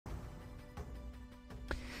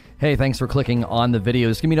Hey, thanks for clicking on the video.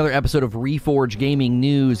 This is going to be another episode of Reforge Gaming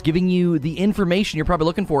News, giving you the information you're probably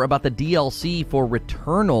looking for about the DLC for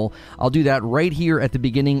Returnal. I'll do that right here at the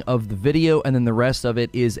beginning of the video, and then the rest of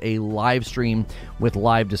it is a live stream with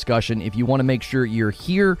live discussion. If you want to make sure you're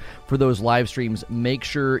here for those live streams, make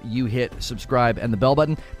sure you hit subscribe and the bell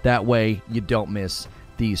button. That way you don't miss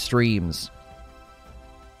these streams.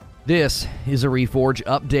 This is a Reforge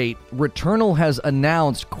update. Returnal has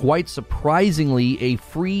announced, quite surprisingly, a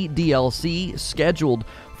free DLC scheduled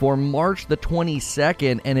for March the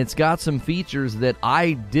 22nd, and it's got some features that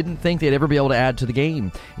I didn't think they'd ever be able to add to the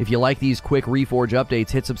game. If you like these quick Reforge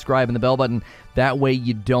updates, hit subscribe and the bell button. That way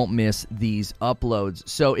you don't miss these uploads.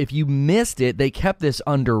 So if you missed it, they kept this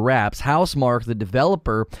under wraps. Housemarque, the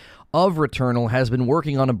developer of Returnal, has been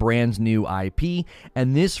working on a brand new IP,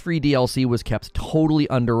 and this free DLC was kept totally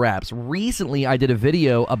under wraps. Recently, I did a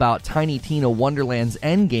video about Tiny Tina Wonderland's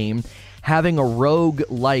Endgame having a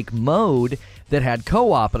rogue-like mode that had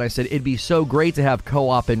co-op, and I said it'd be so great to have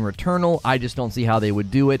co-op in Returnal. I just don't see how they would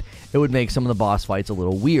do it. It would make some of the boss fights a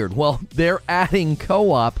little weird. Well, they're adding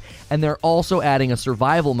co-op, and they're also adding a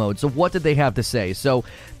survival mode. So what did they have to say? So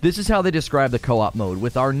this is how they describe the co-op mode.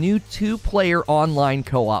 With our new 2-player online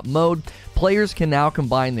co-op mode, players can now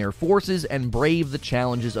combine their forces and brave the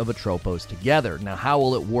challenges of Atropos together. Now, how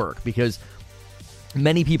will it work? Because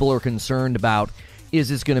many people are concerned about, is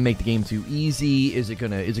this going to make the game too easy? Is it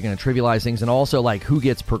going to trivialize things? And also, like, who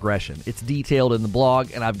gets progression? It's detailed in the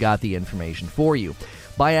blog, and I've got the information for you.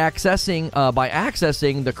 By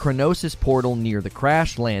accessing the Chronosis portal near the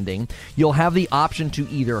crash landing, you'll have the option to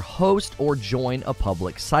either host or join a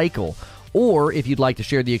public cycle. Or, if you'd like to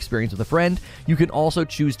share the experience with a friend, you can also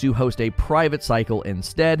choose to host a private cycle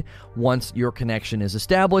instead. Once your connection is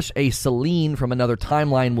established, a Celine from another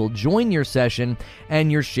timeline will join your session,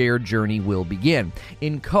 and your shared journey will begin.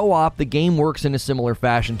 In co-op, the game works in a similar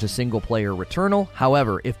fashion to single-player Returnal.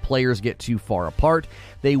 However, if players get too far apart,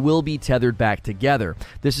 they will be tethered back together.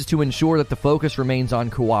 This is to ensure that the focus remains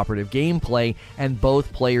on cooperative gameplay and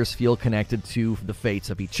both players feel connected to the fates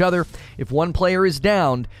of each other. If one player is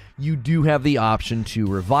downed, you do have the option to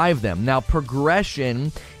revive them. Now,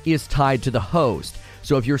 progression is tied to the host.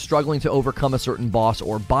 So if you're struggling to overcome a certain boss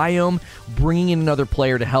or biome, bringing in another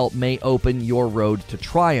player to help may open your road to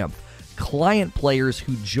triumph. Client players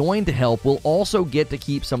who join to help will also get to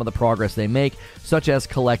keep some of the progress they make, such as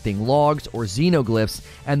collecting logs or xenoglyphs,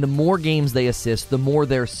 and the more games they assist, the more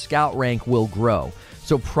their scout rank will grow.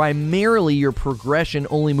 So primarily your progression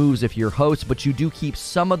only moves if you're host, but you do keep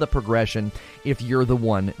some of the progression if you're the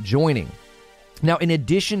one joining. Now, in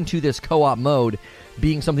addition to this co-op mode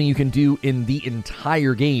being something you can do in the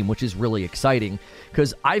entire game, which is really exciting,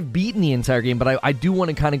 because I've beaten the entire game, but I do want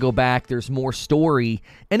to kind of go back. There's more story,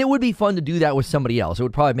 and it would be fun to do that with somebody else. It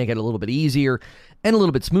would probably make it a little bit easier and a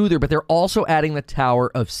little bit smoother, but they're also adding the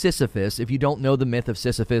Tower of Sisyphus. If you don't know the myth of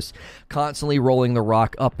Sisyphus, constantly rolling the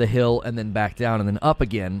rock up the hill and then back down and then up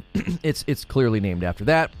again, it's clearly named after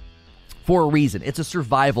that for a reason. It's a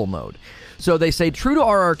survival mode. So they say, true to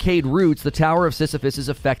our arcade roots, the Tower of Sisyphus is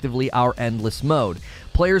effectively our endless mode.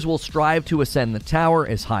 Players will strive to ascend the tower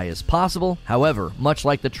as high as possible. However, much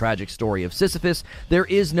like the tragic story of Sisyphus, there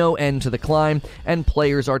is no end to the climb, and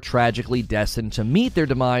players are tragically destined to meet their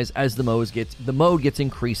demise as the mode gets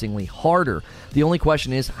increasingly harder. The only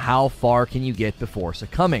question is, how far can you get before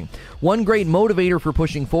succumbing? One great motivator for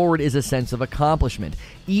pushing forward is a sense of accomplishment.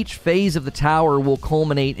 Each phase of the tower will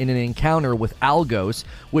culminate in an encounter with Algos,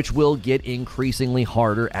 which will get increasingly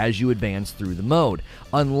harder as you advance through the mode.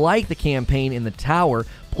 Unlike the campaign in the tower,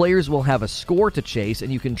 players will have a score to chase,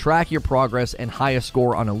 and you can track your progress and highest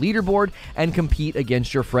score on a leaderboard and compete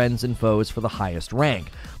against your friends and foes for the highest rank.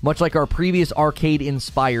 Much like our previous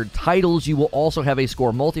arcade-inspired titles, you will also have a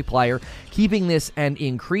score multiplier. Keeping this and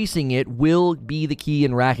increasing it will be the key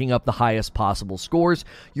in racking up the highest possible scores.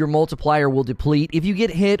 Your multiplier will deplete if you get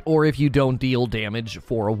hit or if you don't deal damage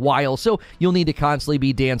for a while, so you'll need to constantly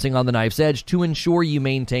be dancing on the knife's edge to ensure you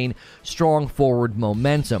maintain strong forward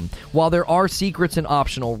momentum. While there are secrets and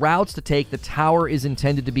optional routes to take, the tower is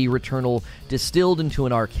intended to be Returnal distilled into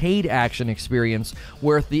an arcade action experience,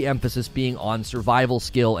 with the emphasis being on survival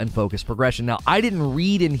skill and focus progression. Now, I didn't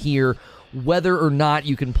read in here whether or not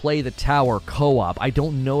you can play the tower co-op. I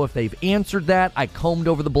don't know if they've answered that. I combed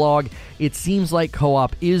over the blog. It seems like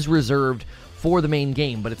co-op is reserved for the main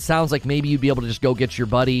game, but it sounds like maybe you'd be able to just go get your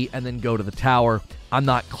buddy and then go to the tower. I'm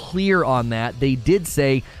not clear on that. They did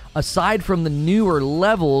say, aside from the newer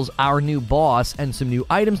levels, our new boss, and some new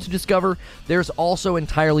items to discover, there's also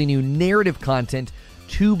entirely new narrative content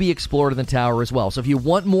to be explored in the tower as well. So if you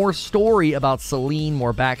want more story about Selene,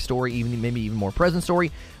 more backstory, maybe even more present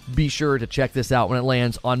story, be sure to check this out when it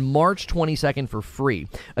lands on March 22nd for free.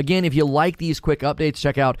 Again, if you like these quick updates,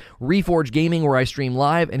 check out Reforge Gaming, where I stream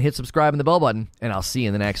live, and hit subscribe and the bell button, and I'll see you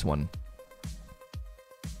in the next one.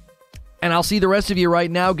 And I'll see the rest of you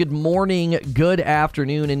right now. Good morning, good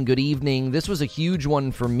afternoon, and good evening. This was a huge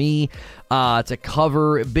one for me to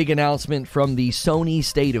cover. Big announcement from the Sony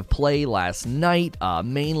State of Play last night,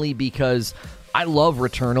 mainly because I love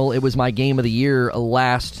Returnal. It was my game of the year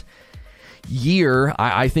last year.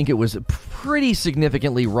 I think it was pretty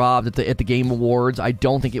significantly robbed at the Game Awards. I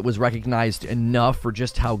don't think it was recognized enough for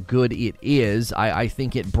just how good it is. I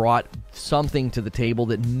think it brought something to the table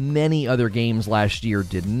that many other games last year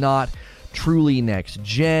did not. Truly next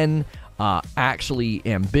gen, actually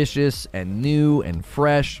ambitious and new and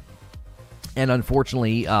fresh, and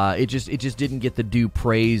unfortunately, it just didn't get the due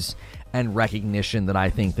praise and recognition that I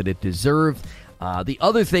think that it deserved. The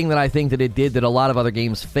other thing that I think that it did that a lot of other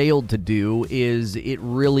games failed to do is it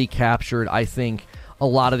really captured, I think, a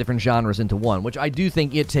lot of different genres into one, which I do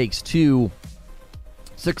think It Takes Two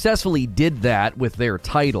successfully did that with their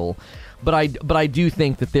title. But I do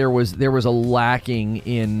think that there was a lacking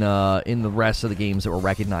in the rest of the games that were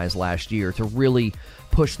recognized last year to really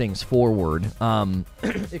push things forward.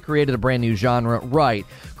 It created a brand new genre, right?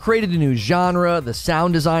 Created a new genre. The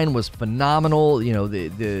sound design was phenomenal. You know,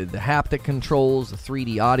 the haptic controls, the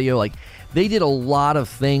 3D audio, like they did a lot of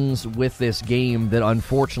things with this game that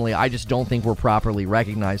unfortunately I just don't think were properly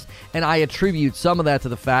recognized. And I attribute some of that to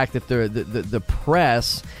the fact that the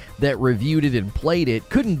press that reviewed it and played it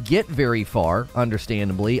couldn't get very far,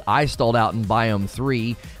 understandably. I stalled out in Biome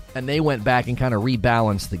 3, and they went back and kind of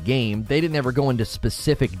rebalanced the game. They didn't ever go into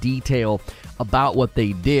specific detail about what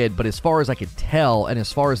they did, but as far as I could tell, and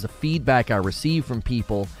as far as the feedback I received from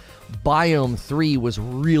people, Biome 3 was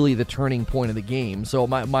really the turning point of the game. So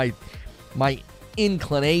my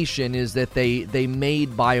inclination is that they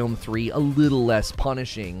made Biome 3 a little less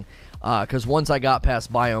punishing, because once I got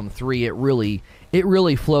past Biome 3, it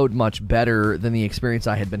really flowed much better than the experience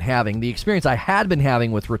I had been having. The experience I had been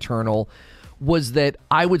having with Returnal was that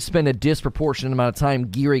I would spend a disproportionate amount of time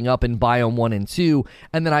gearing up in Biome 1 and 2,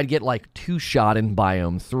 and then I'd get like two-shot in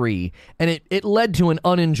Biome 3, and it led to an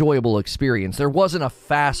unenjoyable experience. There wasn't a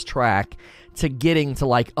fast track to getting to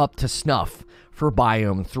like up to snuff for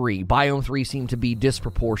Biome 3. Biome 3 seemed to be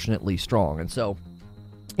disproportionately strong, and so,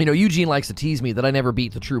 you know, Eugene likes to tease me that I never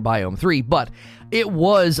beat the true Biome 3, but it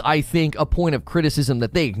was, I think, a point of criticism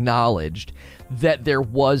that they acknowledged that there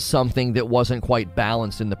was something that wasn't quite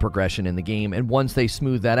balanced in the progression in the game, and once they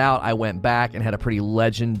smoothed that out, I went back and had a pretty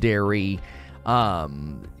legendary,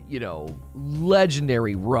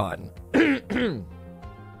 legendary run.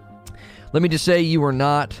 Let me just say, you were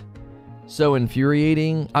not so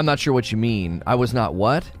infuriating. I'm not sure what you mean. I was not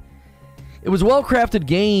what? It was a well-crafted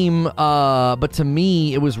game, but to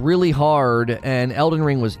me, it was really hard, and Elden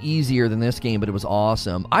Ring was easier than this game, but it was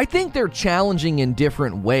awesome. I think they're challenging in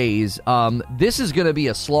different ways. This is going to be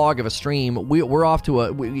a slog of a stream. We're off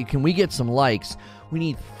to can we get some likes? We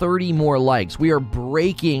need 30 more likes. We are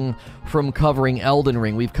breaking from covering Elden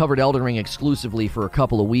Ring. We've covered Elden Ring exclusively for a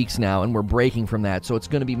couple of weeks now, and we're breaking from that, so it's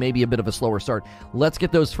going to be maybe a bit of a slower start. Let's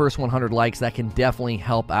get those first 100 likes. That can definitely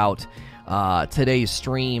help out today's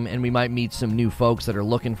stream, and we might meet some new folks that are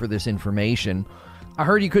looking for this information. I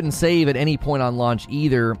heard you couldn't save at any point on launch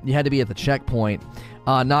either. You had to be at the checkpoint.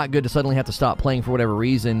 Not good to suddenly have to stop playing for whatever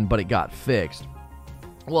reason, but it got fixed.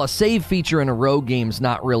 Well, a save feature in a rogue game's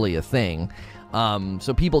not really a thing.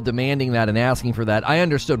 So people demanding that and asking for that, I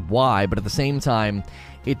understood why, but at the same time,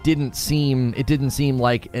 it didn't seem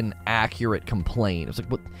like an accurate complaint. It was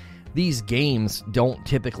like, what? These games don't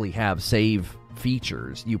typically have save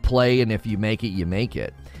features. You play, and if you make it, you make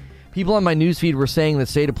it. People on my newsfeed were saying that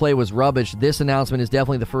State of Play was rubbish. This announcement is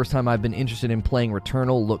definitely the first time I've been interested in playing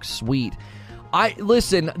Returnal. Looks sweet.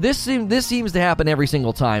 Listen, this seems to happen every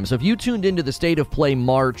single time. So if you tuned into the State of Play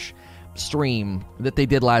March stream that they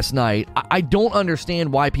did last night, I don't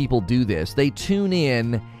understand why people do this. They tune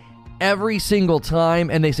in every single time,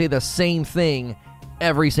 and they say the same thing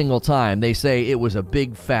every single time. They say it was a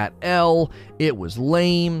big fat L, it was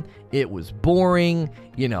lame, it was boring,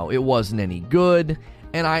 it wasn't any good.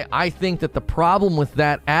 And I think that the problem with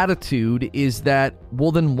that attitude is that,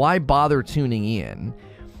 well, then why bother tuning in?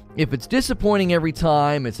 if it's disappointing every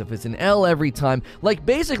time, if it's an L every time, like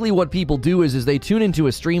basically what people do is they tune into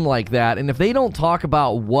a stream like that, and if they don't talk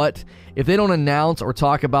about if they don't announce or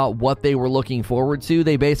talk about what they were looking forward to,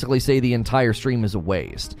 they basically say the entire stream is a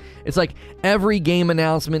waste. It's like every game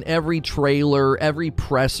announcement, every trailer, every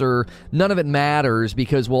presser, none of it matters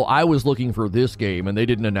because, well, I was looking for this game and they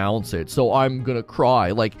didn't announce it, so I'm gonna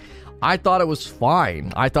cry. Like, I thought it was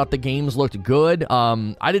fine. I thought the games looked good.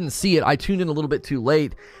 I didn't see it. I tuned in a little bit too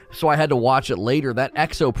late, so I had to watch it later. That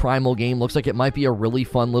Exoprimal game looks like it might be a really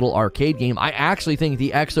fun little arcade game. I actually think the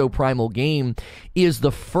Exoprimal game is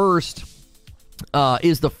the first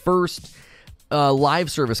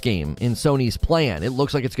live service game in Sony's plan. It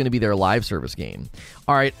looks like it's going to be their live service game.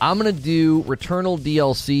 All right, I'm going to do Returnal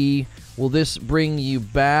DLC. Will this bring you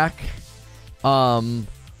back?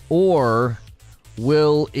 Or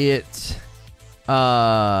will it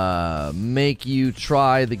make you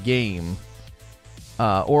try the game?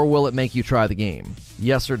 Or will it make you try the game?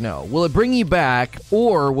 Yes or no? Will it bring you back,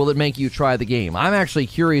 or will it make you try the game? I'm actually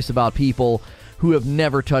curious about people who have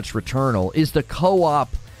never touched Returnal. Is the co-op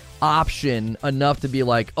option enough to be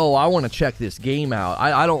like, oh, I want to check this game out?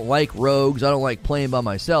 I don't like rogues. I don't like playing by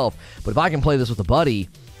myself. But if I can play this with a buddy,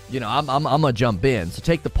 you know, I'm going to jump in. So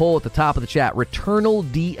take the poll at the top of the chat. Returnal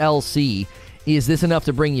DLC. Is this enough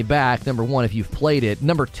to bring you back? Number one, if you've played it.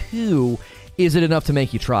 Number two, is it enough to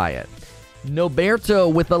make you try it?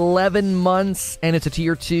 Noberto with 11 months, and it's a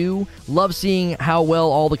tier 2. Love seeing how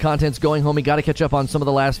well all the content's going, homie. Got to catch up on some of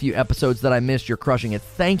the last few episodes that I missed. You're crushing it.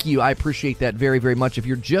 Thank you. I appreciate that very, very much. If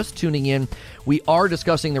you're just tuning in, we are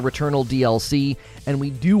discussing the Returnal DLC, and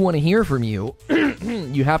we do want to hear from you.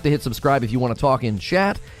 You have to hit subscribe if you want to talk in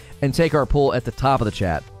chat, and take our poll at the top of the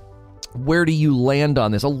chat. Where do you land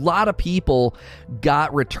on this? A lot of people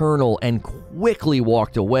got Returnal and quickly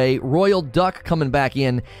walked away. Royal Duck coming back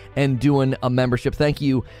in and doing a membership. Thank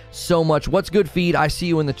you so much. What's good, Feed? I see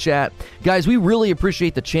you in the chat. Guys, we really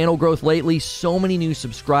appreciate the channel growth lately. So many new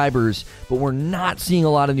subscribers, but we're not seeing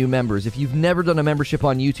a lot of new members. If you've never done a membership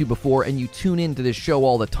on YouTube before and you tune into this show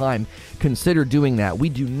all the time, consider doing that. We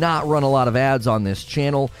do not run a lot of ads on this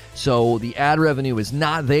channel, so the ad revenue is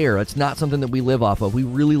not there. It's not something that we live off of. We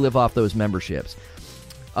really live off those memberships.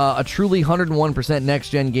 A truly 101%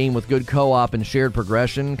 next-gen game with good co-op and shared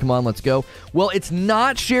progression. Come on, let's go. Well, it's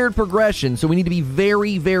not shared progression, so we need to be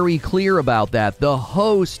very, very clear about that. The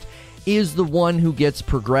host is the one who gets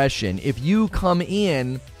progression. If you come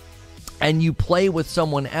in and you play with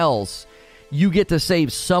someone else, you get to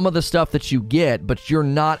save some of the stuff that you get, but you're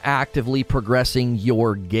not actively progressing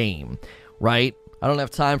your game, right? I don't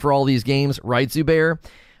have time for all these games, right, Zubair?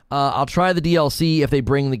 I'll try the DLC if they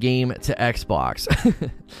bring the game to Xbox.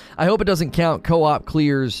 I hope it doesn't count co-op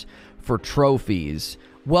clears for trophies.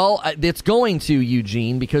 Well, it's going to,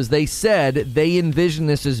 Eugene, because they said they envision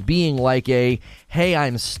this as being like a, hey,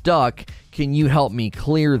 I'm stuck, can you help me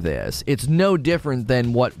clear this? It's no different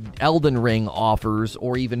than what Elden Ring offers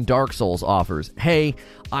or even Dark Souls offers. Hey,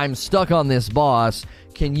 I'm stuck on this boss,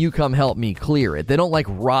 can you come help me clear it? They don't like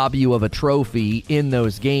rob you of a trophy in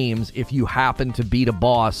those games if you happen to beat a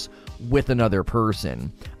boss with another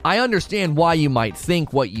person. I understand why you might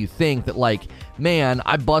think what you think, that like, man,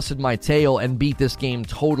 I busted my tail and beat this game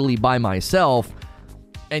totally by myself,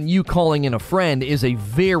 and you calling in a friend is a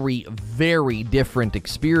very, very different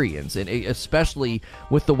experience, and especially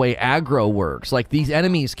with the way aggro works. Like, these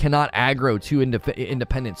enemies cannot aggro two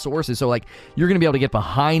independent sources, so like, you're going to be able to get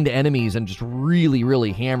behind enemies and just really,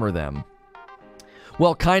 really hammer them.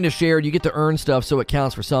 Well, kind of shared. You get to earn stuff, so it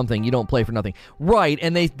counts for something. You don't play for nothing. Right,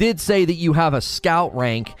 and they did say that you have a scout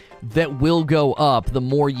rank that will go up the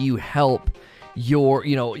more you help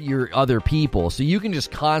your other people. So you can just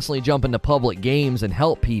constantly jump into public games and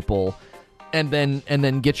help people and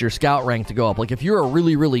then get your scout rank to go up. Like, if you're a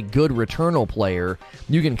really, really good Returnal player,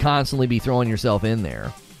 you can constantly be throwing yourself in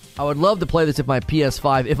there. I would love to play this if my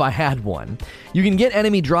PS5, if I had one. You can get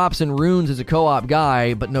enemy drops and runes as a co-op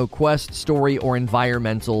guy, but no quest, story, or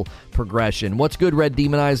environmental progression. What's good, Red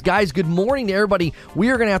Demonized? Guys, good morning to everybody. We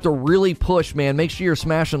are going to have to really push, man. Make sure you're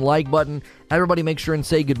smashing like button. Everybody make sure and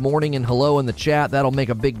say good morning and hello in the chat. That'll make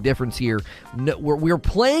a big difference here. No, we're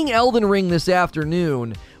playing Elden Ring this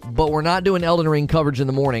afternoon, but we're not doing Elden Ring coverage in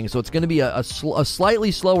the morning, so it's going to be a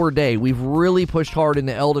slightly slower day. We've really pushed hard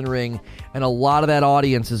into Elden Ring, and a lot of that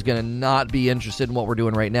audience is going to not be interested in what we're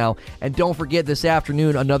doing right now. And don't forget, this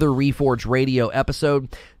afternoon, another Reforge Radio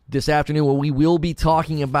episode. This afternoon, we will be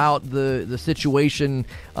talking about the situation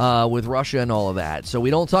with Russia and all of that. So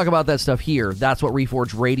we don't talk about that stuff here. That's what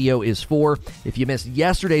Reforge Radio is for. If you missed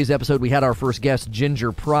yesterday's episode, we had our first guest,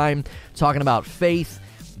 Ginger Prime, talking about faith.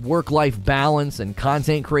 work-life balance and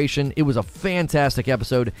content creation. It was a fantastic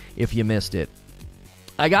episode if you missed it.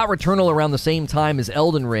 I got Returnal around the same time as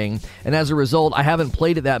Elden Ring, and as a result, I haven't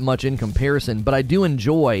played it that much in comparison, but I do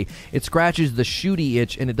enjoy. It scratches the shooty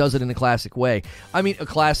itch, and it does it in a classic way. I mean, a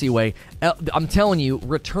classy way. I'm telling you,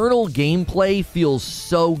 Returnal gameplay feels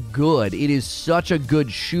so good. It is such a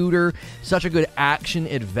good shooter, such a good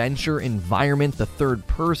action-adventure environment, the third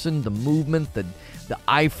person, the movement, the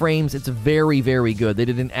iframes. It's very, very good. They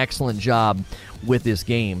did an excellent job with this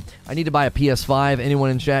game. I need to buy a PS5. Anyone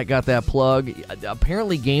in chat got that plug?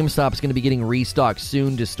 Apparently GameStop is going to be getting restocked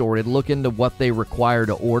soon, Distorted. Look into what they require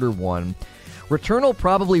to order one. Returnal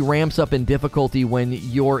probably ramps up in difficulty when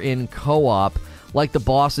you're in co-op, like the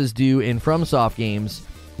bosses do in FromSoft games.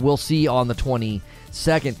 We'll see on the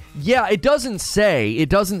 22nd. Yeah, it doesn't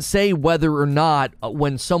say whether or not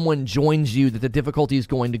when someone joins you that the difficulty is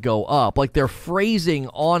going to go up. Like, their phrasing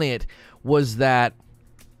on it was that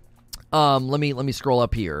let me scroll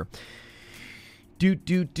up here.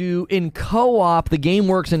 In co-op, the game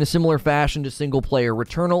works in a similar fashion to single-player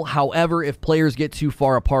Returnal. However, if players get too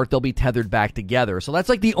far apart, they'll be tethered back together. So that's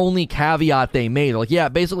like the only caveat they made. Like, yeah,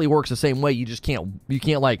 it basically works the same way. You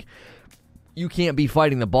can't be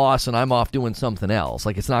fighting the boss and I'm off doing something else.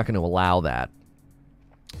 Like, it's not going to allow that.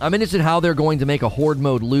 I'm interested how they're going to make a horde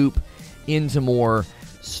mode loop into more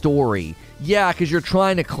story. Yeah, because you're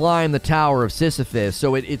trying to climb the Tower of Sisyphus,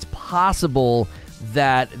 so it's possible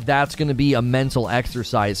that that's going to be a mental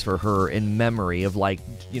exercise for her in memory of, like,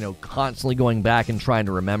 constantly going back and trying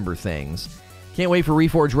to remember things. Can't wait for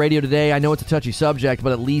Reforge Radio today. I know it's a touchy subject,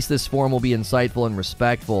 but at least this forum will be insightful and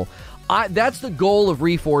respectful. That's the goal of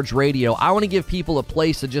Reforge Radio. I want to give people a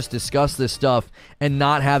place to just discuss this stuff and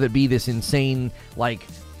not have it be this insane, like,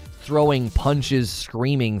 throwing punches,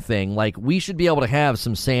 screaming thing. Like, we should be able to have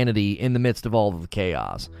some sanity in the midst of all of the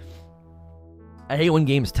chaos. I hate when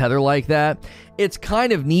games tether like that. It's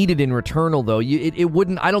kind of needed in Returnal, though. It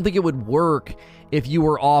wouldn't. I don't think it would work if you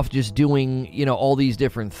were off just doing, all these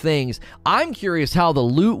different things. I'm curious how the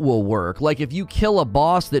loot will work. Like, if you kill a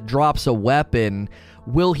boss that drops a weapon,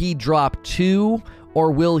 will he drop 2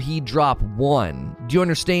 or will he drop 1? Do you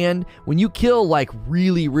understand? When you kill, like,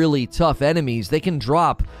 really, really tough enemies, they can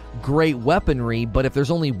drop great weaponry, but if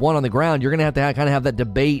there's only 1 on the ground, you're going to have kind of have that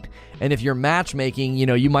debate. And if you're matchmaking,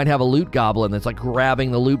 you might have a loot goblin that's, like,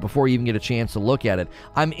 grabbing the loot before you even get a chance to look at it.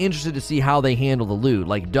 I'm interested to see how they handle the loot.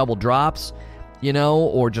 Like, double drops,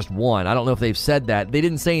 or just 1. I don't know if they've said that. They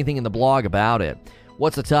didn't say anything in the blog about it.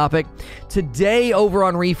 What's the topic? Today over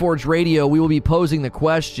on Reforge Radio, we will be posing the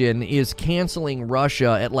question, is canceling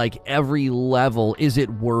Russia at, like, every level, is it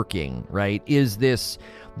working, right? Is this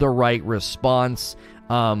the right response?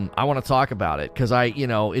 I want to talk about it because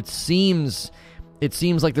it seems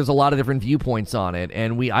like there's a lot of different viewpoints on it,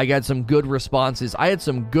 and I got some good responses. I had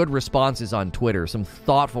some good responses on Twitter, some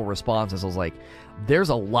thoughtful responses. I was like, there's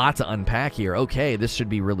a lot to unpack here. Okay, this should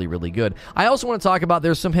be really, really good. I also want to talk about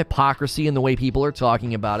there's some hypocrisy in the way people are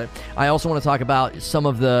talking about it. I also want to talk about some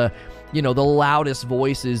of the, the loudest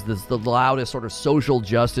voices, the loudest sort of social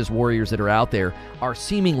justice warriors that are out there are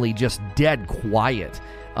seemingly just dead quiet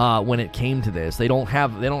when it came to this. They don't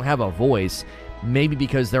have a voice. Maybe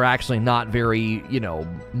because they're actually not very,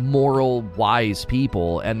 moral, wise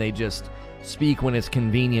people, and they just speak when it's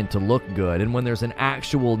convenient to look good. And when there's an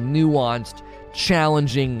actual nuanced,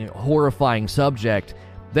 challenging, horrifying subject,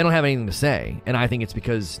 they don't have anything to say. And I think it's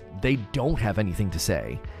because they don't have anything to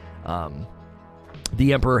say.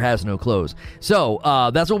 The Emperor has no clothes. So,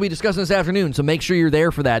 that's what we'll be discussing this afternoon, so make sure you're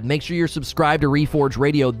there for that. Make sure you're subscribed to Reforge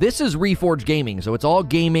Radio. This is Reforge Gaming, so it's all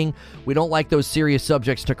gaming. We don't like those serious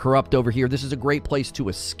subjects to corrupt over here. This is a great place to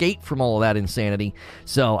escape from all of that insanity.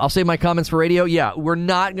 So, I'll save my comments for radio. Yeah, we're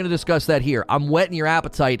not going to discuss that here. I'm whetting your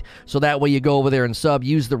appetite, so that way you go over there and sub.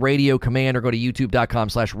 Use the radio command or go to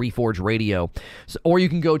youtube.com/Reforge Radio. Or you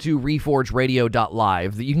can go to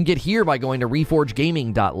reforgeradio.live. You can get here by going to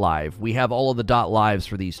reforgegaming.live. We have all of the .lives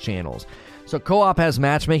for these channels. So co-op has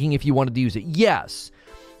matchmaking if you wanted to use it. Yes.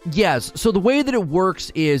 So the way that it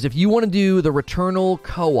works is if you want to do the Returnal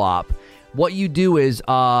co-op, what you do is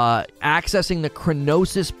accessing the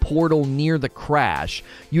Chronosis portal near the crash,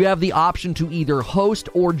 you have the option to either host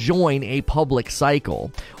or join a public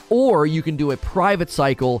cycle. Or you can do a private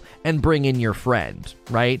cycle and bring in your friend,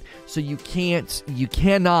 right? So you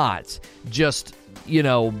cannot just,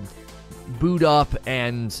 boot up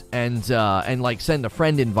and like send a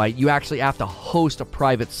friend invite. You actually have to host a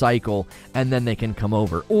private cycle and then they can come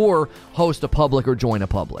over, or host a public or join a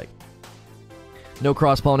public. No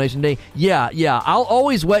cross-pollination day. Yeah. I'll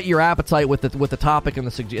always whet your appetite with the topic and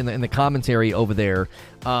the commentary over there.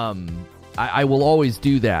 I will always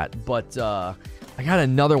do that, but I I got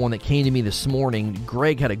another one that came to me this morning.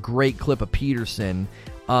 Greg had a great clip of Peterson.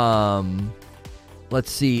 Let's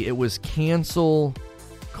see. It was cancel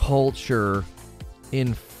culture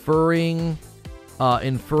inferring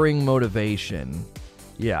motivation.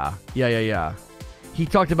 Yeah. He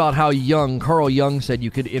talked about how Carl Jung said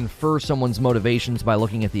you could infer someone's motivations by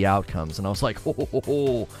looking at the outcomes. And I was like,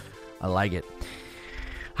 I like it.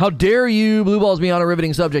 How dare you, Blue Balls, be on a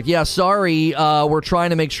riveting subject. Yeah, sorry. We're trying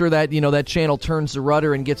to make sure that, that channel turns the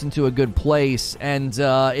rudder and gets into a good place. And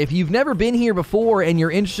if you've never been here before and you're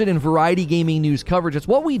interested in variety gaming news coverage, it's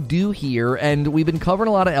what we do here. And we've been covering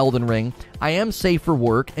a lot of Elden Ring. I am safe for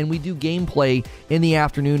work, and we do gameplay in the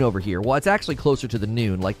afternoon over here. Well, it's actually closer to the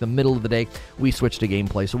noon, like the middle of the day, we switch to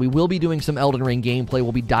gameplay. So we will be doing some Elden Ring gameplay.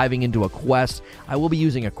 We'll be diving into a quest. I will be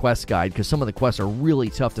using a quest guide because some of the quests are really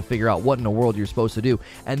tough to figure out what in the world you're supposed to do.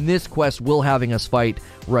 And this quest will having us fight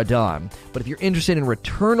Radahn. But if you're interested in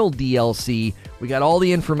Returnal DLC, we got all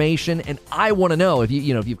the information, and I want to know if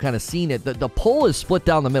you've kind of seen it. The poll is split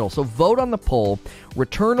down the middle, so vote on the poll.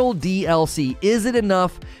 Returnal DLC, is it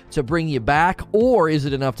enough to bring you back, or is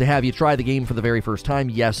it enough to have you try the game for the very first time?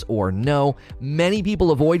 Yes or no. Many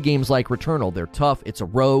people avoid games like Returnal. They're tough. It's a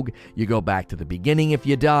rogue. You go back to the beginning if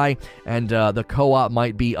you die, and the co-op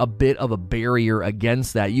might be a bit of a barrier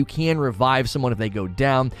against that. You can revive someone if they go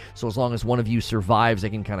down, so as long as one of you survives, they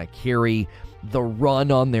can kind of carry the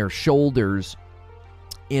run on their shoulders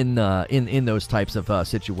in those types of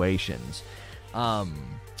situations.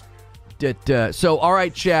 So, all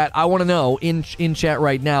right, chat, I want to know in chat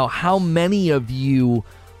right now, how many of you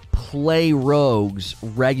play rogues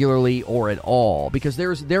regularly or at all? Because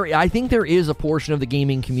I think there is a portion of the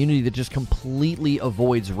gaming community that just completely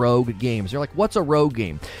avoids rogue games. They're like, what's a rogue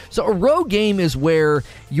game? So a rogue game is where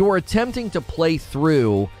you're attempting to play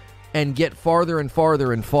through and get farther and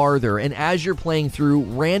farther and farther, and as you're playing through,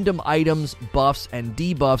 random items, buffs, and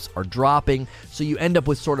debuffs are dropping, so you end up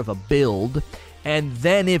with sort of a build. And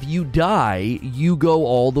then if you die, you go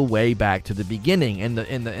all the way back to the beginning. And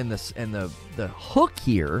the hook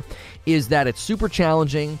here is that it's super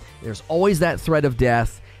challenging. There's always that threat of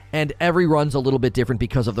death, and every run's a little bit different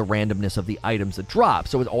because of the randomness of the items that drop.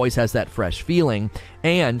 So it always has that fresh feeling.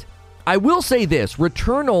 And I will say this,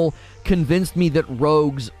 Returnal convinced me that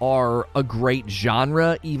rogues are a great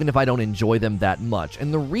genre, even if I don't enjoy them that much.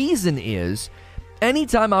 And the reason is,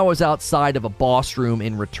 anytime I was outside of a boss room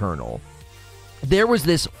in Returnal, there was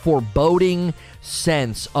this foreboding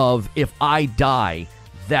sense of, if I die,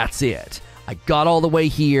 that's it. I got all the way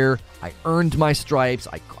here, I earned my stripes,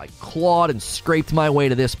 I clawed and scraped my way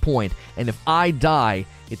to this point, and if I die,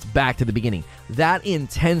 it's back to the beginning. That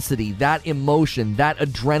intensity, that emotion, that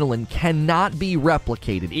adrenaline cannot be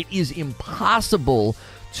replicated. It is impossible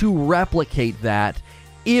to replicate that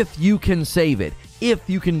if you can save it, if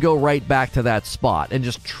you can go right back to that spot and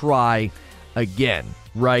just try again,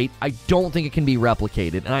 right? I don't think it can be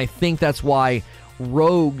replicated, and I think that's why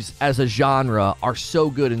rogues as a genre are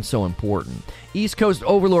so good and so important. East Coast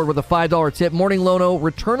Overlord with a $5 tip. Morning Lono,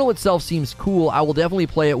 Returnal itself seems cool. I will definitely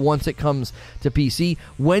play it once it comes to PC.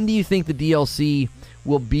 When do you think the DLC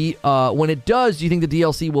will be, when it does you think the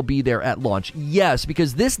DLC will be there at launch? Yes,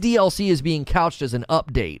 because this DLC is being couched as an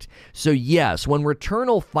update. So yes, when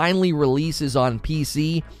Returnal finally releases on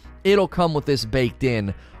PC, it'll come with this baked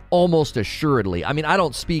in almost assuredly. I mean, I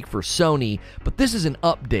don't speak for Sony, but this is an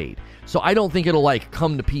update. So I don't think it'll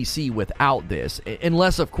come to PC without this,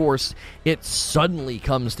 unless of course it suddenly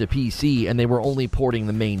comes to PC and they were only porting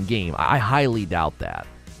the main game. I highly doubt that.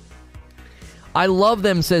 I love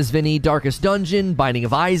them, says Vinny. Darkest Dungeon, Binding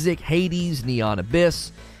of Isaac, Hades, Neon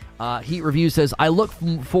Abyss. Heat Review says, I look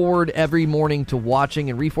forward every morning to watching,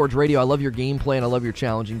 and Reforge Radio, I love your gameplay and I love your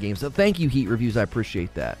challenging games. So thank you, Heat Reviews, I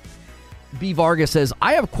appreciate that. B. Vargas says,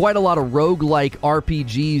 I have quite a lot of roguelike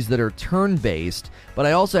RPGs that are turn-based, but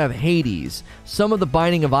I also have Hades, some of the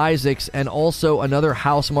Binding of Isaacs, and also another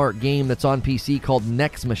Housemarque game that's on PC called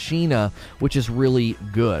Nex Machina, which is really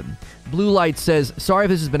good. Blue Light says, sorry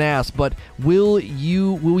if this has been asked, but will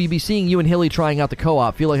we be seeing you and Hilly trying out the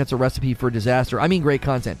co-op? Feel like that's a recipe for disaster. I mean, great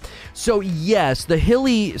content. So yes, the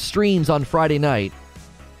Hilly streams on Friday night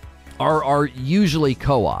are usually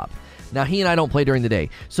co-op. Now, he and I don't play during the day.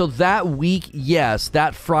 So that week, yes,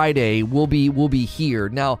 that Friday, we'll be here.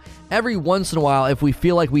 Now, every once in a while, if we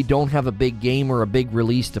feel like we don't have a big game or a big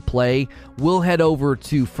release to play, we'll head over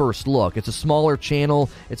to First Look. It's a smaller channel.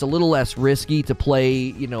 It's a little less risky to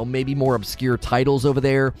play, maybe more obscure titles over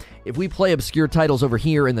there. If we play obscure titles over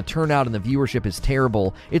here and the turnout and the viewership is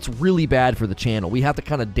terrible, it's really bad for the channel. We have to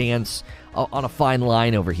kind of dance on a fine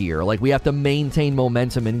line over here. Like, we have to maintain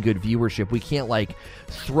momentum and good viewership. We can't, like,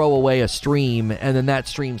 throw away a stream and then that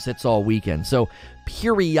stream sits all weekend. So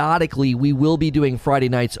periodically, we will be doing Friday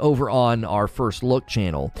nights over on our First Look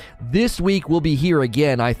channel. This week, we'll be here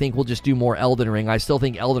again. I think we'll just do more Elden Ring. I still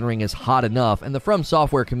think Elden Ring is hot enough, and the From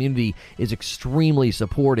Software community is extremely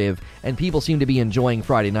supportive, and people seem to be enjoying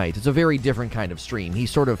Friday nights. It's a very different kind of stream.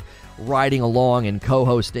 He's sort of riding along and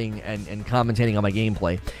co-hosting and commentating on my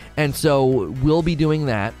gameplay. And so we'll be doing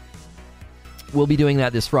that. We'll be doing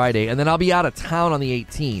that this Friday, and then I'll be out of town on the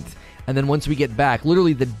 18th. And then once we get back,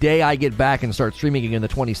 literally the day I get back and start streaming again, the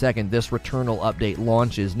 22nd, this Returnal update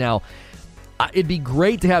launches. Now, it'd be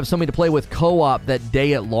great to have somebody to play with co-op that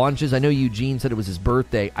day it launches. I know Eugene said it was his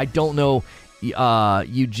birthday. I don't know,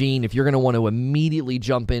 Eugene, if you're going to want to immediately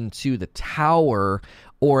jump into the tower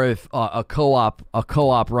or if a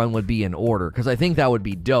co-op run would be in order, because I think that would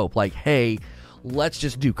be dope. Like, hey, let's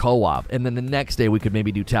just do co-op, and then the next day we could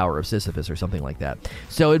maybe do Tower of Sisyphus or something like that.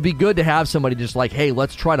 So it'd be good to have somebody just like, hey,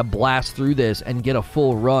 let's try to blast through this and get a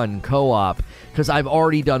full run co-op, because I've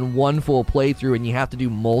already done one full playthrough, and you have to do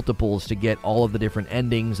multiples to get all of the different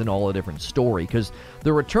endings and all the different story, because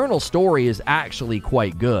the Returnal story is actually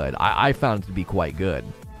quite good. I found it to be quite good.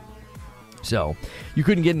 So, you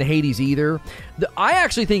couldn't get into Hades either. I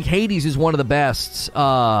actually think Hades is one of the best.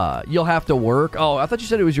 You'll have to work. Oh, I thought you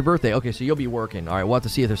said it was your birthday. Okay, so you'll be working. All right, we'll have to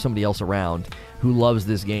see if there's somebody else around who loves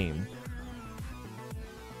this game.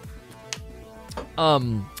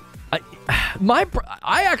 I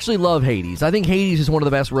actually love Hades. I think Hades is one of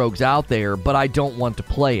the best rogues out there, but I don't want to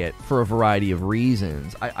play it for a variety of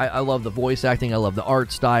reasons. I love the voice acting. I love the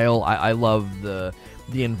art style. I love the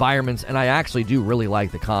environments, and I actually do really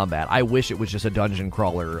like the combat. I wish it was just a dungeon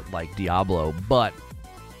crawler like Diablo, but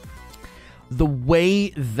the way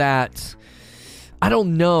that, I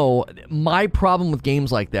don't know, my problem with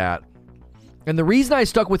games like that, and the reason I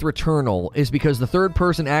stuck with Returnal is because the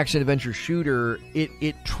third-person action-adventure shooter,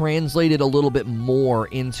 it translated a little bit more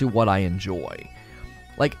into what I enjoy.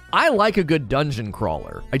 Like, I like a good dungeon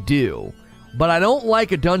crawler. I do. But I don't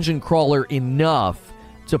like a dungeon crawler enough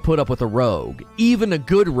to put up with a rogue. Even a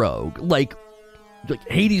good rogue. Like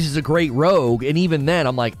Hades is a great rogue, and even then,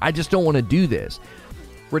 I'm like, I just don't want to do this.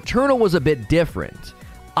 Returnal was a bit different.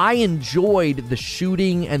 I enjoyed the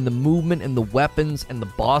shooting and the movement and the weapons and the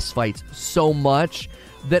boss fights so much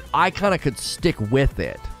that I kind of could stick with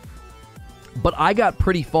it. But I got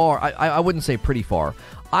pretty far. I wouldn't say pretty far.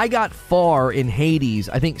 I got far in Hades.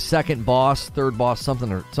 I think second boss, third boss,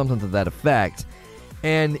 something to that effect.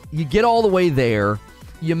 And you get all the way there,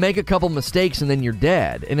 you make a couple mistakes, and then you're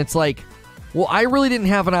dead. And it's like, well, I really didn't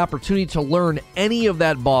have an opportunity to learn any of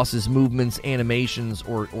that boss's movements, animations,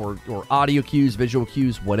 or audio cues, visual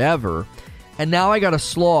cues, whatever. And now I got to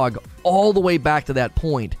slog all the way back to that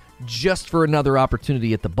point just for another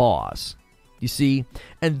opportunity at the boss. You see?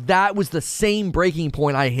 And that was the same breaking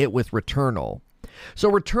point I hit with Returnal.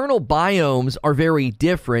 So Returnal biomes are very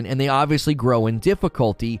different, and they obviously grow in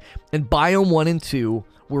difficulty. And Biome 1 and 2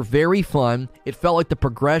 were very fun. It felt like the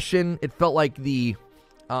progression, it felt like the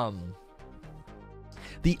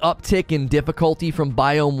uptick in difficulty from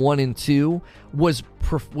Biome 1 and 2 was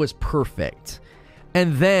perfect.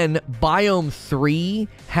 And then Biome 3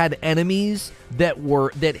 had enemies that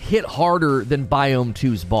hit harder than Biome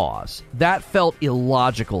 2's boss. That felt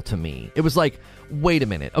illogical to me. It was like, wait a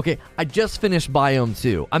minute. Okay, I just finished Biome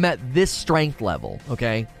 2. I'm at this strength level,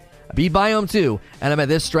 okay? I beat Biome 2, and I'm at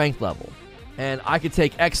this strength level. And I could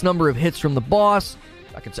take X number of hits from the boss.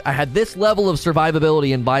 I had this level of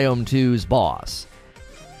survivability in Biome 2's boss.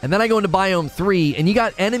 And then I go into Biome 3, and you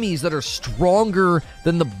got enemies that are stronger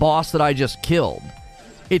than the boss that I just killed.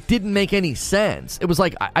 It didn't make any sense. It was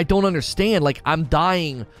like, I don't understand. Like, I'm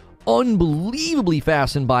dying unbelievably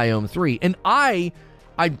fast in Biome 3. And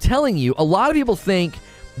I'm telling you, a lot of people think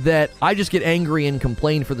that I just get angry and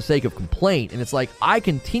complain for the sake of complaint. And it's like, I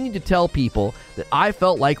continue to tell people that I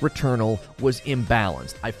felt like Returnal was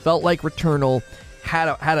imbalanced. I felt like Returnal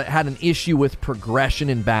had an issue with progression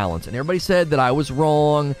and balance. And everybody said that I was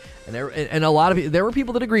wrong. And a lot of there were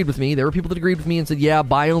people that agreed with me. There were people that agreed with me and said, yeah,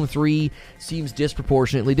 Biome 3 seems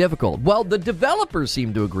disproportionately difficult. Well, the developers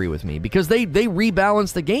seemed to agree with me because they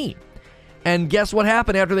rebalanced the game. And guess what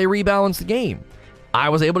happened after they rebalanced the game? I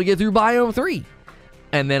was able to get through Biome 3.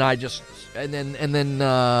 And then I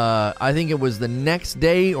think it was the next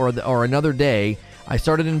day or another day, I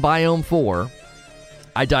started in Biome 4.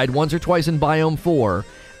 I died once or twice in Biome 4,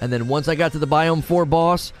 and then once I got to the Biome 4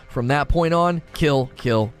 boss, from that point on, kill,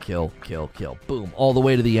 boom, all the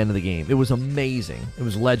way to the end of the game. It was amazing. It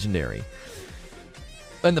was legendary.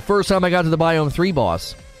 And the first time I got to the Biome 3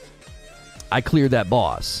 boss, I cleared that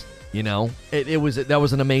boss. You know, that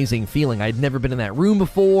was an amazing feeling. I'd never been in that room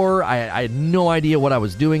before. I had no idea what I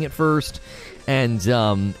was doing at first. And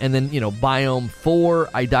then, you know, Biome 4,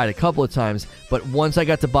 I died a couple of times. But once I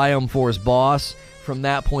got to Biome 4's boss, from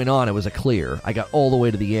that point on, it was a clear. I got all the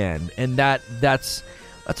way to the end. And that's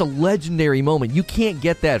a legendary moment. You can't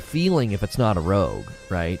get that feeling if it's not a rogue,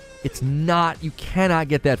 right? You cannot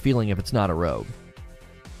get that feeling if it's not a rogue.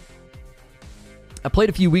 I played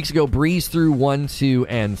a few weeks ago, breezed through 1, 2,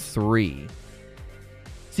 and 3.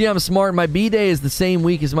 See, I'm smart. My B-Day is the same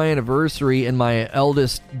week as my anniversary and my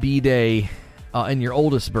eldest B-Day and your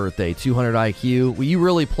oldest birthday, 200 IQ. Well, you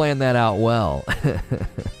really planned that out well.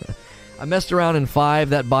 I messed around in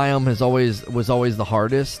 5. That biome was always the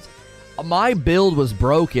hardest. My build was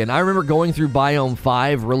broken. I remember going through Biome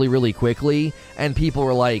 5 really, really quickly, and people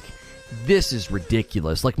were like, this is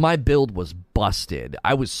ridiculous. Like, my build was busted.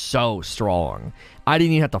 I was so strong. I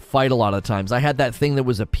didn't even have to fight a lot of times. I had that thing that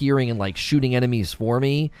was appearing and, like, shooting enemies for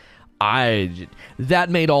me. That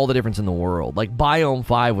made all the difference in the world. Like, Biome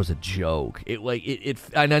 5 was a joke.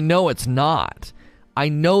 And I know it's not. I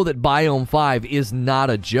know that Biome 5 is not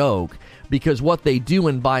a joke, because what they do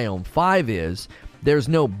in Biome 5 is there's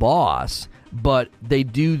no boss, but they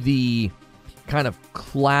do the kind of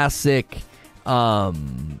classic,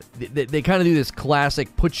 they kind of do this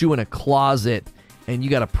classic put you in a closet and you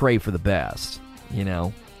got to pray for the best, you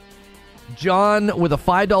know. John with a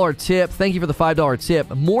 $5 tip. Thank you for the $5 tip.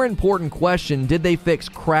 More important question, did they fix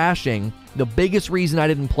crashing? The biggest reason I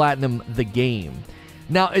didn't platinum the game.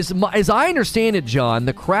 Now, as I understand it, John,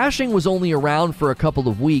 the crashing was only around for a couple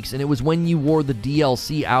of weeks, and it was when you wore the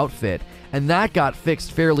DLC outfit, and that got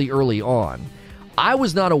fixed fairly early on. I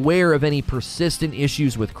was not aware of any persistent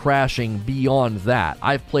issues with crashing beyond that.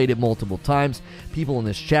 I've played it multiple times. People in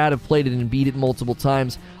this chat have played it and beat it multiple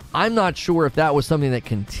times. I'm not sure if that was something that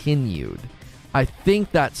continued. I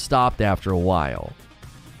think that stopped after a while.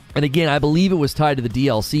 And again, I believe it was tied to the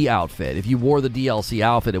DLC outfit. If you wore the DLC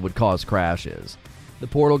outfit, it would cause crashes. The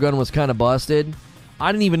portal gun was kind of busted.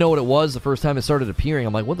 I didn't even know what it was the first time it started appearing.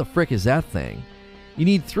 I'm like, what the frick is that thing? You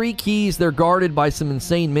need 3 keys. They're guarded by some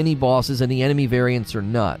insane mini-bosses, and the enemy variants are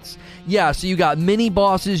nuts. Yeah, so you got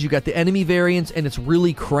mini-bosses, you got the enemy variants, and it's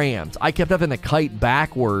really cramped. I kept having to kite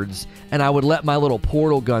backwards, and I would let my little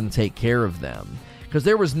portal gun take care of them. Because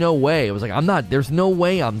there was no way. It was like, there's no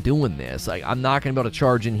way I'm doing this. Like, I'm not going to be able to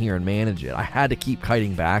charge in here and manage it. I had to keep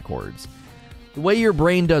kiting backwards. The way your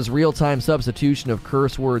brain does real-time substitution of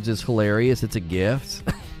curse words is hilarious. It's a gift.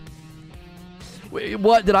 Wait,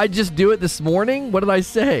 what? Did I just do it this morning? What did I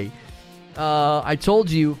say? I told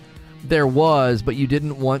you there was, but you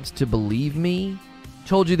didn't want to believe me.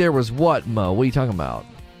 Told you there was what, Mo? What are you talking about?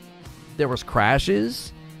 There was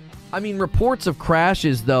crashes? I mean, reports of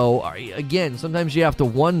crashes, though, again, sometimes you have to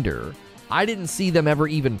wonder. I didn't see them ever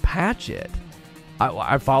even patch it.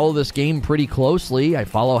 I follow this game pretty closely. I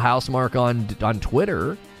follow Housemarque on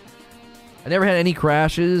Twitter. I never had any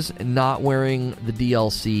crashes not wearing the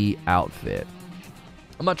DLC outfit.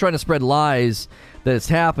 I'm not trying to spread lies that it's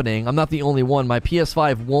happening. I'm not the only one. My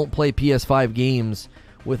PS5 won't play PS5 games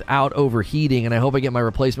without overheating, and I hope I get my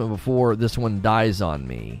replacement before this one dies on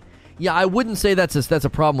me. Yeah, I wouldn't say that's a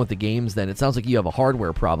problem with the games then. It sounds like you have a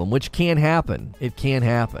hardware problem, which can happen. It can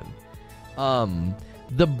happen.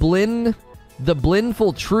 The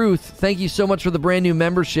Blinful Truth, thank you so much for the brand new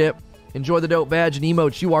membership. Enjoy the dope badge and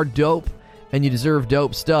emotes. You are dope, and you deserve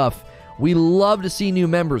dope stuff. We love to see new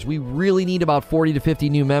members. We really need about 40 to 50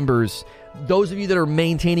 new members. Those of you that are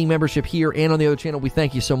maintaining membership here and on the other channel, we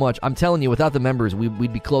thank you so much. I'm telling you, without the members,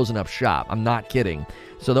 we'd be closing up shop. I'm not kidding.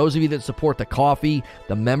 So those of you that support the coffee,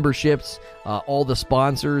 the memberships, all the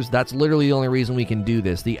sponsors, that's literally the only reason we can do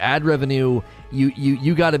this. The ad revenue,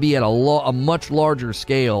 you got to be at a much larger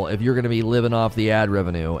scale if you're going to be living off the ad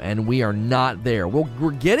revenue, and we are not there.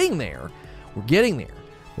 We're getting there. We're getting there.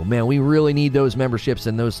 Well, man, we really need those memberships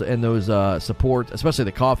and those support, especially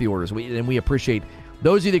the coffee orders. We appreciate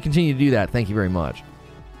those of you that continue to do that. Thank you very much.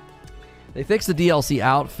 They fixed the DLC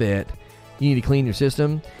outfit. You need to clean your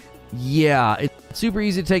system. Yeah, it's super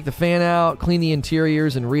easy to take the fan out, clean the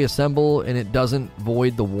interiors, and reassemble, and it doesn't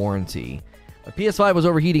void the warranty. My PS5 was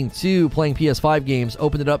overheating too, playing PS5 games,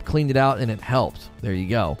 opened it up, cleaned it out, and it helped. There you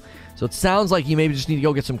go. So it sounds like you maybe just need to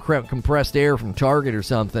go get some compressed air from Target or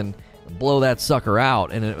something, blow that sucker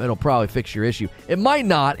out, and it'll probably fix your issue. It might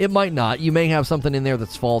not. It might not. You may have something in there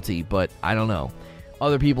that's faulty, but I don't know.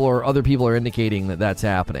 Other people are indicating that that's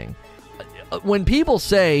happening. When people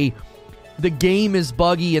say the game is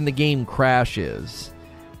buggy and the game crashes,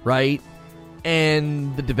 right?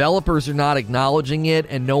 And the developers are not acknowledging it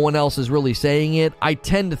and no one else is really saying it, I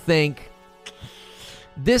tend to think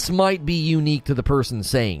this might be unique to the person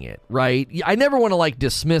saying it, right? I never want to like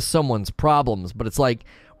dismiss someone's problems, but it's like,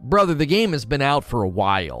 brother, the game has been out for a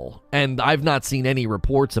while, and I've not seen any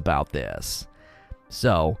reports about this.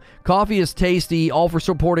 So, coffee is tasty, all for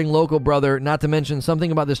supporting local, brother. Not to mention, something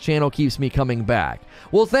about this channel keeps me coming back.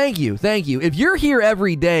 Well, thank you. If you're here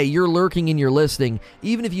every day, you're lurking and you're listening,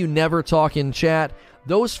 even if you never talk in chat,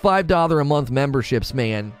 those $5 a month memberships,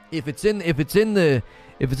 man, if it's in the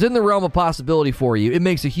realm of possibility for you, it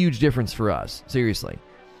makes a huge difference for us. Seriously.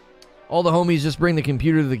 All the homies just bring the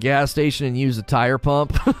computer to the gas station and use the tire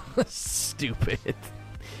pump. Stupid.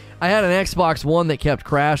 I had an Xbox One that kept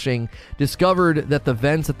crashing, discovered that the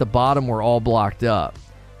vents at the bottom were all blocked up.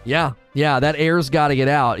 Yeah, that air's got to get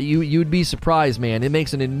out. You'd be surprised, man. It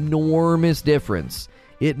makes an enormous difference.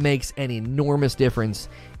 It makes an enormous difference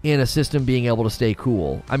in a system being able to stay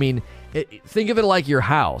cool. I mean, think of it like your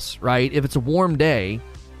house, right? If it's a warm day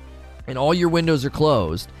and all your windows are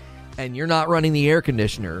closed and you're not running the air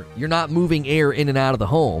conditioner, you're not moving air in and out of the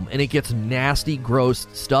home, and it gets nasty, gross,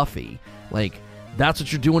 stuffy. Like, that's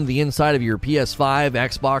what you're doing to the inside of your PS5,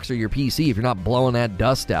 Xbox, or your PC if you're not blowing that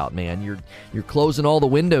dust out, man. You're closing all the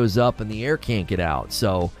windows up and the air can't get out.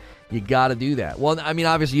 So you got to do that. Well, I mean,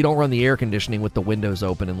 obviously you don't run the air conditioning with the windows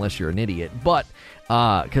open unless you're an idiot, but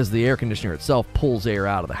because the air conditioner itself pulls air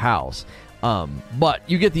out of the house. But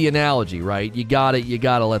you get the analogy, right? You got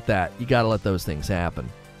to let those things happen.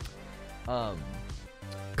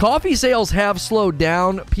 Coffee sales have slowed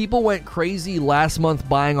down. People went crazy last month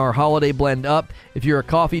buying our holiday blend up. If you're a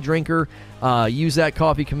coffee drinker, use that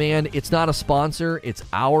coffee command. It's not a sponsor. It's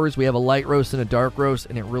ours. We have a light roast and a dark roast,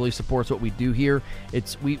 and it really supports what we do here.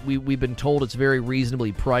 We've been told it's very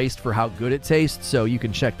reasonably priced for how good it tastes, so you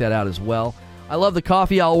can check that out as well. I love the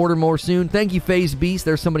coffee. I'll order more soon. Thank you, FaZe Beast.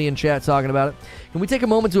 There's somebody in chat talking about it. Can we take a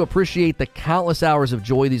moment to appreciate the countless hours of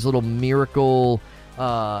joy these little miracle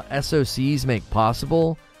SOCs make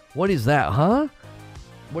possible? What is that, huh?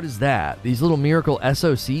 What is that? These little miracle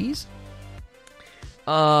SOCs?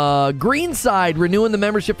 Greenside renewing the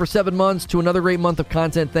membership for 7 months to another great month of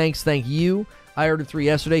content. Thanks. Thank you. I ordered 3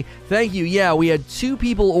 yesterday. Thank you. Yeah, we had 2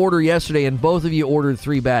 people order yesterday, and both of you ordered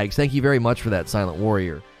 3 bags. Thank you very much for that, Silent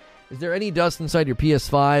Warrior. Is there any dust inside your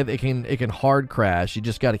PS5? It can hard crash. You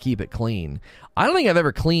just got to keep it clean. I don't think I've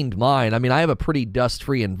ever cleaned mine. I mean, I have a pretty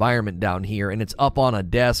dust-free environment down here, and it's up on a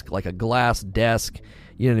desk, like a glass desk.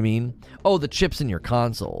 You know what I mean? Oh, the chips in your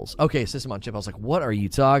consoles. Okay, system on chip. I was like, what are you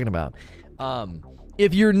talking about?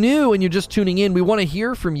 If you're new and you're just tuning in, we want to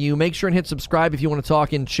hear from you. Make sure and hit subscribe if you want to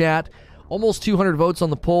talk in chat. Almost 200 votes on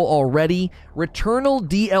the poll already. Returnal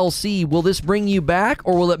DLC, will this bring you back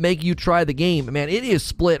or will it make you try the game? Man, it is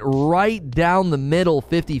split right down the middle,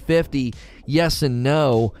 50-50, yes and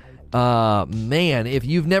no. Man, if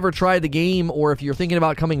you've never tried the game or if you're thinking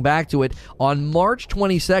about coming back to it, on March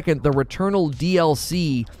 22nd, the Returnal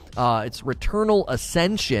DLC, it's Returnal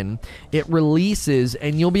Ascension, it releases,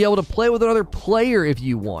 and you'll be able to play with another player if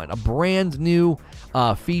you want. A brand new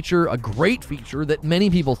feature, a great feature that many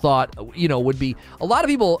people thought, would be, a lot of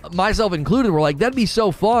people, myself included, were like, that'd be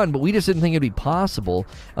so fun, but we just didn't think it'd be possible.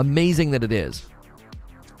 Amazing that it is.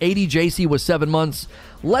 ADJC was 7 months.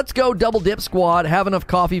 Let's go Double Dip Squad. Have enough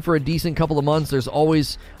coffee for a decent couple of months. I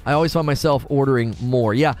always find myself ordering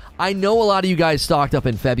more. Yeah, I know a lot of you guys stocked up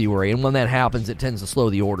in February, and when that happens, it tends to slow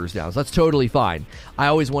the orders down. So that's totally fine. We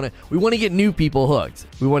want to get new people hooked.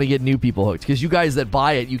 Because you guys that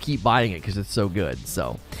buy it, you keep buying it because it's so good.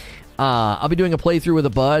 So I'll be doing a playthrough with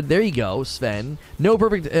a bud. There you go, Sven. No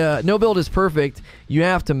build is perfect. You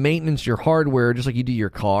have to maintenance your hardware just like you do your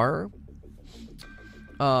car.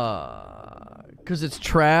 Because it's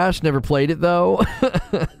trash. Never played it, though.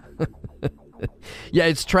 Yeah,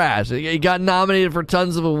 it's trash. It got nominated for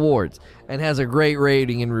tons of awards and has a great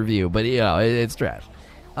rating and review, but, it's trash.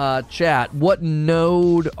 Chat, what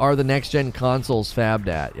node are the next-gen consoles fabbed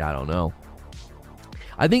at? Yeah, I don't know.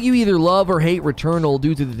 I think you either love or hate Returnal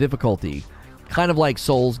due to the difficulty. Kind of like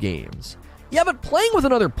Souls games. Yeah, but playing with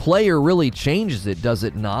another player really changes it, does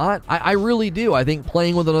it not? I really do. I think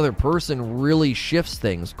playing with another person really shifts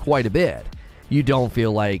things quite a bit. You don't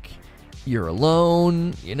feel like you're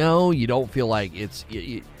alone, you don't feel like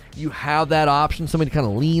you have that option, somebody to kind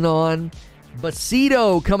of lean on.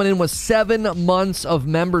 Basido coming in with 7 months of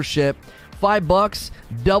membership. $5,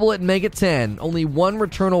 double it and make it 10. Only one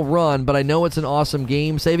Returnal run, but I know it's an awesome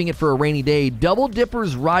game. Saving it for a rainy day. Double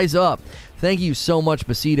Dippers rise up. Thank you so much,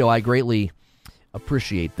 Basido. I greatly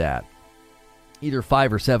appreciate that. Either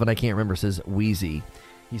 5 or 7, I can't remember, says Wheezy.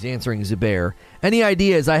 He's answering Zubair. Any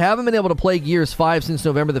ideas? I haven't been able to play Gears 5 since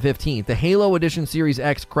November the 15th. The Halo Edition Series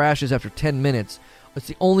X crashes after 10 minutes. It's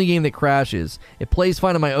the only game that crashes. It plays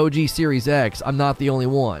fine on my OG Series X. I'm not the only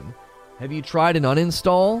one. Have you tried an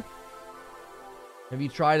uninstall? Have you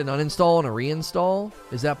tried an uninstall and a reinstall?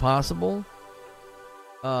 Is that possible?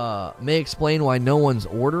 May explain why no one's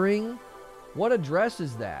ordering. What address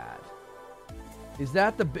is that? Is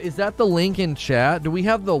that the link in chat? Do we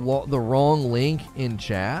have the wrong link in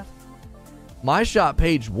chat? My shop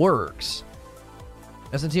page works.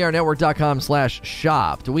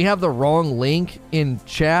 SNTRnetwork.com/shop. Do we have the wrong link in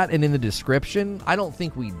chat and in the description? I don't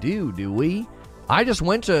think we do we? I just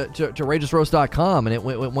went to RageousRoast.com and it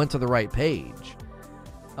went to the right page.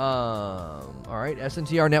 All right,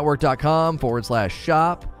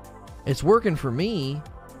 SNTRnetwork.com/shop. It's working for me.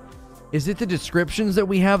 Is it the descriptions that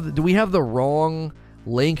we have? Do we have the wrong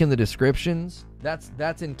link in the descriptions?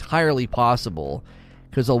 That's entirely possible.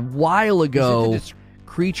 Because a while ago,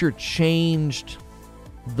 Creature changed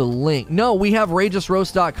the link. No, we have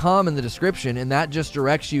RageousRoast.com in the description, and that just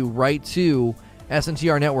directs you right to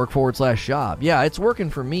SNTRnetwork/shop. Yeah, it's working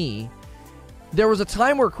for me. There was a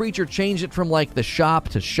time where Creature changed it from like the shop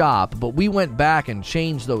to shop, but we went back and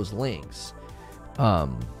changed those links. So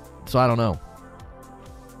I don't know.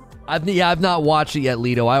 I've not watched it yet,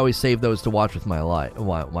 Lido. I always save those to watch with my wife.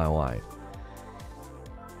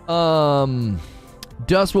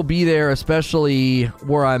 Dust will be there, especially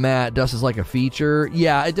where I'm at. Dust is like a feature.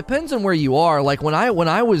 Yeah, it depends on where you are. Like when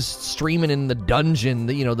I was streaming in the dungeon,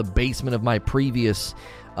 the basement of my previous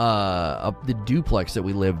the duplex that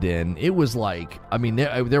we lived in, it was like, I mean,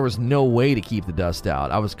 there was no way to keep the dust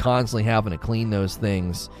out. I was constantly having to clean those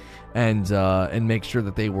things and make sure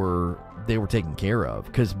that they were taken care of.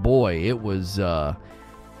 Because boy, it was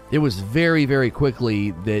very, very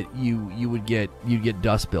quickly that you'd get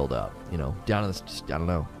dust buildup, down in this, I don't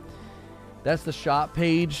know. That's the shop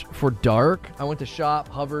page for Dark. I went to shop,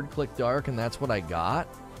 hovered, clicked Dark, and that's what I got.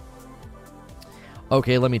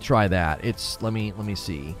 Okay, let me try that. Let me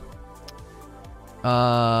see.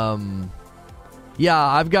 Yeah,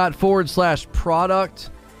 I've got /product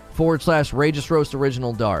 /Rageous Roast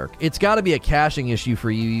Original Dark. It's got to be a caching issue for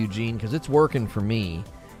you, Eugene, because it's working for me.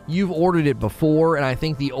 You've ordered it before, and I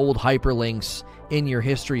think the old hyperlinks in your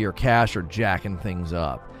history or cache are jacking things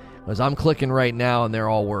up. Because I'm clicking right now, and they're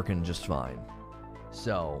all working just fine.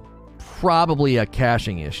 So, probably a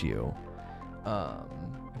caching issue.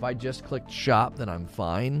 If I just clicked shop, then I'm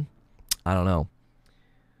fine. I don't know.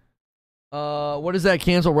 What is that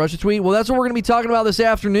cancel Russia tweet? Well, that's what we're going to be talking about this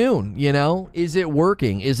afternoon, Is it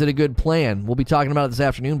working? Is it a good plan? We'll be talking about it this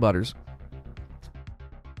afternoon, Butters.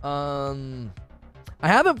 I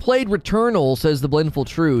haven't played Returnal, says the Blindful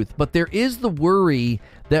Truth, but there is the worry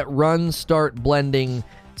that runs start blending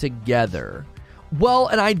together. Well,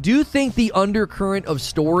 and I do think the undercurrent of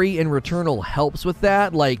story in Returnal helps with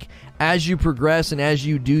that. Like, as you progress and as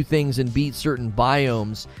you do things and beat certain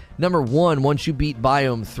biomes, number one, once you beat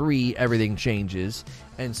Biome 3, everything changes.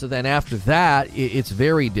 And so then after that, it's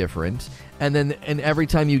very different. And every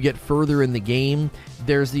time you get further in the game,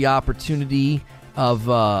 there's the opportunity of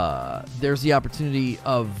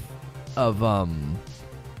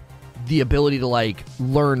the ability to like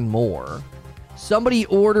learn more. Somebody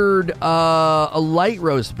ordered a light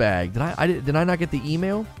roast bag. Did I not get the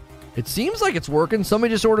email? It seems like it's working.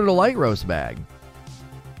 Somebody just ordered a light roast bag.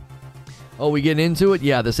 Oh, we getting into it?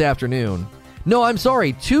 Yeah, this afternoon. No, I'm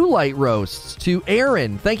sorry. 2 light roasts to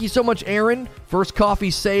Aaron. Thank you so much, Aaron. First coffee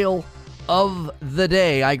sale of the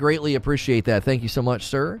day. I greatly appreciate that. Thank you so much,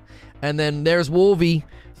 sir. And then there's Wolvie,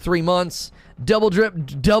 3 months. Double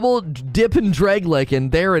dip and drag licking.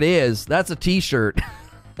 There it is. That's a t-shirt.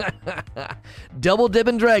 Double dip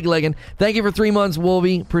and drag legging. Thank you for 3 months,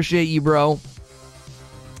 Wolvie. Appreciate you, bro.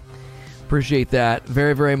 Appreciate that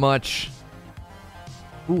very, very much.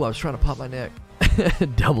 Ooh, I was trying to pop my neck.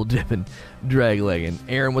 Double dip and drag legging.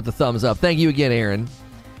 Aaron with the thumbs up. Thank you again, Aaron.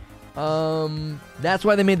 That's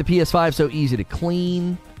why they made the PS5 so easy to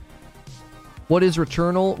clean. What is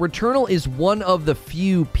Returnal? Returnal is one of the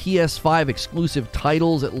few PS5 exclusive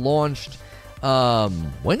titles that launched.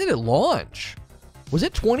 When did it launch? Was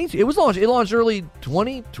it 20? It launched early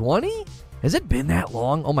 2020? Has it been that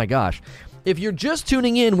long? Oh my gosh. If you're just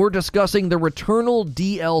tuning in, we're discussing the Returnal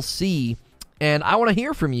DLC, and I want to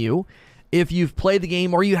hear from you if you've played the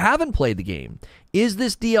game or you haven't played the game. Is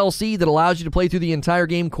this DLC that allows you to play through the entire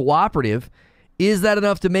game cooperative? Is that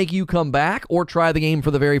enough to make you come back or try the game for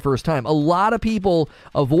the very first time? A lot of people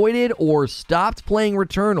avoided or stopped playing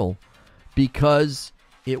Returnal because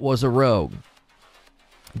it was a rogue.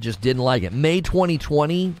 Just didn't like it. May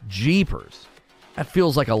 2020, jeepers. That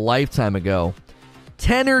feels like a lifetime ago.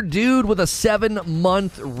 Tenor dude with a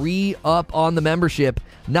 7-month re-up on the membership.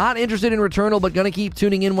 Not interested in Returnal, but gonna keep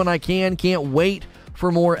tuning in when I can. Can't wait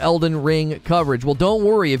for more Elden Ring coverage. Well, don't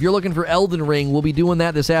worry. If you're looking for Elden Ring, we'll be doing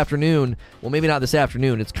that this afternoon. Well, maybe not this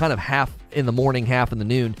afternoon. It's kind of half in the morning, half in the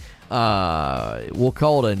noon. We'll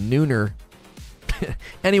call it a nooner.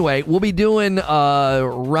 Anyway, we'll be doing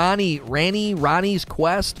Ranni's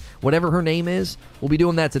quest, whatever her name is. We'll be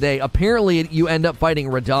doing that today. Apparently, you end up fighting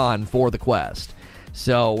Radahn for the quest.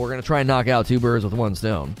 So we're going to try and knock out 2 birds with 1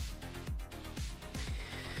 stone.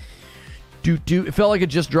 It felt like it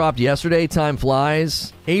just dropped yesterday. Time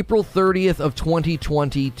flies. April 30th of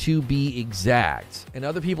 2020 to be exact. And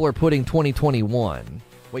other people are putting 2021.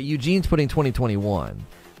 Wait, Eugene's putting 2021.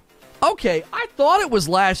 Okay, I thought it was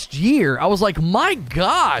last year. I was like, my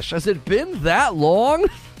gosh, has it been that long?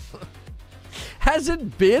 Has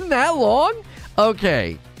it been that long?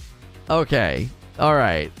 Okay. All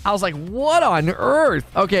right. I was like, what on earth?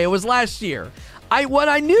 Okay, it was last year.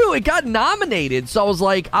 I knew it got nominated, so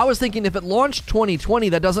I was thinking if it launched 2020,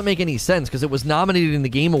 that doesn't make any sense because it was nominated in the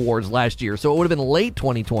Game Awards last year, so it would have been late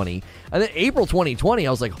 2020. And then April 2020,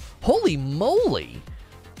 I was like, holy moly.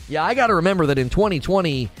 Yeah, I got to remember that in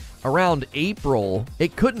 2020, around April,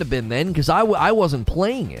 it couldn't have been then because I wasn't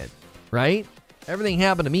playing it, right? Everything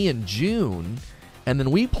happened to me in June, and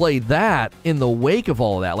then we played that in the wake of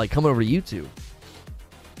all of that, like coming over to YouTube.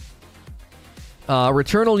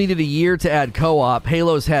 Returnal needed a year to add co-op.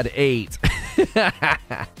 Halo's had 8.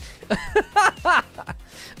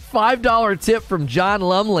 $5 tip from John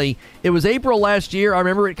Lumley. It was April last year. I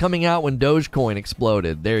remember it coming out when Dogecoin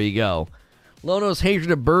exploded. There you go. Lono's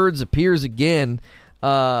hatred of birds appears again.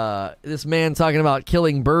 This man talking about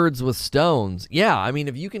killing birds with stones. Yeah, I mean,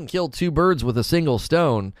 if you can kill 2 birds with a single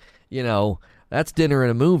stone, that's dinner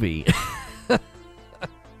and a movie.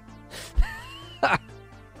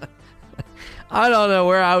 I don't know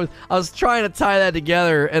where I was trying to tie that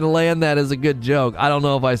together and land that as a good joke. I don't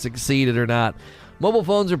know if I succeeded or not. Mobile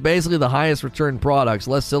phones are basically the highest return products.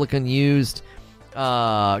 Less silicon used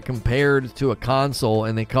compared to a console,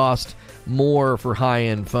 and they cost more for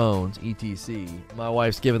high-end phones, etc. My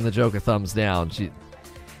wife's giving the joke a thumbs down.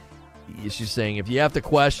 She's saying if you have to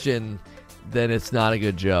question, then it's not a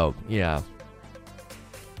good joke. Yeah.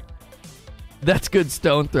 That's good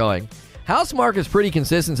stone throwing. Housemarque is pretty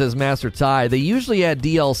consistent, says Master Ty. They usually add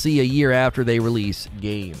DLC a year after they release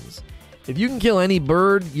games. If you can kill any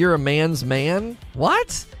bird, you're a man's man?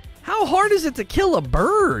 What? How hard is it to kill a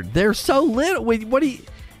bird? They're so little. Wait, what do you...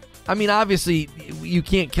 I mean, obviously, you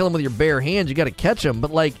can't kill them with your bare hands. You got to catch them.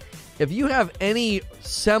 But, if you have any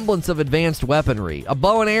semblance of advanced weaponry, a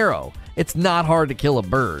bow and arrow, it's not hard to kill a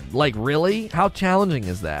bird. Really? How challenging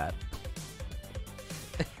is that?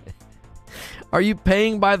 Are you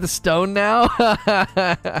paying by the stone now?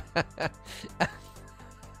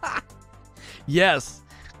 Yes.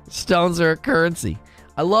 Stones are a currency.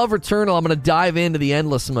 I love Returnal. I'm going to dive into the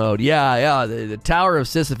endless mode. Yeah. The Tower of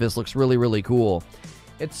Sisyphus looks really, really cool.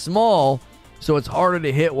 It's small, so it's harder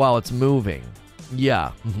to hit while it's moving.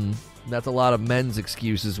 Yeah. Mm-hmm. That's a lot of men's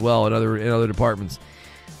excuse as well in other departments.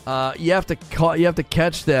 You have to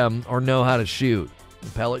catch them or know how to shoot.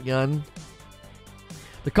 The pellet gun.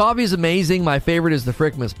 The coffee is amazing. My favorite is the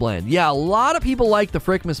Frickmas blend. Yeah, a lot of people like the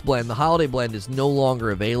Frickmas blend. The holiday blend is no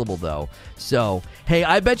longer available, though. So, hey,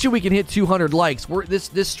 I bet you we can hit 200 likes.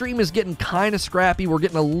 This stream is getting kind of scrappy. We're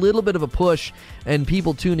getting a little bit of a push and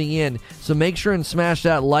people tuning in. So make sure and smash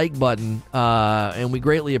that like button. And we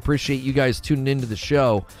greatly appreciate you guys tuning into the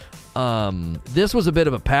show. This was a bit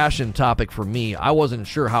of a passion topic for me. I wasn't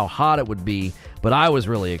sure how hot it would be, but I was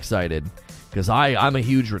really excited because I'm a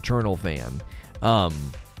huge Returnal fan. I'm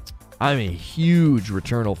a huge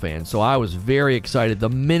Returnal fan, so I was very excited. The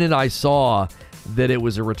minute I saw that it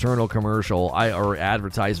was a Returnal commercial or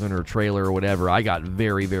advertisement or trailer or whatever, I got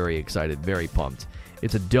very, very excited, very pumped.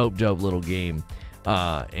 It's a dope little game.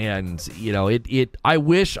 And I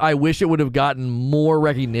wish it would have gotten more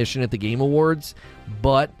recognition at the Game Awards,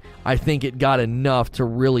 but I think it got enough to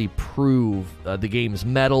really prove the game's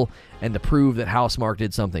mettle and to prove that Housemarque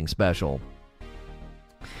did something special.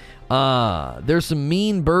 There's some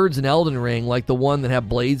mean birds in Elden Ring, like the one that have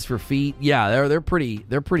blades for feet. Yeah, they're pretty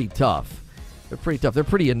tough. They're pretty tough. They're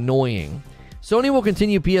pretty annoying. Sony will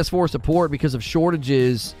continue PS4 support because of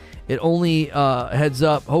shortages. It only heads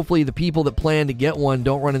up. Hopefully the people that plan to get one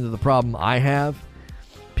don't run into the problem I have.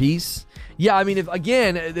 Peace. Yeah, I mean,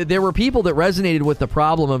 there were people that resonated with the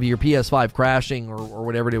problem of your PS5 crashing or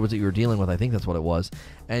whatever it was that you were dealing with. I think that's what it was.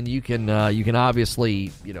 And you can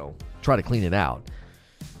obviously, try to clean it out.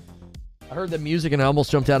 I heard the music and I almost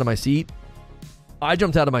jumped out of my seat. I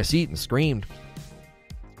jumped out of my seat and screamed.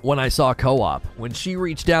 when I saw co-op. When she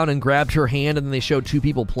reached down and grabbed her hand and then they showed two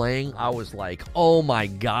people playing, I was like, oh my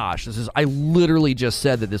gosh, I literally just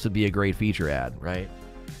said that this would be a great feature ad, right?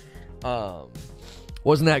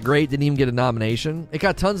 Wasn't that great? Didn't even get a nomination. It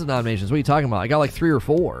got tons of nominations. What are you talking about? I got like 3 or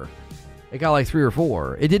 4. It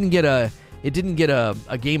didn't get a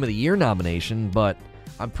Game of the Year nomination, but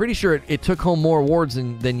I'm pretty sure it took home more awards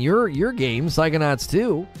than your game, Psychonauts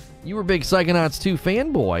 2. You were a big Psychonauts 2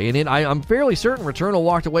 fanboy, and I'm fairly certain Returnal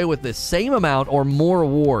walked away with the same amount or more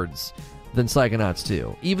awards than Psychonauts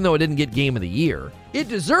 2, even though it didn't get Game of the Year. It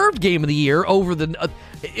deserved Game of the Year over the...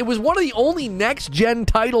 it was one of the only next-gen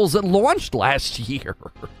titles that launched last year.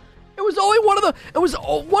 It was only one of the... It was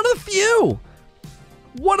one of the few.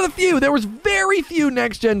 One of the few. There was very few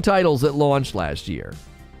next-gen titles that launched last year.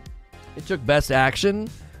 It took Best Action.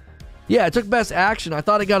 Yeah, it took Best Action. I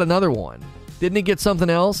thought it got another one. Didn't it get something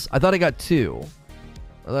else? I thought it got 2.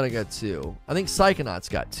 I think Psychonauts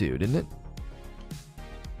got 2, didn't it?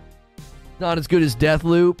 Not as good as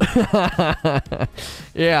Deathloop.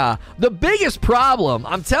 Yeah. The biggest problem,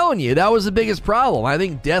 I'm telling you, that was the biggest problem. I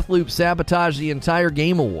think Deathloop sabotaged the entire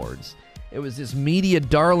Game Awards. It was this media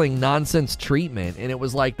darling nonsense treatment, and it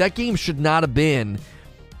was like, that game should not have been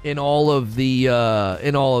in all of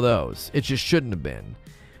those. It just shouldn't have been.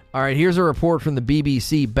 All right, here's a report from the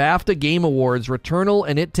BBC. BAFTA Game Awards, Returnal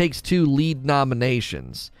and It Takes Two lead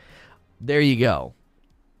nominations. There you go.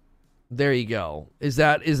 Is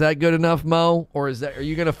that good enough, Mo? Or are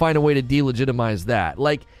you going to find a way to delegitimize that?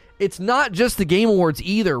 Like, it's not just the Game Awards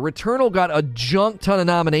either. Returnal got a junk ton of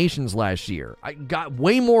nominations last year. I got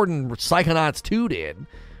way more than Psychonauts 2 did.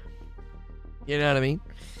 You know what I mean?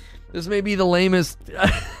 This may be the lamest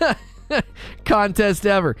contest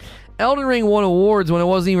ever. Elden Ring won awards when it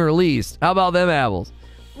wasn't even released. How about them apples?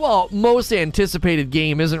 Well, most anticipated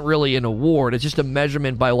game isn't really an award. It's just a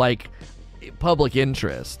measurement by, like, public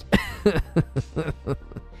interest.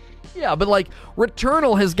 Yeah, but, like,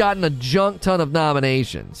 Returnal has gotten a junk ton of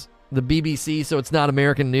nominations. The BBC, so it's not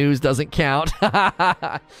American news, doesn't count.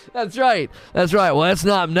 That's right. Well,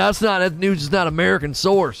 that news is not American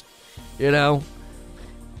sourced. You know?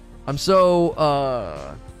 I'm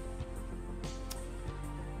so,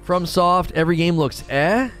 FromSoft, every game looks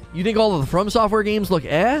You think all of the From Software games look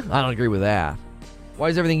I don't agree with that. Why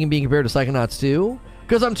is everything being compared to Psychonauts 2?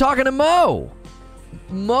 Because I'm talking to Mo.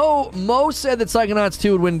 Mo said that Psychonauts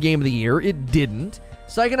 2 would win Game of the Year. It didn't.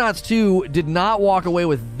 Psychonauts 2 did not walk away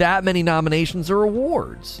with that many nominations or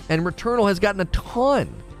awards. And Returnal has gotten a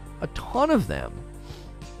ton of them.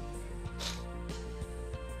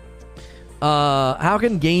 How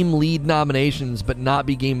can game lead nominations but not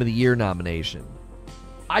be Game of the Year nomination?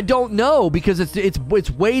 I don't know, because it's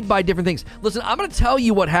weighed by different things. Listen, I'm going to tell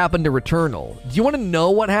you what happened to Returnal. Do you want to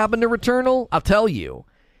know what happened to Returnal? I'll tell you.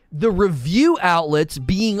 The review outlets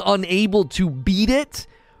being unable to beat it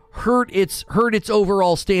hurt its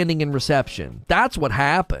overall standing and reception. That's what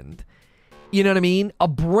happened. You know what I mean? A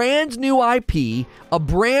brand new IP, a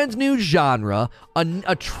brand new genre,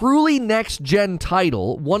 a truly next-gen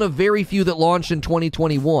title, one of very few that launched in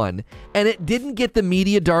 2021, and it didn't get the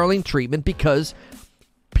media darling treatment because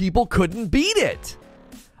people couldn't beat it.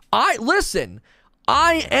 I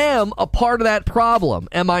am a part of that problem.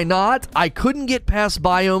 Am I not? I couldn't get past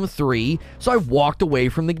Biome 3, so I walked away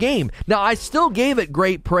from the game. Now, I still gave it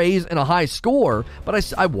great praise and a high score,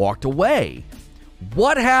 but I walked away.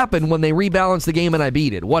 What happened when they rebalanced the game and I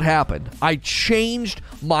beat it? What happened? I changed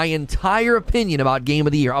my entire opinion about Game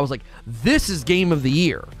of the Year. I was like, this is Game of the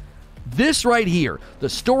Year. This right here, the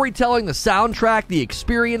storytelling, the soundtrack, the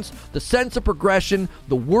experience, the sense of progression,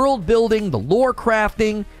 the world building, the lore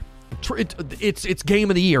crafting, it's Game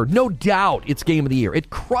of the Year. No doubt it's Game of the Year. It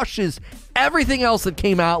crushes everything else that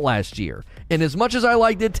came out last year. And as much as I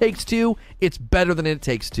liked It Takes Two, it's better than It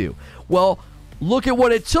Takes Two. Well, look at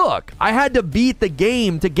what it took. I had to beat the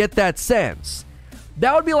game to get that sense.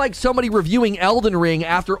 That would be like somebody reviewing Elden Ring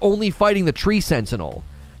after only fighting the Tree Sentinel.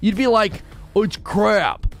 You'd be like, oh, it's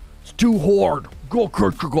crap. It's too hard.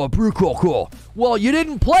 Well, you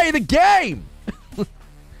didn't play the game.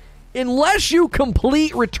 Unless you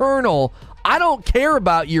complete Returnal, I don't care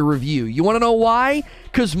about your review. You want to know why?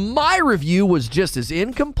 Because my review was just as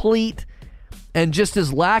incomplete and just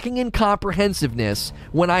as lacking in comprehensiveness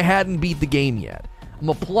when I hadn't beat the game yet. I'm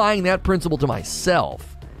applying that principle to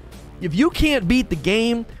myself. If you can't beat the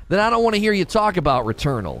game, then I don't want to hear you talk about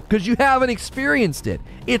Returnal because you haven't experienced it.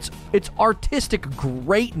 It's artistic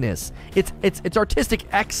greatness. It's artistic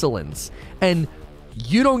excellence. And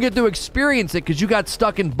you don't get to experience it because you got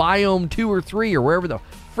stuck in Biome 2 or 3 or wherever the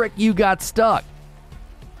frick you got stuck.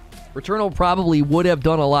 Returnal probably would have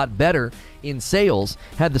done a lot better in sales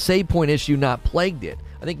had the save point issue not plagued it.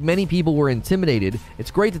 I think many people were intimidated.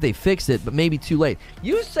 It's great that they fixed it, but maybe too late.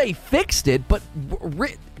 You say fixed it, but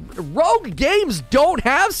Rogue games don't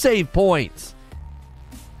have save points.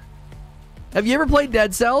 Have you ever played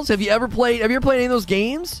Dead Cells? Have you ever played any of those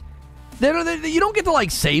games? You don't get to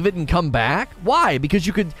like save it and come back. Why? Because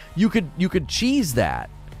you could cheese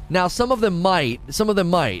that. Now some of them might,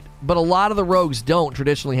 but a lot of the rogues don't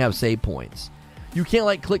traditionally have save points. You can't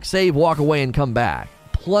like click save, walk away, and come back.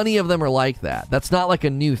 Plenty of them are like that. That's not like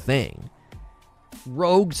a new thing.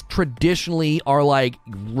 Rogues traditionally are like,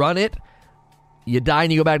 run it, you die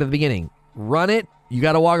and you go back to the beginning. Run it, you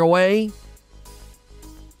got to walk away.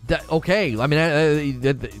 Okay, I mean,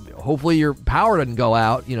 hopefully your power doesn't go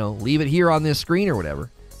out. You know, leave it here on this screen or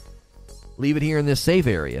whatever. Leave it here in this safe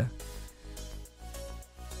area.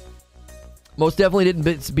 Most definitely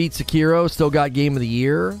didn't beat Sekiro. Still got Game of the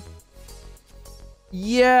Year.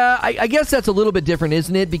 Yeah, I guess that's a little bit different,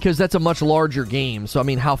 isn't it? Because that's a much larger game. So, I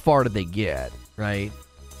mean, how far did they get, right?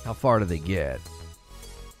 How far did they get?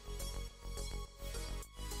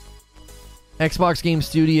 Xbox Game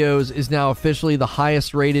Studios is now officially the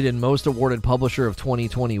highest rated and most awarded publisher of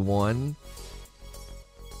 2021.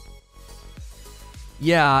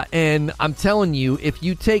 Yeah, and I'm telling you, if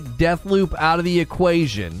you take Deathloop out of the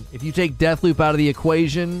equation,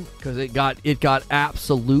 because it got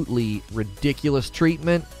absolutely ridiculous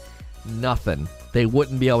treatment, nothing. They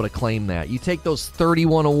wouldn't be able to claim that. You take those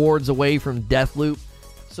 31 awards away from Deathloop,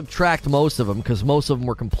 subtract most of them, because most of them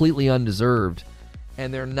were completely undeserved.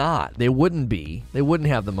 And they're not. They wouldn't be. They wouldn't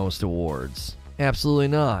have the most awards. Absolutely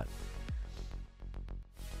not.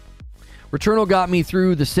 Returnal got me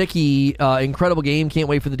through the sickie. Incredible game. Can't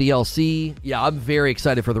wait for the DLC. Yeah, I'm very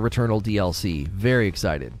excited for the Returnal DLC. Very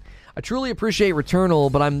excited. I truly appreciate Returnal,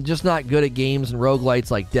 but I'm just not good at games and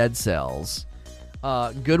roguelites like Dead Cells.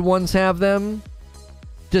 Good ones have them.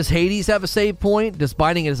 Does Hades have a save point? Does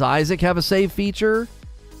Binding of Isaac have a save feature?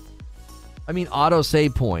 I mean, auto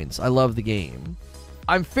save points. I love the game.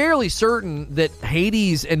 I'm fairly certain that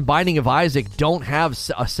Hades and Binding of Isaac don't have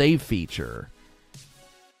a save feature.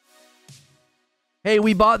 Hey,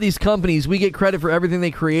 we bought these companies. We get credit for everything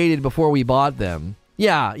they created before we bought them.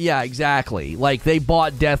 Yeah, exactly. Like, they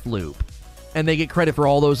bought Deathloop, and they get credit for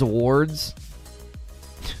all those awards.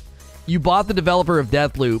 You bought the developer of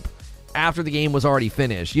Deathloop after the game was already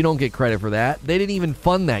finished. You don't get credit for that. They didn't even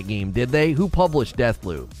fund that game, did they? Who published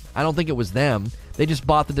Deathloop? I don't think it was them. They just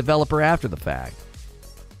bought the developer after the fact.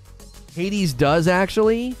 Hades does,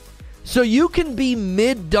 actually. So you can be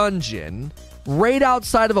mid-dungeon, right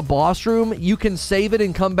outside of a boss room. You can save it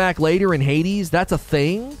and come back later in Hades. That's a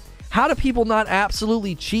thing? How do people not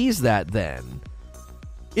absolutely cheese that then?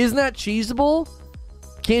 Isn't that cheesable?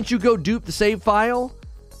 Can't you go dupe the save file?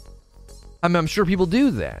 I'm sure people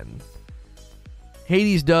do then.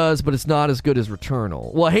 Hades does, but it's not as good as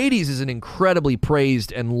Returnal. Well, Hades is an incredibly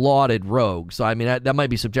praised and lauded rogue, so I mean, that might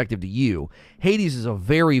be subjective to you. Hades is a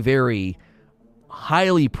very, very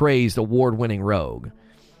highly praised, award-winning rogue.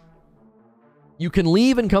 You can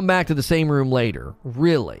leave and come back to the same room later.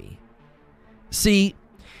 Really? See,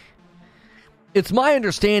 it's my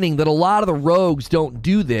understanding that a lot of the rogues don't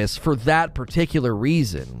do this for that particular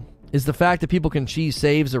reason. Is the fact that people can cheese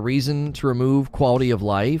saves a reason to remove quality of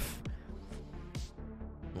life?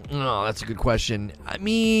 Oh, that's a good question. I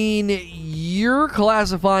mean, you're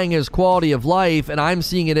classifying as quality of life, and I'm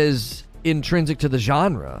seeing it as intrinsic to the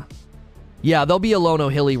genre. Yeah, there'll be a Lono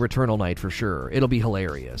Hilly Returnal night for sure. It'll be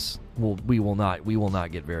hilarious. We will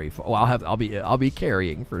not get very far. Well, I'll be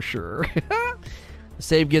carrying for sure. The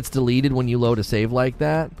save gets deleted when you load a save like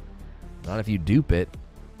that. Not if you dupe it.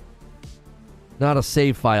 Not a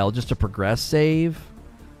save file, just a progress save.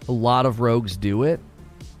 A lot of rogues do it.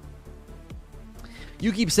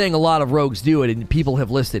 You keep saying a lot of rogues do it, and people have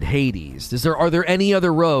listed Hades. Are there any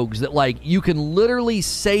other rogues that, like, you can literally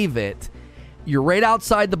save it? You're right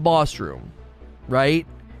outside the boss room, right?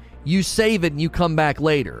 You save it and you come back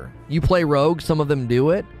later. You play rogue, some of them do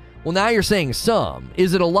it. Well, now you're saying some.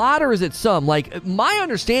 Is it a lot or is it some? Like, my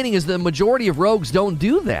understanding is the majority of rogues don't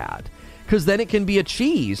do that, because then it can be a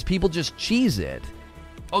cheese. People just cheese it.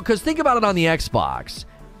 Oh, because think about it on the Xbox.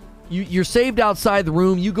 You're saved outside the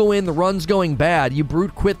room. You go in, the run's going bad. You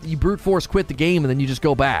brute force quit the game, and then you just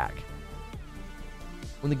go back.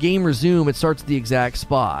 When the game resumes, it starts at the exact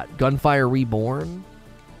spot. Gunfire Reborn.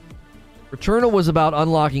 Returnal was about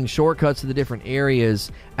unlocking shortcuts to the different areas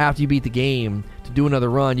after you beat the game to do another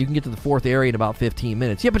run. You can get to the fourth area in about 15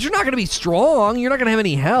 minutes. Yeah, but you're not going to be strong. You're not going to have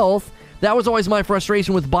any health. That was always my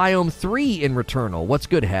frustration with Biome 3 in Returnal. What's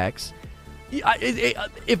good, Hex?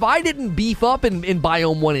 If I didn't beef up in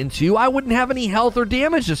Biome 1 and 2, I wouldn't have any health or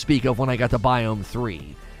damage to speak of when I got to Biome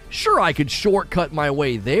 3. Sure, I could shortcut my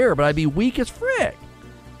way there, but I'd be weak as frick.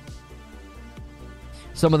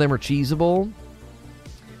 Some of them are cheesable.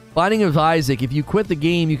 Binding of Isaac, if you quit the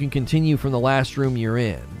game, you can continue from the last room you're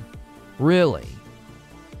in. Really?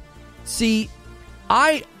 See,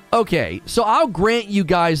 okay, so I'll grant you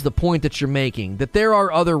guys the point that you're making, that there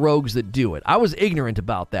are other rogues that do it. I was ignorant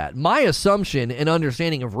about that. My assumption and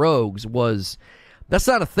understanding of rogues was that's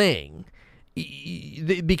not a thing.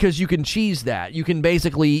 Because you can cheese that. You can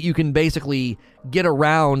basically get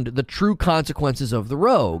around the true consequences of the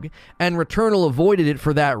rogue, and Returnal avoided it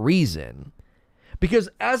for that reason. Because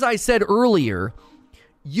as I said earlier,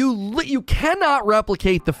 you cannot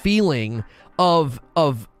replicate the feeling of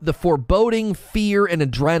the foreboding, fear, and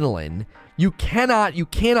adrenaline. You cannot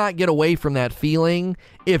get away from that feeling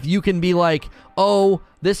if you can be like, oh,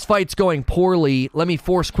 this fight's going poorly, let me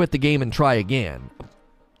force quit the game and try again.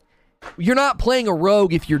 You're not playing a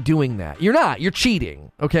rogue if you're doing that. You're not. You're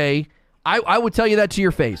cheating, okay? I would tell you that to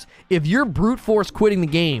your face. If you're brute force quitting the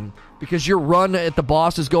game because your run at the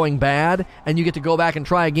boss is going bad and you get to go back and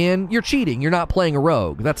try again, you're cheating. You're not playing a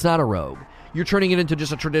rogue. That's not a rogue. You're turning it into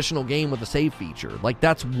just a traditional game with a save feature. Like,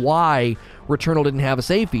 that's why Returnal didn't have a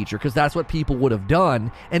save feature, because that's what people would have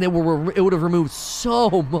done, and it would have removed so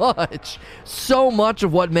much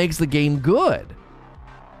of what makes the game good.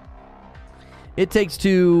 It Takes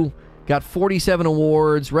Two got 47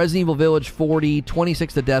 awards, Resident Evil Village 40,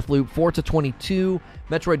 26 to Deathloop, Forza 22,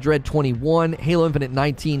 Metroid Dread 21, Halo Infinite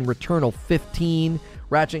 19, Returnal 15,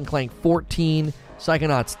 Ratchet & Clank 14,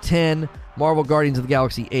 Psychonauts 10, Marvel Guardians of the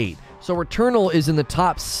Galaxy 8. So Returnal is in the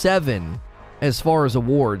top 7 as far as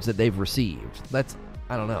awards that they've received. That's,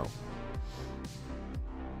 I don't know.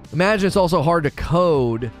 Imagine it's also hard to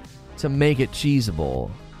code to make it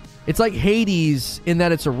cheesable. It's like Hades in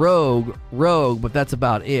that it's a rogue, but that's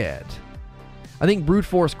about it. I think brute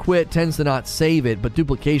force quit tends to not save it, but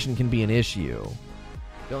duplication can be an issue.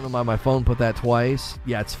 Don't know why my phone put that twice.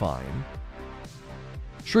 Yeah, it's fine.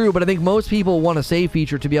 True, but I think most people want a save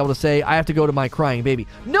feature to be able to say, I have to go to my crying baby.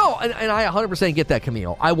 No, and I 100% get that,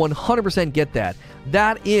 Camille. I 100% get that.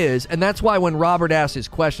 That is, and that's why when Robert asked his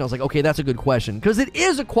question, I was like, okay, that's a good question. Because it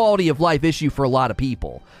is a quality of life issue for a lot of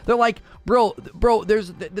people. They're like, bro,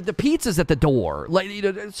 there's the pizza's at the door. Like,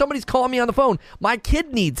 somebody's calling me on the phone. My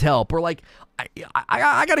kid needs help. Or like,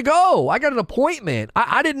 I got to go. I got an appointment.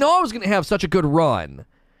 I didn't know I was going to have such a good run.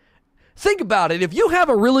 Think about it. If you have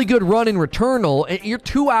a really good run in Returnal, and you're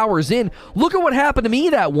 2 hours in, look at what happened to me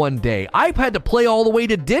that one day. I had to play all the way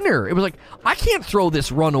to dinner. It was like, I can't throw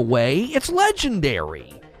this run away. It's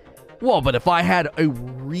legendary. Well, but if I had a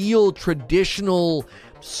real traditional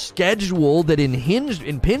schedule that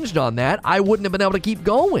impinged on that, I wouldn't have been able to keep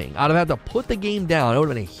going. I'd have had to put the game down. It would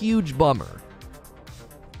have been a huge bummer.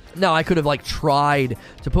 Now, I could have, tried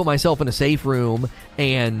to put myself in a safe room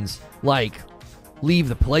and, leave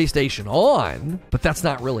the PlayStation on, but that's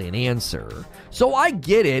not really an answer. So I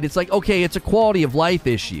get it. It's like, okay, it's a quality of life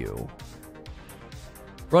issue.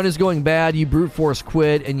 Run is going bad, you brute force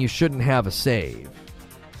quit, and you shouldn't have a save.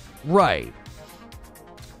 Right.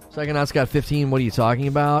 Psychonauts got 15, what are you talking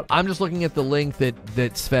about? I'm just looking at the link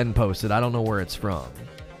that Sven posted. I don't know where it's from.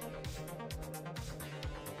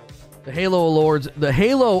 The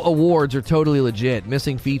Halo Awards are totally legit.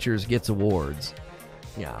 Missing features gets awards.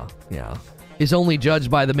 Yeah. Is only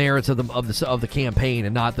judged by the merits of the campaign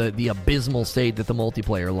and not the abysmal state that the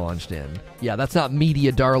multiplayer launched in. Yeah, that's not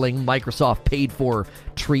media darling Microsoft paid for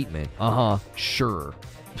treatment. Sure.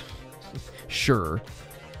 Sure.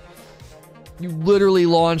 You literally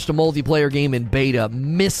launched a multiplayer game in beta,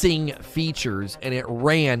 missing features, and it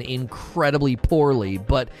ran incredibly poorly.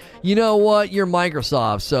 But you know what? You're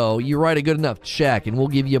Microsoft, so you write a good enough check, and we'll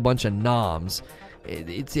give you a bunch of noms.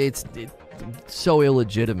 It's so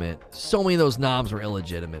illegitimate. So many of those knobs were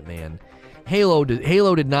illegitimate, man. Halo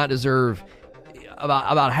did not deserve.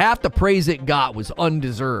 About half the praise it got was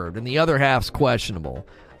undeserved, and the other half's questionable.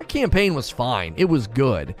 The campaign was fine. It was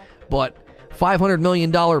good. But $500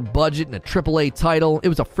 million budget and a AAA title, it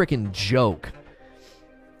was a freaking joke.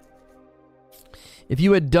 If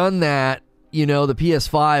you had done that, the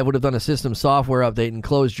PS5 would have done a system software update and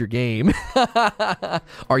closed your game.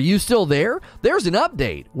 Are you still there? There's an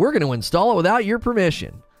update. We're going to install it without your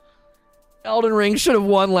permission. Elden Ring should have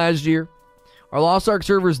won last year. Our Lost Ark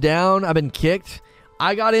server's down. I've been kicked.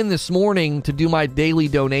 I got in this morning to do my daily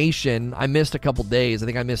donation. I missed a couple days. I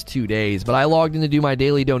think I missed 2 days. But I logged in to do my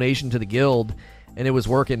daily donation to the guild, and it was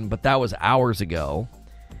working, but that was hours ago.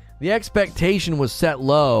 The expectation was set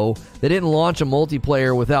low. They didn't launch a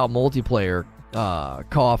multiplayer without multiplayer.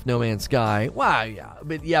 Cough, No Man's Sky. Wow,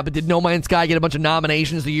 yeah. But did No Man's Sky get a bunch of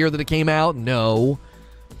nominations the year that it came out? No.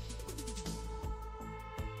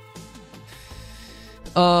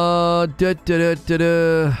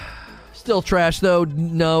 Still trash though.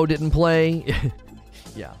 No, didn't play.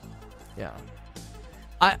 Yeah.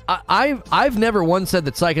 I've never once said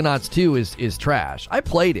that Psychonauts 2 is trash. I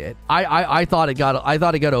played it. I thought it got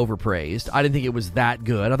overpraised. I didn't think it was that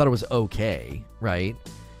good. I thought it was okay, right?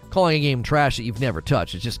 Calling a game trash that you've never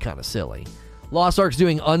touched is just kind of silly. Lost Ark's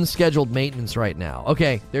doing unscheduled maintenance right now.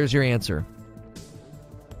 Okay, there's your answer.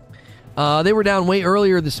 They were down way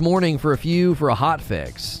earlier this morning for a hot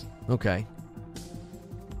fix. Okay.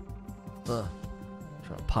 Trying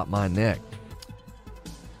to pop my neck.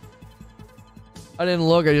 I didn't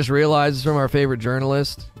look. I just realized it's from our favorite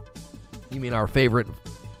journalist. You mean our favorite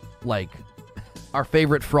fraud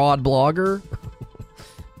blogger?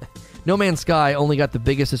 No Man's Sky only got the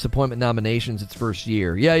biggest disappointment nominations its first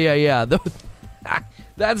year. Yeah.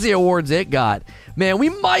 That's the awards it got. Man, we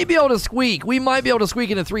might be able to squeak.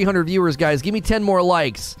 Into 300 viewers, guys. Give me 10 more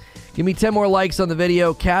likes. Give me 10 more likes on the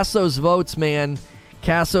video. Cast those votes, man.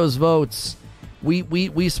 Cast those votes.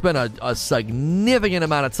 We spent a significant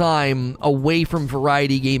amount of time away from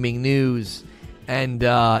Variety Gaming News, and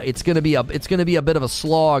it's gonna be a bit of a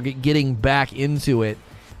slog getting back into it.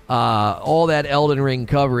 All that Elden Ring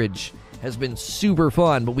coverage has been super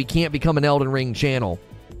fun, but we can't become an Elden Ring channel.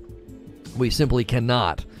 We simply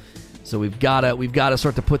cannot. So we've got to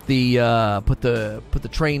start to put the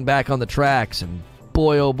train back on the tracks, and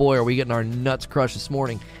boy oh boy are we getting our nuts crushed this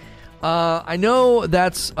morning. I know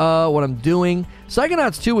that's what I'm doing.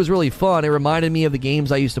 Psychonauts 2 was really fun. It reminded me of the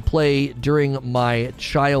games I used to play during my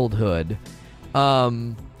childhood.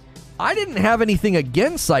 I didn't have anything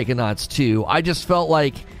against Psychonauts 2. I just felt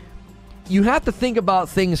like you have to think about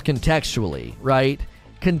things contextually, right?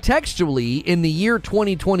 Contextually, in the year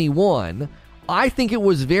 2021, I think it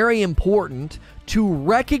was very important to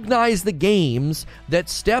recognize the games that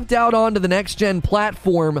stepped out onto the next-gen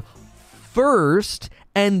platform first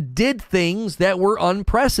and did things that were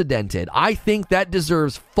unprecedented. I think that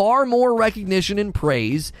deserves far more recognition and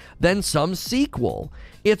praise than some sequel.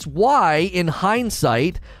 It's why, in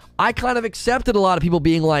hindsight, I kind of accepted a lot of people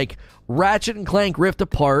being like, Ratchet and Clank Rift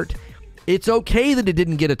Apart, it's okay that it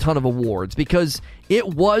didn't get a ton of awards because it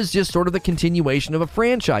was just sort of the continuation of a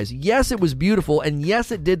franchise. Yes, it was beautiful, and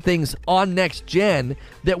yes, it did things on next gen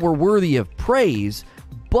that were worthy of praise,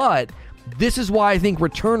 but this is why I think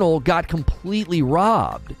Returnal got completely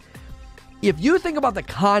robbed. If you think about the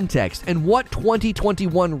context and what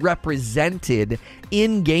 2021 represented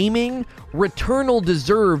in gaming, Returnal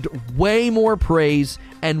deserved way more praise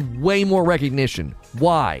and way more recognition.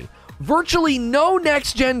 Why? Virtually no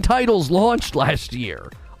next-gen titles launched last year.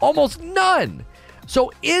 Almost none.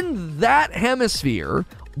 So in that hemisphere,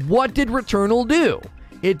 what did Returnal do?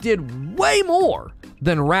 It did way more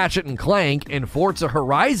than Ratchet and Clank and Forza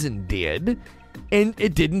Horizon did, and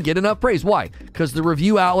it didn't get enough praise. Why? Because the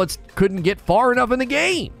review outlets couldn't get far enough in the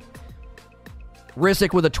game.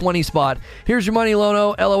 Rissick with a 20 spot. Here's your money,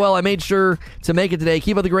 Lono. LOL, I made sure to make it today.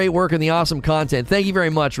 Keep up the great work and the awesome content. Thank you very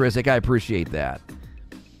much, Rissick. I appreciate that.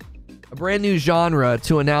 A brand new genre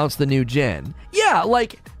to announce the new gen. Yeah,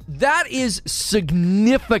 that is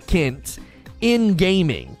significant in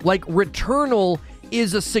gaming. Returnal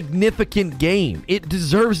is a significant game. It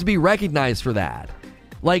deserves to be recognized for that.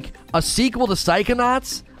 A sequel to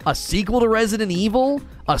Psychonauts? A sequel to Resident Evil?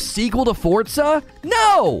 A sequel to Forza?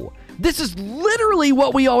 No! This is literally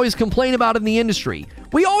what we always complain about in the industry.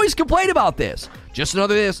 We always complain about this. Just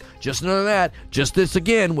another this, just another that, just this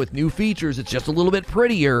again with new features. It's just a little bit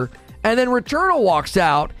prettier. And then Returnal walks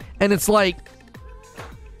out, and it's like,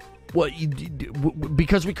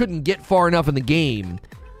 because we couldn't get far enough in the game,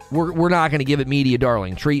 we're not going to give it media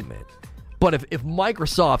darling treatment. But if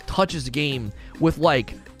Microsoft touches the game with a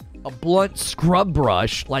blunt scrub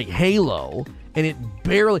brush like Halo, and it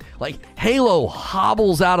barely, Halo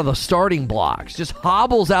hobbles out of the starting blocks, just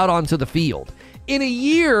hobbles out onto the field. In a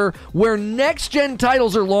year where next-gen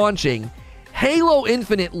titles are launching, Halo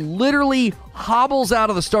Infinite literally hobbles out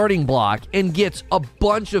of the starting block and gets a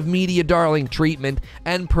bunch of media darling treatment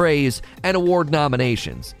and praise and award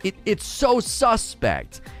nominations. It's so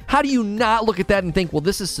suspect. How do you not look at that and think, well,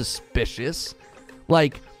 this is suspicious?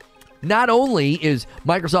 Not only is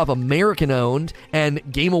Microsoft American-owned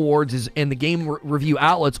and Game Awards and the game review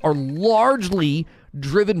outlets are largely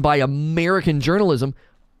driven by American journalism,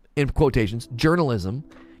 in quotations, journalism.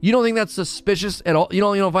 You don't think that's suspicious at all? You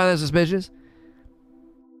don't find that suspicious?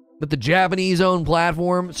 That the Japanese-owned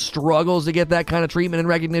platform struggles to get that kind of treatment and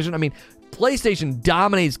recognition? I mean, PlayStation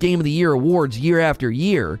dominates Game of the Year awards year after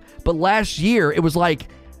year, but last year it was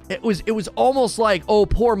almost like, oh,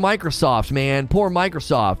 poor Microsoft, man, poor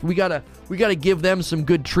Microsoft. We gotta give them some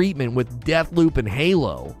good treatment with Deathloop and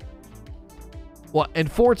Halo. Well,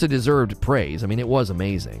 and Forza deserved praise. I mean, it was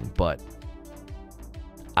amazing, but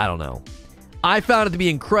I don't know. I found it to be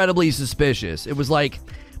incredibly suspicious. It was like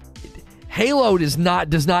Halo does not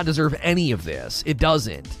deserve any of this. It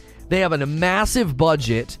doesn't. They have a massive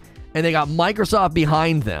budget, and they got Microsoft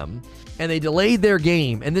behind them, and they delayed their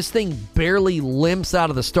game, and this thing barely limps out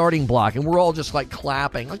of the starting block, and we're all just like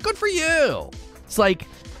clapping, like, good for you. It's like,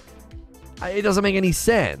 it doesn't make any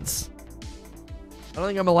sense. I don't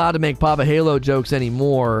think I'm allowed to make Papa Halo jokes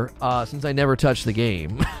anymore, since I never touched the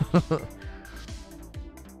game.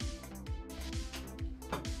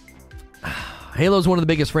 Halo's one of the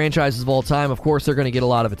biggest franchises of all time. Of course, they're going to get a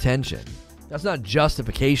lot of attention. That's not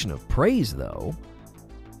justification of praise, though.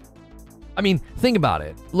 I mean, think about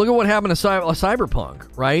it. Look at what happened to Cyberpunk,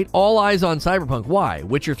 right? All eyes on Cyberpunk. Why?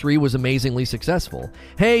 Witcher 3 was amazingly successful.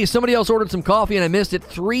 Hey, somebody else ordered some coffee and I missed it.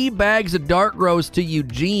 3 bags of dark roast to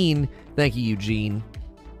Eugene. Thank you, Eugene.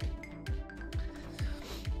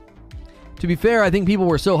 To be fair, I think people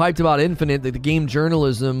were so hyped about Infinite that the game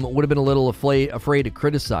journalism would have been a little afraid to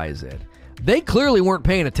criticize it. They clearly weren't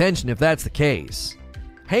paying attention if that's the case.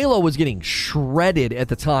 Halo was getting shredded at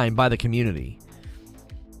the time by the community.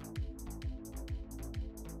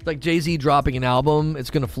 Like Jay-Z dropping an album, it's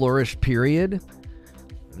going to flourish, period.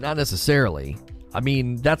 Not necessarily. I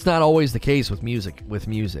mean, that's not always the case with music. I'm going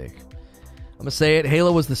to say it.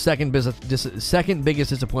 Halo was the second biggest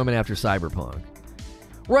disappointment after Cyberpunk.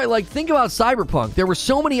 Right, like, think about Cyberpunk. There were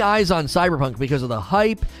so many eyes on Cyberpunk because of the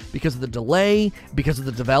hype, because of the delay, because of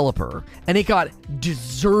the developer. And it got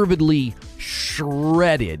deservedly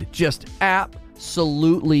shredded. Just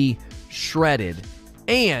absolutely shredded.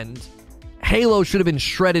 And Halo should have been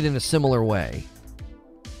shredded in a similar way.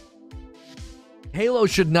 Halo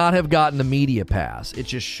should not have gotten the media pass. It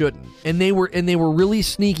just shouldn't. And they were really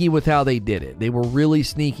sneaky with how they did it. They were really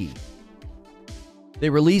sneaky. They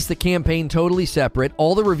released the campaign totally separate.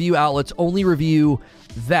 All the review outlets only review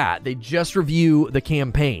that. They just review the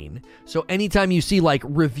campaign. So anytime you see like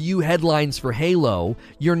review headlines for Halo,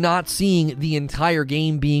 you're not seeing the entire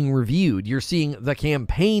game being reviewed. You're seeing the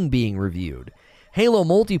campaign being reviewed. Halo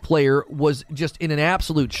multiplayer was just in an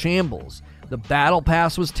absolute shambles. The battle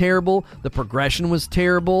pass was terrible. The progression was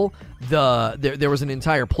terrible. There was an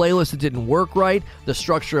entire playlist that didn't work right. The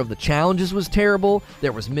structure of the challenges was terrible.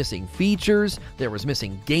 There was missing features. There was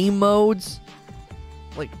missing game modes.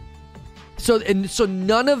 So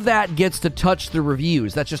none of that gets to touch the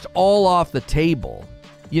reviews. That's just all off the table.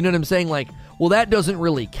 You know what I'm saying? Like, well, that doesn't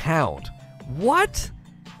really count. What?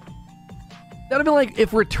 That would have been like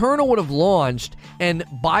if Returnal would have launched and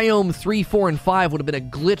Biome 3, 4, and 5 would have been a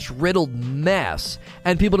glitch-riddled mess.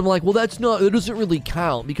 And people would have been like, well, it doesn't really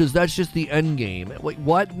count because that's just the end game. Wait,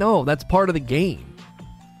 what? No, that's part of the game.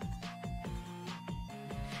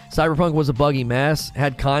 Cyberpunk was a buggy mess.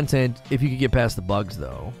 Had content if you could get past the bugs,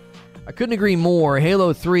 though. I couldn't agree more.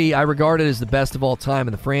 Halo 3, I regard it as the best of all time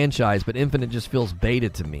in the franchise, but Infinite just feels beta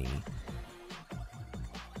to me.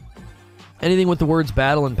 Anything with the words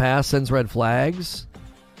battle and pass sends red flags.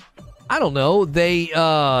 I don't know. They did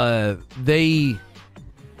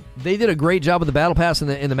a great job with the battle pass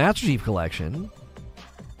in the Master Chief Collection.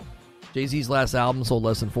 Jay-Z's last album sold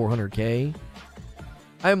less than 400K.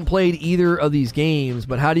 I haven't played either of these games,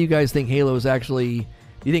 but how do you guys think Halo is actually... Do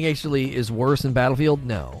you think actually is worse than Battlefield?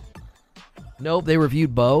 No. Nope, they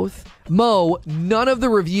reviewed both. None of the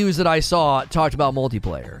reviews that I saw talked about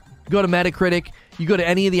multiplayer. Go to Metacritic, you go to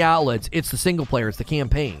any of the outlets, it's the single player, it's the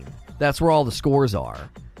campaign. That's where all the scores are.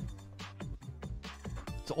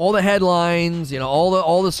 So all the headlines,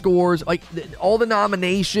 all the scores, like all the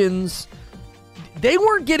nominations, they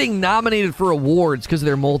weren't getting nominated for awards because of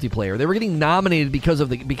their multiplayer. They were getting nominated because of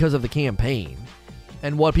the campaign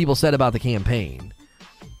and what people said about the campaign.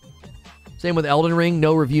 Same with Elden Ring.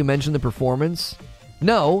 No review mentioned the performance.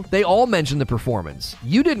 No, they all mentioned the performance.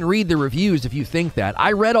 You didn't read the reviews if you think that.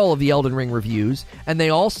 I read all of the Elden Ring reviews, and they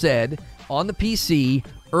all said on the PC,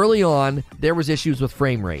 early on, there was issues with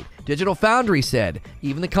frame rate. Digital Foundry said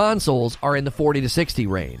even the consoles are in the 40 to 60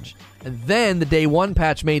 range. And then the day one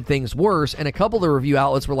patch made things worse, and a couple of the review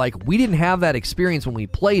outlets were like, we didn't have that experience when we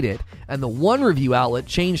played it, and the one review outlet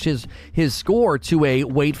changed his score to a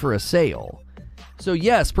wait for a sale. So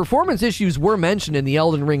yes, performance issues were mentioned in the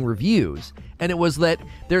Elden Ring reviews, and it was that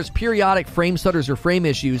there's periodic frame stutters or frame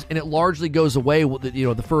issues, and it largely goes away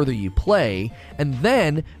the further you play. And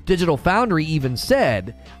then Digital Foundry even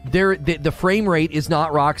said the frame rate is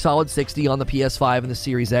not rock solid 60 on the PS5 and the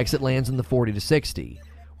Series X. It lands in the 40 to 60.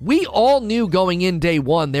 We all knew going in day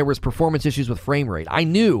one there was performance issues with frame rate. I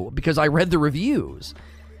knew because I read the reviews.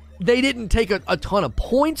 They didn't take a ton of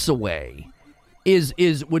points away.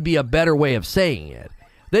 Would be a better way of saying it.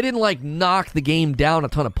 They didn't like knock the game down a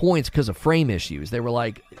ton of points because of frame issues. They were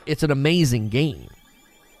like, it's an amazing game.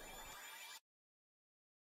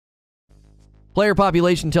 Player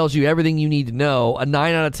population tells you everything you need to know. A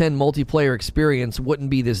 9 out of 10 multiplayer experience wouldn't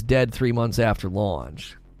be this dead 3 months after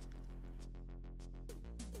launch.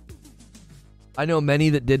 I know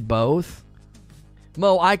many that did both.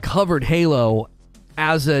 Mo, I covered Halo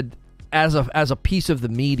as a piece of the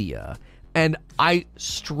media, and I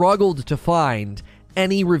struggled to find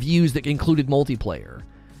any reviews that included multiplayer.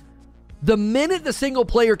 The minute the single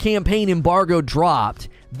player campaign embargo dropped,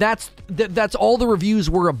 that's all the reviews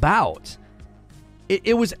were about.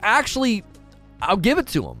 It was actually, I'll give it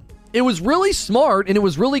to them. It was really smart and it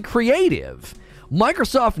was really creative.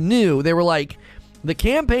 Microsoft knew, they were like, the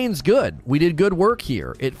campaign's good. We did good work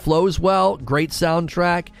here. It flows well. Great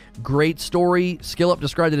soundtrack. Great story. SkillUp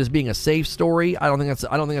described it as being a safe story. I don't think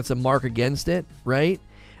that's a mark against it, right?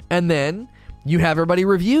 And then you have everybody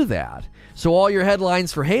review that. So all your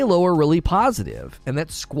headlines for Halo are really positive, and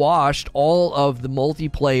that squashed all of the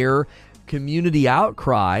multiplayer community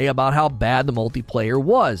outcry about how bad the multiplayer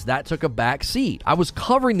was. That took a back seat. I was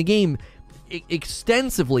covering the game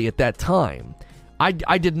extensively at that time.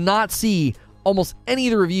 I did not see almost any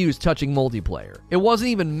of the reviews touching multiplayer. It wasn't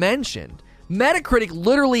even mentioned. Metacritic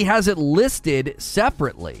literally has it listed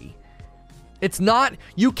separately. It's not,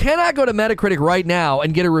 you cannot go to Metacritic right now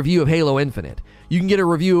and get a review of Halo Infinite. You can get a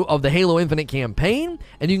review of the Halo Infinite campaign,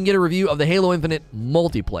 and you can get a review of the Halo Infinite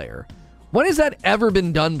multiplayer. When has that ever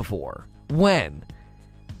been done before? When?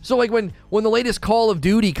 So like when the latest Call of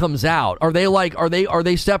Duty comes out, are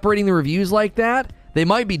they separating the reviews like that? They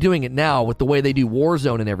might be doing it now with the way they do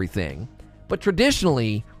Warzone and everything. But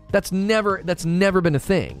traditionally, that's never been a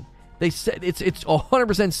thing. They said it's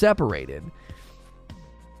 100% separated.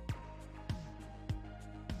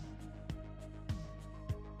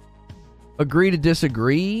 Agree to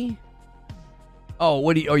disagree? Oh,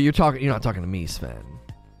 you're not talking to me, Sven.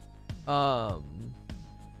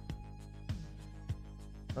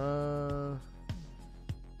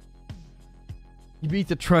 You beat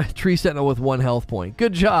the tree sentinel with 1 health point.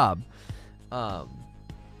 Good job.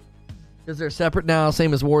 Because they're separate now,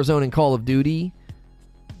 same as Warzone and Call of Duty.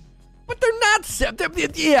 But they're not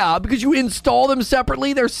separate. Yeah, because you install them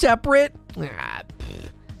separately, they're separate.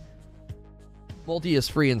 Multi is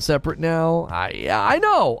free and separate now. I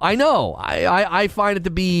know. I find it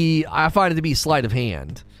to be sleight of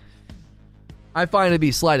hand. I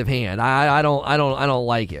don't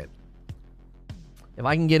like it. If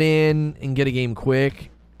I can get in and get a game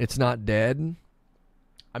quick, it's not dead.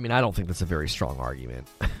 I mean, I don't think that's a very strong argument.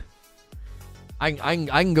 I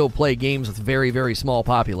can go play games with very, very small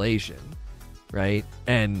population, right?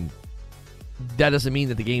 And that doesn't mean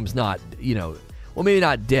that the game's not, well, maybe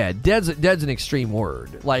not dead. Dead's an extreme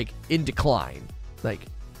word. Like, in decline. Like,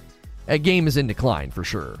 a game is in decline, for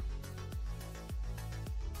sure.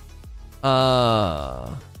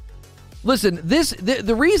 Listen,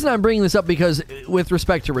 the reason I'm bringing this up, because with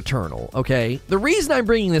respect to Returnal, okay? The reason I'm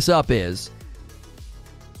bringing this up is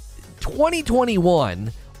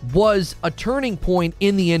 2021 was a turning point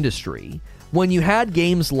in the industry when you had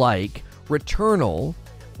games like Returnal,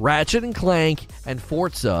 Ratchet & Clank, and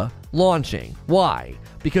Forza launching. Why?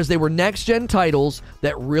 Because they were next-gen titles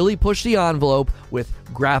that really pushed the envelope with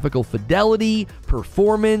graphical fidelity,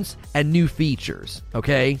 performance, and new features,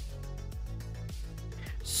 okay?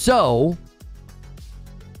 So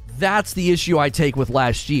that's the issue I take with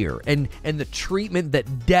last year, and the treatment that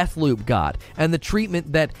Deathloop got, and the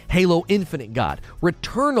treatment that Halo Infinite got.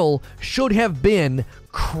 Returnal should have been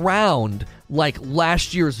crowned like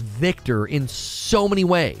last year's victor in so many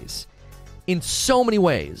ways. In so many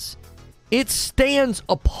ways. It stands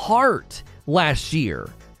apart last year.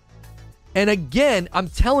 And again, I'm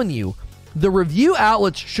telling you, the review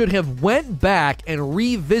outlets should have went back and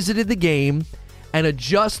revisited the game and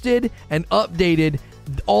adjusted and updated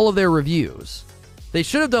all of their reviews. They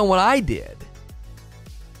should have done what I did.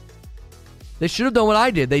 They should have,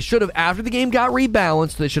 after the game got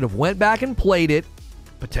rebalanced, they should have went back and played it,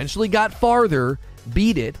 potentially got farther,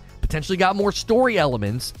 beat it, potentially got more story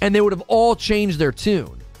elements, and they would have all changed their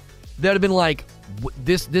tune. They would have been like,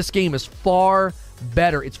 this game is far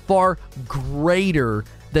better. It's far greater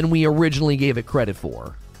than we originally gave it credit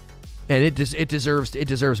for. And it deserves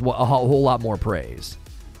a whole lot more praise.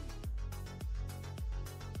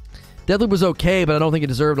 Deathloop was okay, but I don't think it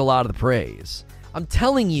deserved a lot of the praise. I'm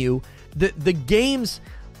telling you, the games.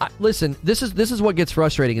 Listen, this is what gets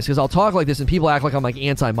frustrating, is because I'll talk like this and people act like I'm like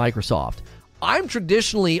anti-Microsoft. I'm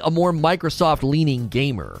traditionally a more Microsoft-leaning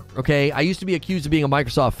gamer. Okay, I used to be accused of being a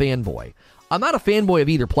Microsoft fanboy. I'm not a fanboy of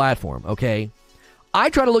either platform. Okay, I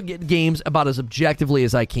try to look at games about as objectively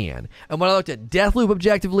as I can. And when I looked at Deathloop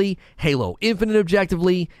objectively, Halo Infinite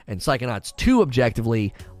objectively, and Psychonauts 2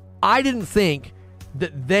 objectively, I didn't think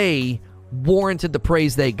that they warranted the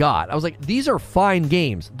praise they got. I was like, these are fine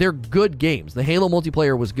games. They're good games. The Halo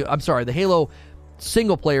multiplayer was good. I'm sorry, the Halo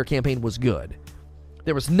single-player campaign was good.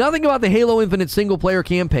 There was nothing about the Halo Infinite single-player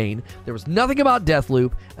campaign, there was nothing about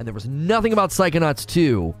Deathloop, and there was nothing about Psychonauts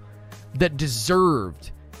 2 that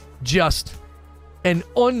deserved just an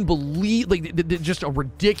just a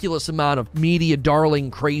ridiculous amount of media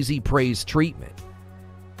darling crazy praise treatment.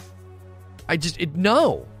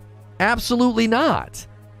 No, absolutely not.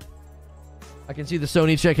 I can see the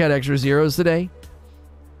Sony checkout extra zeros today.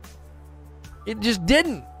 It just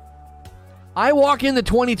didn't. I walk into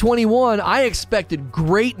 2021, I expected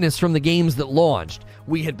greatness from the games that launched.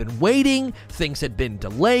 We had been waiting, things had been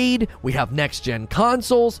delayed, we have next-gen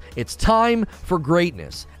consoles, it's time for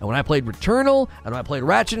greatness. And when I played Returnal, and when I played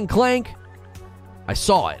Ratchet & Clank, I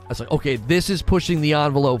saw it. I was like, okay, this is pushing the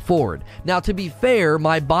envelope forward. Now, to be fair,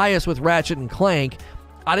 my bias with Ratchet & Clank,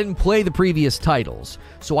 I didn't play the previous titles,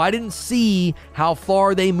 so I didn't see how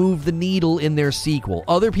far they moved the needle in their sequel.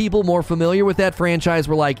 Other people more familiar with that franchise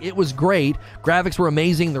were like, it was great, graphics were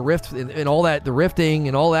amazing, the rift and all that, the rifting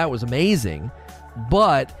and all that was amazing,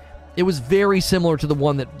 but it was very similar to the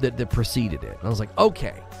one that preceded it. And I was like,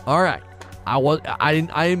 okay, all right. I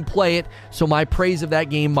didn't play it, so my praise of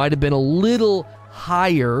that game might have been a little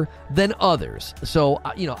higher than others. So,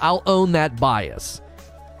 I'll own that bias.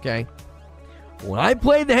 Okay? When I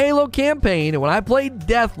played the Halo campaign, and when I played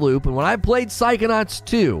Deathloop, and when I played Psychonauts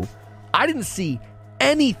 2, I didn't see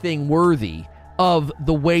anything worthy of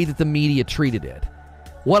the way that the media treated it.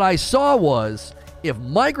 What I saw was, if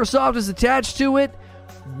Microsoft is attached to it,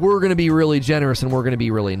 we're going to be really generous and we're going to be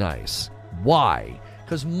really nice. Why?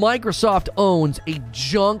 Because Microsoft owns a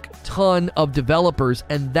junk ton of developers,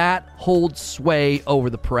 and that holds sway over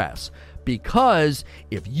the press. Because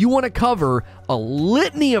if you want to cover a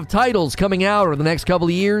litany of titles coming out over the next couple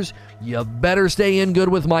of years, you better stay in good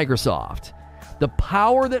with Microsoft. The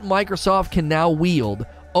power that Microsoft can now wield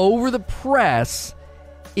over the press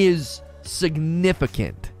is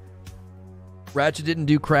significant. Ratchet didn't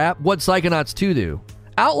do crap. What'd Psychonauts 2 do?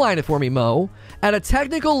 Outline it for me, Mo. At a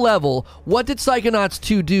technical level, what did Psychonauts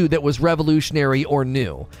 2 do that was revolutionary or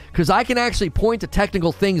new? Because I can actually point to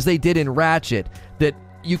technical things they did in Ratchet that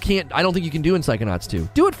I don't think you can do in Psychonauts 2.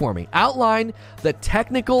 Do it for me. Outline the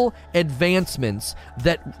technical advancements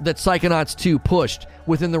that Psychonauts 2 pushed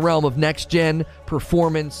within the realm of next-gen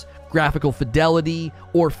performance, graphical fidelity,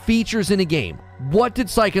 or features in a game. What did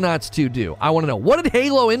Psychonauts 2 do? I want to know. What did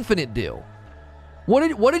Halo Infinite do?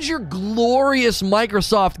 What did your glorious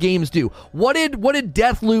Microsoft games do? What did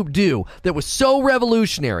Deathloop do that was so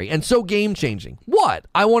revolutionary and so game-changing? What?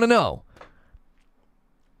 I want to know.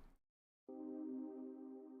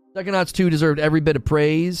 Psychonauts 2 deserved every bit of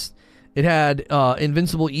praise. It had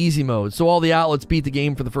invincible easy mode, so all the outlets beat the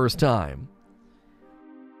game for the first time.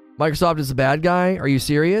 Microsoft is the bad guy? Are you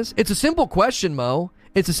serious? It's a simple question, Mo.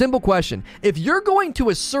 It's a simple question. If you're going to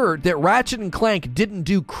assert that Ratchet & Clank didn't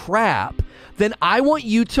do crap, then I want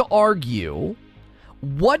you to argue,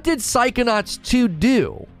 what did Psychonauts 2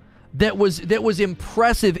 do that was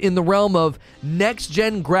impressive in the realm of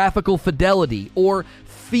next-gen graphical fidelity or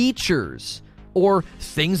features or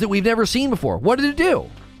things that we've never seen before? What did it do?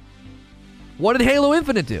 What did Halo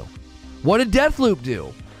Infinite do? What did Deathloop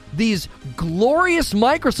do? These glorious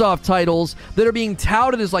Microsoft titles that are being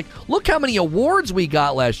touted as like, look how many awards we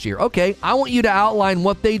got last year. Okay, I want you to outline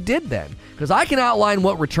what they did then. Because I can outline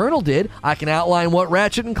what Returnal did. I can outline what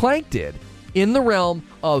Ratchet & Clank did. In the realm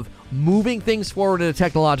of moving things forward at a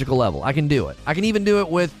technological level. I can do it. I can even do it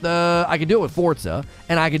with Forza.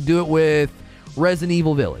 And I can do it with Resident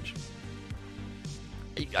Evil Village.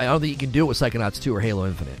 I don't think you can do it with Psychonauts 2 or Halo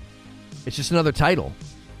Infinite. It's just another title.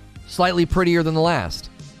 Slightly prettier than the last.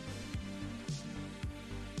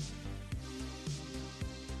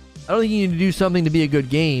 I don't think you need to do something to be a good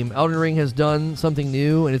game. Elden Ring has done something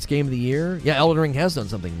new in its Game of the Year. Yeah, Elden Ring has done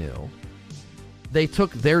something new. They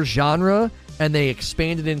took their genre and they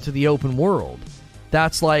expanded into the open world.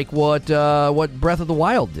 That's like what Breath of the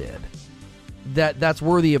Wild did. That's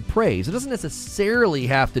worthy of praise. It doesn't necessarily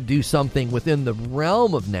have to do something within the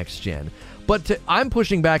realm of next gen. But I'm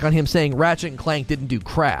pushing back on him saying Ratchet & Clank didn't do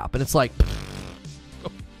crap. And it's like,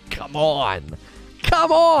 come on.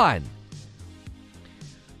 Come on.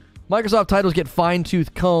 Microsoft titles get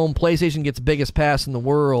fine-tooth comb, PlayStation gets biggest pass in the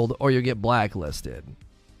world, or you get blacklisted.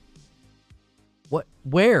 What?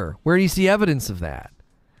 Where? Where do you see evidence of that?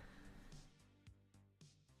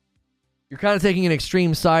 You're kind of taking an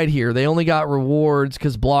extreme side here. They only got rewards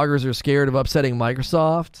because bloggers are scared of upsetting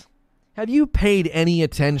Microsoft. Have you paid any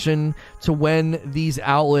attention to when these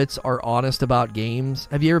outlets are honest about games?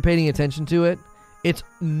 Have you ever paid any attention to it? It's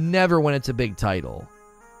never when it's a big title.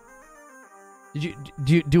 Do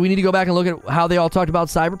we need to go back and look at how they all talked about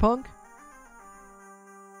Cyberpunk?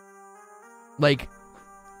 Like,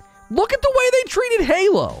 look at the way they treated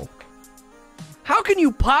Halo. How can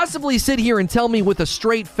you possibly sit here and tell me with a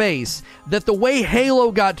straight face that the way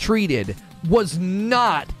Halo got treated was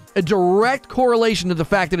not a direct correlation to the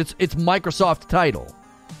fact that it's Microsoft title?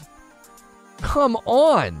 Come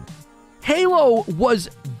on. Halo was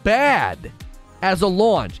bad as a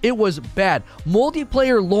launch. It was bad.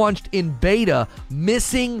 Multiplayer launched in beta,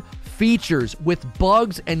 missing features with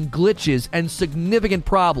bugs and glitches and significant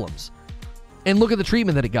problems. And look at the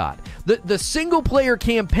treatment that it got. The single-player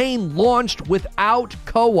campaign launched without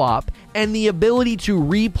co-op and the ability to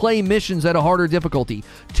replay missions at a harder difficulty.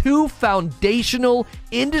 Two foundational,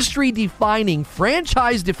 industry-defining,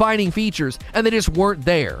 franchise-defining features, and they just weren't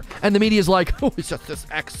there. And the media's like, oh, it's just this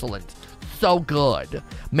excellent. So good.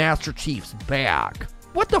 Master Chief's back.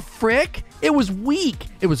 What the frick? It was weak.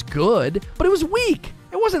 It was good, but it was weak.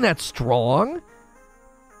 It wasn't that strong.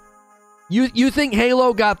 You think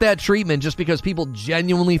Halo got that treatment just because people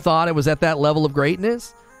genuinely thought it was at that level of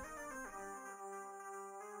greatness?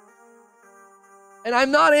 And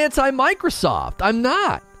I'm not anti-Microsoft. I'm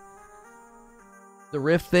not. The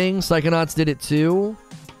Rift thing, Psychonauts did it too.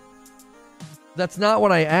 That's not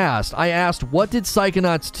what I asked. I asked, what did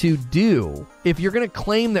Psychonauts 2 do if you're going to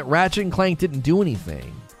claim that Ratchet & Clank didn't do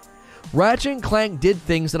anything? Ratchet & Clank did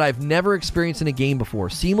things that I've never experienced in a game before.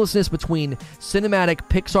 Seamlessness between cinematic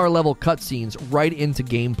Pixar-level cutscenes right into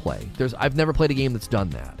gameplay. I've never played a game that's done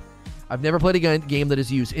that. I've never played a game that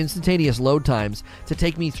has used instantaneous load times to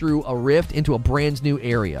take me through a rift into a brand new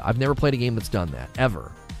area. I've never played a game that's done that,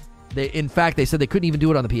 ever. In fact, they said they couldn't even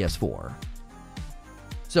do it on the PS4.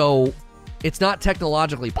 So, it's not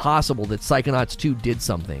technologically possible that Psychonauts 2 did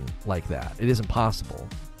something like that. It isn't possible.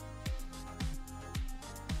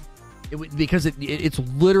 Because it's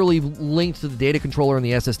literally linked to the data controller and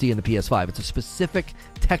the SSD and the PS5. It's a specific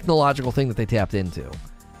technological thing that they tapped into.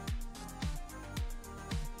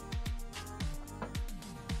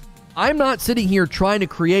 I'm not sitting here trying to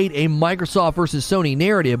create a Microsoft versus Sony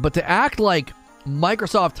narrative, but to act like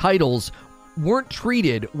Microsoft titles weren't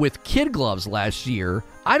treated with kid gloves last year,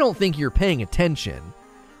 I don't think you're paying attention.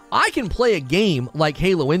 I can play a game like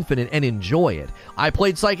Halo Infinite and enjoy it. I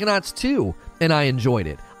played Psychonauts 2 and I enjoyed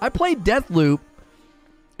it. I played Deathloop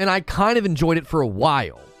and I kind of enjoyed it for a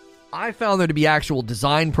while. I found there to be actual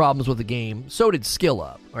design problems with the game. So did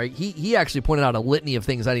SkillUp. Right? He actually pointed out a litany of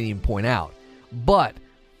things I didn't even point out. But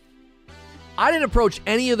I didn't approach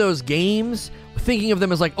any of those games thinking of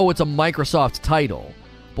them as like, oh, it's a Microsoft title.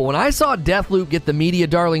 But when I saw Deathloop get the media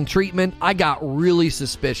darling treatment, I got really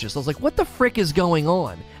suspicious. I was like, what the frick is going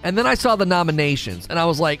on? And then I saw the nominations, and I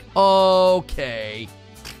was like, okay.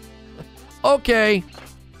 Okay.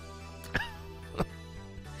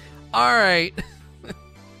 All right.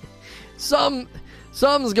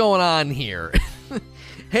 Something's going on here.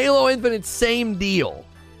 Halo Infinite, same deal.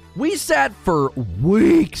 We sat for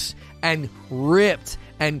weeks and ripped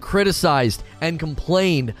and criticized and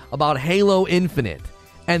complained about Halo Infinite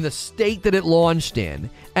and the state that it launched in.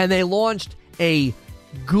 And they launched a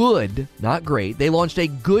good, not great, they launched a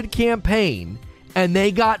good campaign, and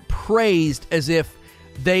they got praised as if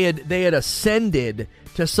they had ascended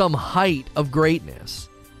to some height of greatness.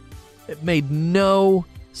 It made no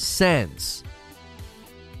sense.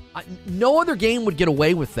 No other game would get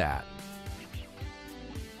away with that.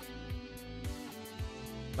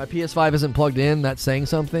 My PS5 isn't plugged in. That's saying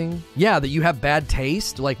something. Yeah, that you have bad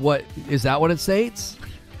taste. Like, what is that? What it states?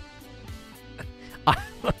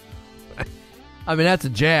 I mean, that's a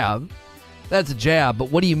jab. That's a jab.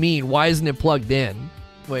 But what do you mean? Why isn't it plugged in?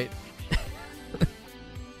 Wait.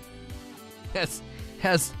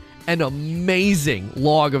 has an amazing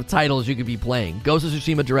log of titles you could be playing. Ghost of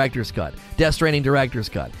Tsushima Director's Cut. Death Stranding Director's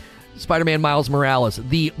Cut. Spider-Man Miles Morales.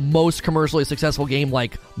 The most commercially successful game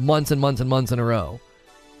like months and months and months in a row.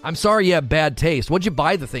 I'm sorry you have bad taste. What'd you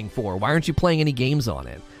buy the thing for? Why aren't you playing any games on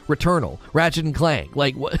it? Returnal. Ratchet and Clank.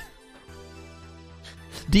 Like, what?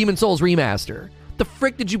 Demon Souls Remaster. The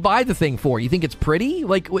frick did you buy the thing for? You think it's pretty?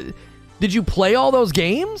 Like, did you play all those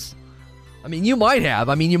games? I mean, you might have.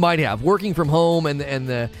 Working from home and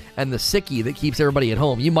the sickie that keeps everybody at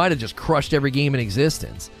home. You might have just crushed every game in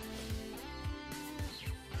existence.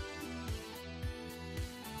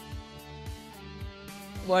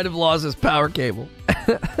 Might have lost his power cable.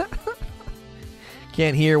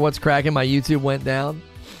 Can't hear what's cracking. My YouTube went down.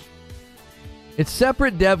 It's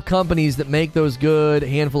separate dev companies that make those good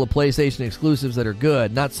handful of PlayStation exclusives that are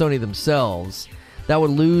good, not Sony themselves. That would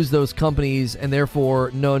lose those companies and therefore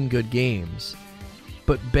none good games.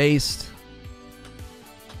 But based...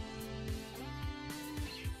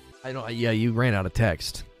 Yeah, you ran out of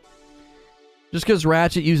text. Just because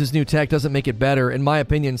Ratchet uses new tech doesn't make it better. In my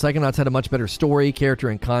opinion, Psychonauts had a much better story, character,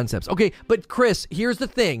 and concepts. Okay, but Chris, here's the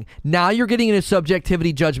thing. Now you're getting into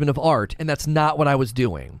subjectivity judgment of art, and that's not what I was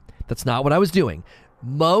doing. That's not what I was doing.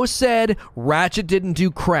 Mo said Ratchet didn't do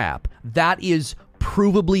crap. That is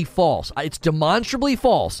provably false. It's demonstrably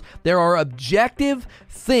false. There are objective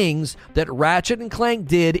things that Ratchet and Clank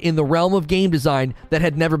did in the realm of game design that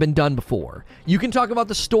had never been done before. You can talk about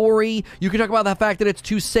the story. You can talk about the fact that it's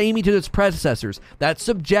too samey to its predecessors. That's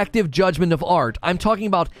subjective judgment of art. I'm talking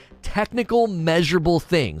about technical, measurable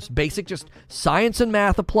things. Basic just science and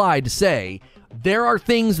math applied to say there are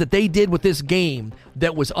things that they did with this game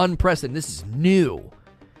that was unprecedented. This is new.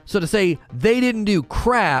 So to say they didn't do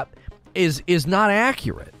crap is not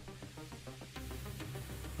accurate.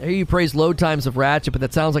 I hear you praise load times of Ratchet, but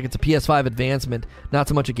that sounds like it's a PS5 advancement, not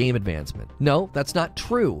so much a game advancement. No, that's not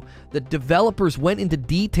true. The developers went into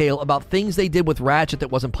detail about things they did with Ratchet that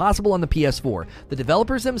wasn't possible on the PS4. The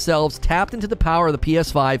developers themselves tapped into the power of the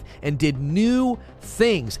PS5 and did new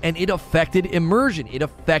things, and it affected immersion. It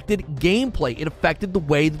affected gameplay. It affected the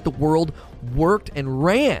way that the world worked and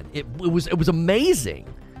ran. It was amazing.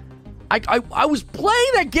 I was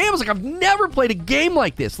playing that game. I was like, I've never played a game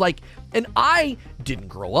like this. And I didn't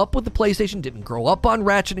grow up with the PlayStation, didn't grow up on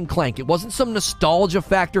Ratchet and Clank. It wasn't some nostalgia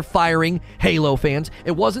factor firing Halo fans.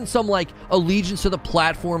 It wasn't some allegiance to the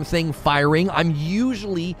platform thing firing. I'm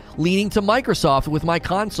usually leaning to Microsoft with my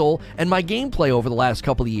console and my gameplay over the last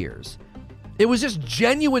couple of years. It was just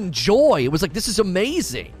genuine joy. It was like, this is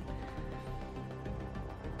amazing.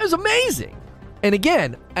 It was amazing. And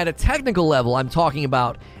again, at a technical level, I'm talking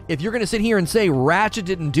about if you're going to sit here and say Ratchet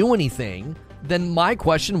didn't do anything, then my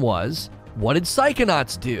question was, what did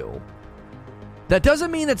Psychonauts do? That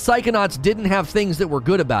doesn't mean that Psychonauts didn't have things that were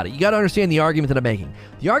good about it. You got to understand the argument that I'm making.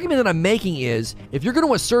 The argument that I'm making is, if you're going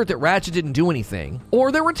to assert that Ratchet didn't do anything,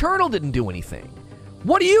 or that Returnal didn't do anything,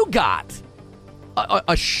 what do you got?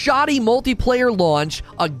 A shoddy multiplayer launch,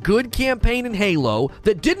 a good campaign in Halo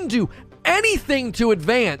that didn't do anything to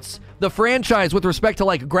advance the franchise with respect to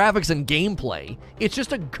graphics and gameplay. It's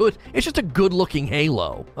just a good looking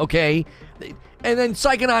Halo, okay? And then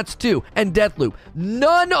Psychonauts 2 and Deathloop.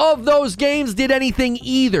 None of those games did anything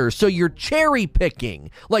either, so you're cherry picking.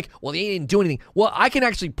 Well, they didn't do anything. Well, I can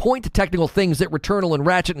actually point to technical things that Returnal and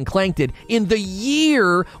Ratchet and Clank did in the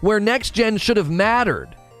year where next gen should have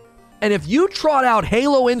mattered. And if you trot out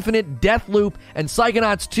Halo Infinite, Deathloop, and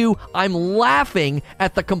Psychonauts 2, I'm laughing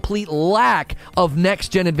at the complete lack of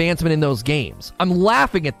next-gen advancement in those games. I'm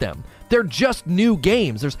laughing at them. They're just new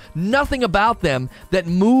games. There's nothing about them that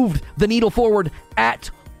moved the needle forward at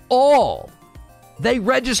all. They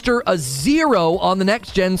register a 0 on the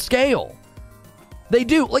next-gen scale. They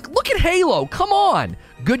do. Look at Halo. Come on.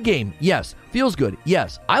 Good game. Yes. Feels good.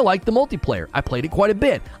 Yes. I like the multiplayer. I played it quite a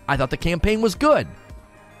bit. I thought the campaign was good.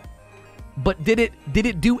 But did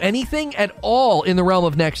it do anything at all in the realm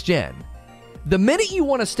of next gen? The minute you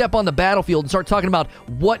want to step on the battlefield and start talking about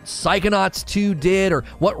what Psychonauts 2 did or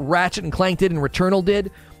what Ratchet and Clank did and Returnal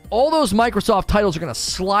did, all those Microsoft titles are going to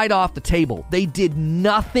slide off the table. They did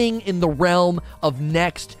nothing in the realm of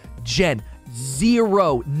next gen.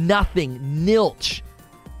 0, nothing, nilch.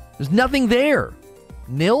 There's nothing there.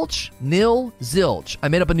 Nilch, nil, zilch. I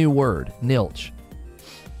made up a new word, nilch.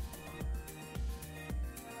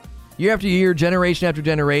 Year after year, generation after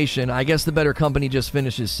generation, I guess the better company just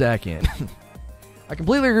finishes second. I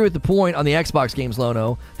completely agree with the point on the Xbox games,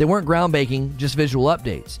 Lono. They weren't groundbreaking, just visual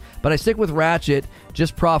updates. But I stick with Ratchet,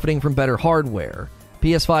 just profiting from better hardware.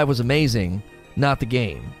 PS5 was amazing, not the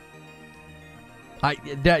game.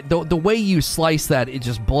 The way you slice that, it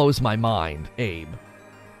just blows my mind, Abe.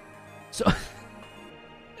 So...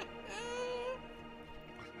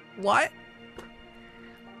 What?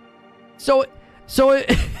 So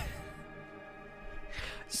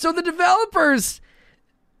the developers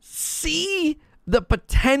see the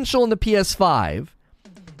potential in the PS5,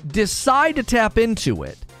 decide to tap into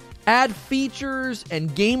it, add features and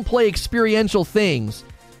gameplay experiential things,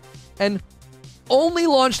 and only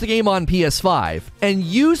launch the game on PS5. And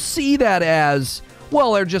you see that as,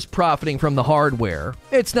 well, they're just profiting from the hardware.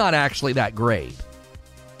 It's not actually that great.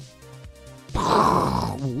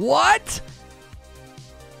 What?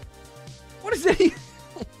 What does that even...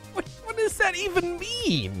 What does that even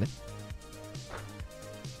mean?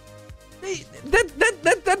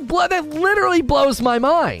 That literally blows my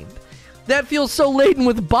mind. That feels so laden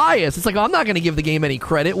with bias. It's like, I'm not going to give the game any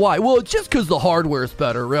credit. Why? Well, it's just because the hardware's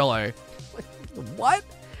better, really. What?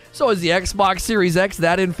 So is the Xbox Series X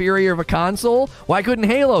that inferior of a console? Why couldn't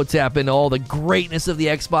Halo tap into all the greatness of the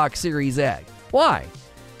Xbox Series X? Why?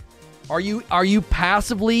 Are you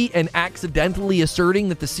passively and accidentally asserting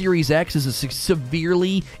that the Series X is a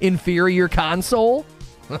severely inferior console?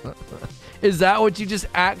 Is that what you just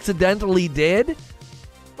accidentally did?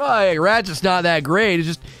 Oh, hey, Ratchet's not that great.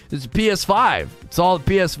 It's PS5. It's all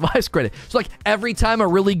the PS5's credit. It's like every time a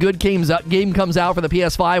really good game comes out for the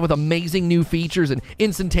PS5 with amazing new features and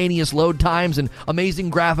instantaneous load times and amazing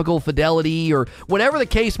graphical fidelity or whatever the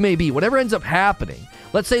case may be, whatever ends up happening.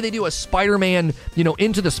 Let's say they do a Spider-Man,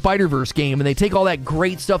 Into the Spider-Verse game, and they take all that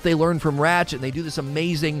great stuff they learned from Ratchet, and they do this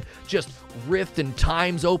amazing just rift and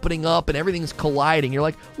times opening up, and everything's colliding. You're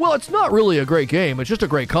like, well, it's not really a great game. It's just a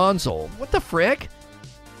great console. What the frick?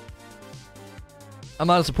 I'm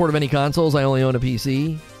not in support of any consoles. I only own a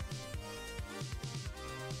PC.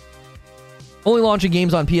 Only launching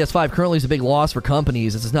games on PS5 currently is a big loss for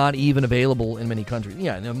companies. It's not even available in many countries.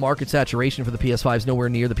 Yeah, and the market saturation for the PS5 is nowhere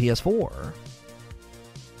near the PS4.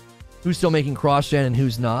 Who's still making cross-gen and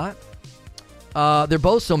who's not? They're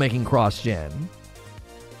both still making cross-gen.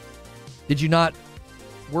 Did you not...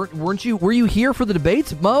 Were you here for the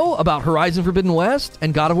debates, Mo, about Horizon Forbidden West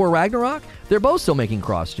and God of War Ragnarok? They're both still making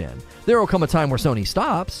cross-gen. There will come a time where Sony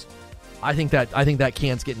stops. I think that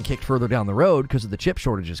can's getting kicked further down the road because of the chip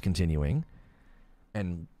shortages continuing.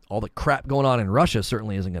 And all the crap going on in Russia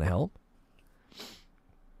certainly isn't going to help.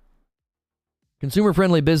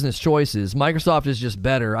 Consumer-friendly business choices. Microsoft is just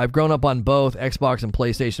better. I've grown up on both Xbox and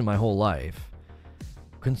PlayStation my whole life.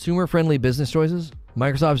 Consumer-friendly business choices?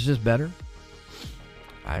 Microsoft is just better?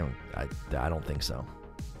 I don't think so.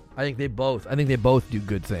 I think they both do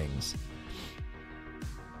good things.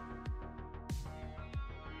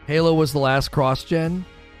 Halo was the last cross-gen.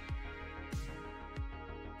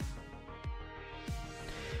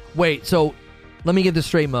 Wait, so let me get this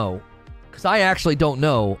straight, Mo, because I actually don't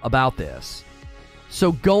know about this.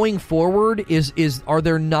 So going forward, are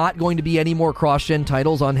there not going to be any more cross-gen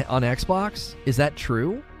titles on Xbox? Is that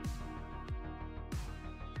true?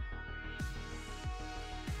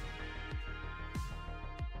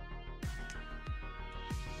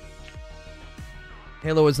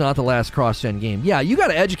 Halo is not the last cross-gen game. Yeah, you got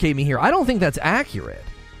to educate me here. I don't think that's accurate.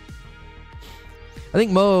 I think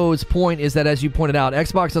Mo's point is that, as you pointed out,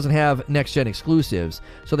 Xbox doesn't have next-gen exclusives,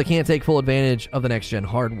 so they can't take full advantage of the next-gen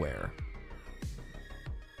hardware.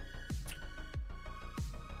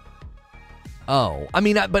 Oh, I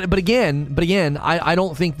mean, but again, I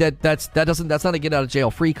don't think that's not a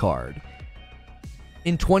get-out-of-jail-free card.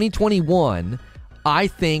 In 2021, I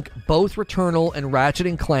think both Returnal and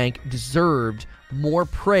Ratchet & Clank deserved more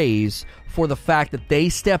praise for the fact that they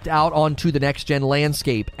stepped out onto the next-gen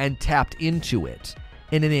landscape and tapped into it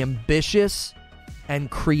in an ambitious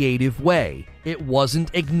and creative way. It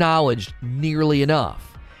wasn't acknowledged nearly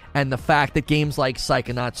enough. And the fact that games like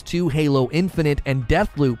Psychonauts 2, Halo Infinite, and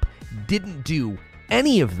Deathloop didn't do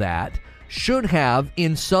any of that should have,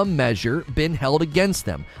 in some measure, been held against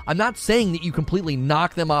them. I'm not saying that you completely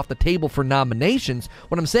knock them off the table for nominations.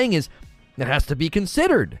 What I'm saying is it has to be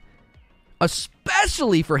considered.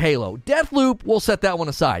 Especially for Halo. Deathloop, we'll set that one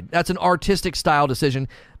aside. That's an artistic style decision.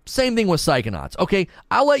 Same thing with Psychonauts. Okay,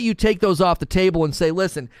 I'll let you take those off the table and say,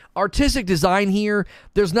 listen, artistic design here,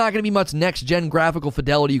 there's not going to be much next-gen graphical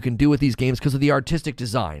fidelity you can do with these games because of the artistic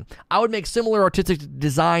design. I would make similar artistic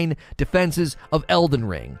design defenses of Elden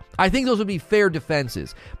Ring. I think those would be fair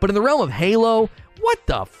defenses. But in the realm of Halo,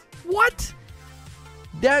 what?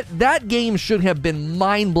 That game should have been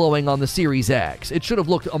mind-blowing on the Series X. It should have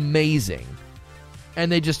looked amazing.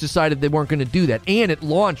 And they just decided they weren't going to do that. And it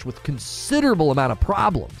launched with considerable amount of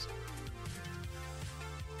problems.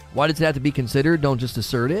 Why does it have to be considered? Don't just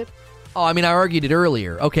assert it? Oh, I mean, I argued it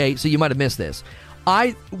earlier. Okay, so you might have missed this.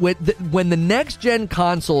 When the next-gen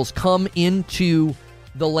consoles come into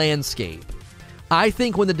the landscape, I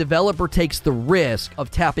think when the developer takes the risk of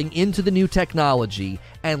tapping into the new technology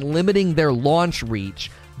and limiting their launch reach,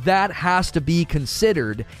 that has to be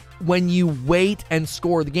considered when you wait and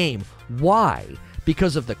score the game. Why?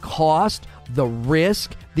 Because of the cost, the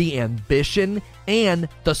risk, the ambition, and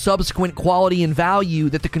the subsequent quality and value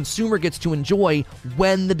that the consumer gets to enjoy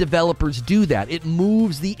when the developers do that. It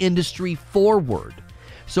moves the industry forward.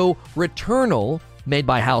 So Returnal, made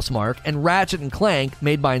by Housemarque, and Ratchet & Clank,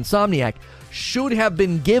 made by Insomniac, should have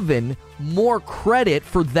been given more credit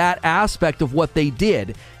for that aspect of what they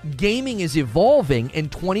did. Gaming is evolving in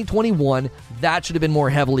 2021. That should have been more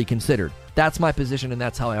heavily considered. That's my position, and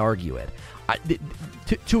that's how I argue it.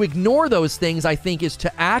 To ignore those things, I think, is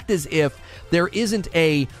to act as if there's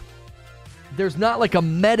not like a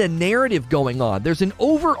meta-narrative going on. There's an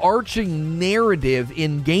overarching narrative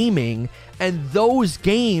in gaming, and those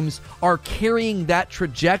games are carrying that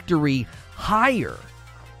trajectory higher.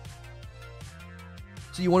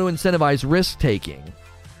 So you want to incentivize risk-taking.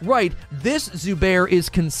 Right, this, Zubair, is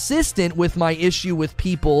consistent with my issue with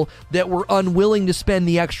people that were unwilling to spend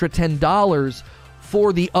the extra $10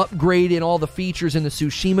 for the upgrade in all the features in the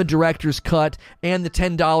Tsushima Director's Cut and the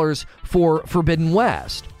 $10 for Forbidden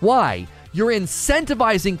West. Why? You're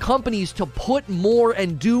incentivizing companies to put more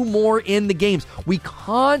and do more in the games. We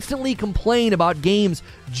constantly complain about games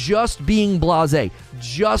just being blasé,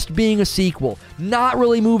 just being a sequel, not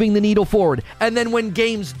really moving the needle forward. And then when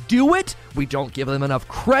games do it, we don't give them enough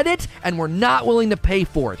credit, and we're not willing to pay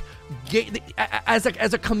for it. As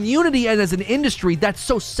a community and as an industry, that's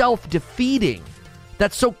so self-defeating.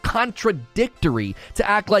 That's so contradictory to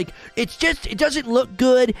act like it doesn't look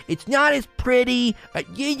good, it's not as pretty, like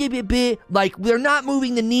they're not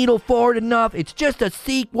moving the needle forward enough, it's just a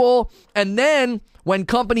sequel. And then when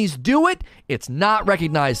companies do it, it's not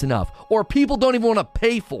recognized enough, or people don't even want to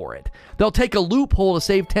pay for it. They'll take a loophole to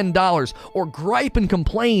save $10 or gripe and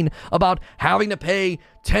complain about having to pay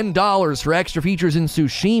 $10 for extra features in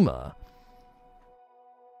Tsushima.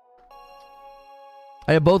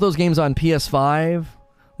 I have both those games on PS5.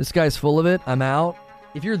 This guy's full of it. I'm out.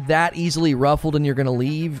 If you're that easily ruffled and you're going to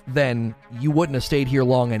leave, then you wouldn't have stayed here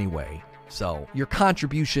long anyway. So your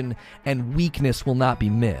contribution and weakness will not be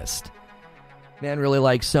missed. Man really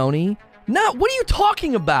likes Sony? No, what are you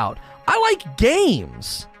talking about? I like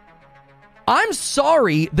games. I'm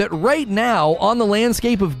sorry that right now on the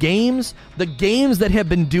landscape of games, the games that have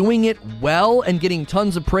been doing it well and getting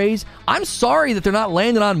tons of praise, I'm sorry that they're not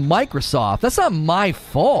landing on Microsoft. That's not my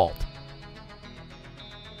fault.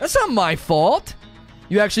 That's not my fault.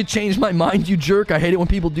 You actually changed my mind, you jerk. I hate it when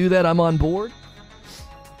people do that. I'm on board.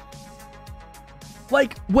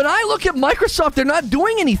 Like, when I look at Microsoft, they're not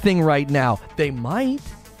doing anything right now. They might.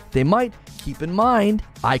 Keep in mind,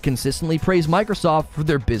 I consistently praise Microsoft for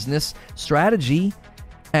their business strategy.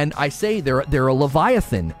 And I say they're a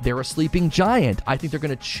Leviathan. They're a sleeping giant. I think they're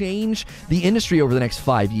going to change the industry over the next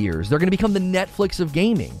 5 years. They're going to become the Netflix of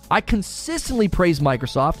gaming. I consistently praise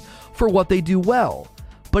Microsoft for what they do well.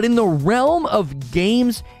 But in the realm of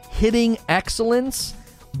games hitting excellence,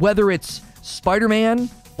 whether it's Spider-Man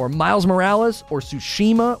or Miles Morales or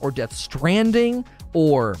Tsushima or Death Stranding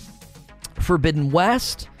or Forbidden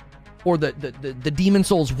West or the Demon's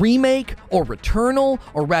Souls remake or Returnal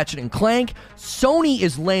or Ratchet & Clank, Sony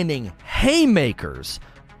is landing haymakers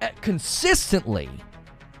consistently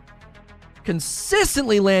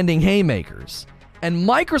landing haymakers. And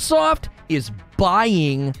Microsoft is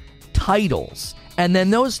buying titles. And then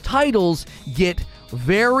those titles get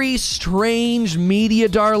very strange media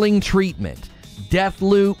darling treatment.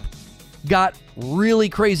 Deathloop got really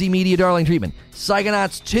crazy media darling treatment.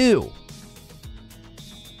 Psychonauts 2.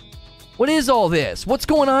 What is all this? What's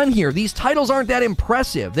going on here? These titles aren't that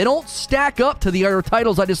impressive. They don't stack up to the other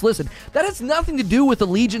titles I just listed. That has nothing to do with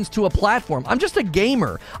allegiance to a platform. I'm just a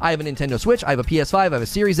gamer. I have a Nintendo Switch, I have a PS5, I have a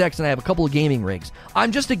Series X, and I have a couple of gaming rigs.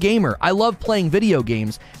 I'm just a gamer. I love playing video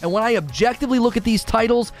games, and when I objectively look at these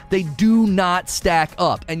titles, they do not stack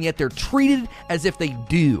up, and yet they're treated as if they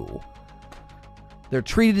do. They're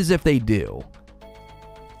treated as if they do.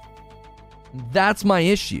 That's my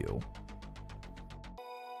issue.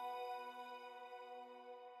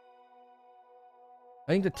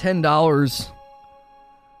 I think the $10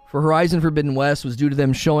 for Horizon Forbidden West was due to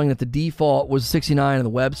them showing that the default was $69 in the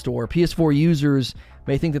web store. PS4 users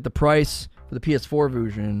may think that the price for the PS4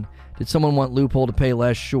 version, did someone want loophole to pay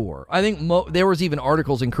less? Sure. I think there was even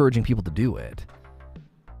articles encouraging people to do it.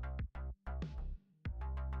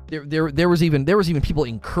 There was even people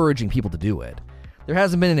encouraging people to do it. There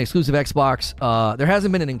hasn't been an exclusive Xbox. There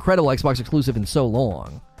hasn't been an incredible Xbox exclusive in so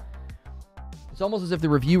long. It's almost as if the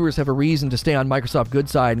reviewers have a reason to stay on Microsoft's good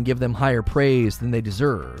side and give them higher praise than they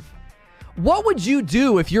deserve. What would you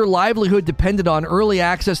do if your livelihood depended on early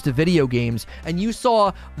access to video games and you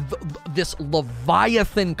saw this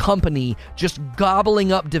Leviathan company just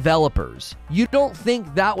gobbling up developers? You don't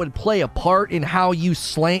think that would play a part in how you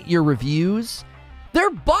slant your reviews? They're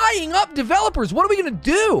buying up developers. What are we going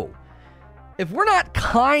to do? If we're not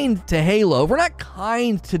kind to Halo, if we're not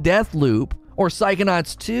kind to Deathloop or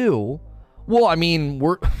Psychonauts 2, well, I mean,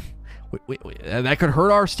 that could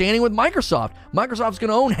hurt our standing with Microsoft. Microsoft's going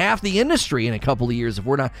to own half the industry in a couple of years if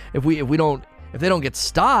they don't get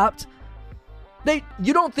stopped.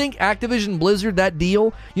 You don't think Activision Blizzard, that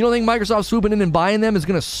deal, you don't think Microsoft swooping in and buying them is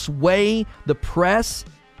going to sway the press?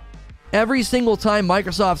 Every single time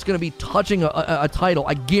Microsoft's going to be touching a title,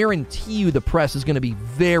 I guarantee you the press is going to be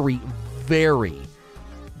very, very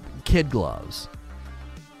kid gloves.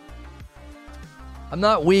 I'm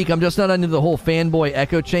not weak. I'm just not into the whole fanboy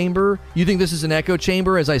echo chamber. You think this is an echo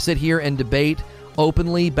chamber as I sit here and debate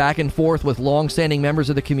openly back and forth with long-standing members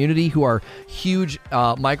of the community who are huge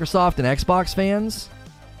Microsoft and Xbox fans?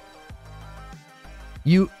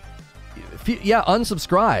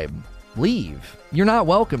 Unsubscribe. Leave. You're not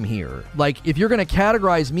welcome here. Like, if you're going to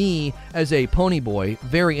categorize me as a pony boy,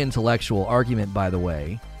 very intellectual argument, by the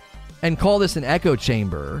way, and call this an echo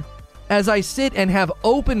chamber, as I sit and have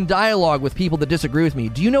open dialogue with people that disagree with me,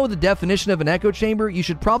 do you know the definition of an echo chamber? You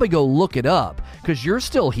should probably go look it up, because you're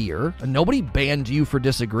still here, and nobody banned you for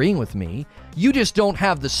disagreeing with me. You just don't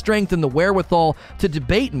have the strength and the wherewithal to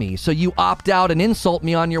debate me, so you opt out and insult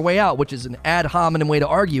me on your way out, which is an ad hominem way to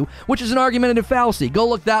argue, which is an argumentative fallacy. Go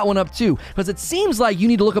look that one up too, because it seems like you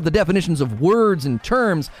need to look up the definitions of words and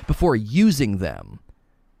terms before using them.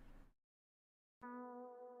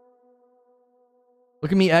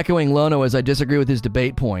 Look at me echoing Lono as I disagree with his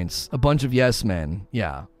debate points. A bunch of yes men.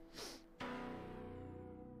 Yeah.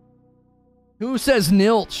 Who says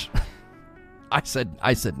nilch? I said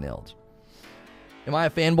nilch. Am I a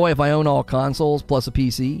fanboy if I own all consoles plus a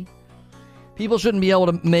PC? People shouldn't be able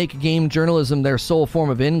to make game journalism their sole form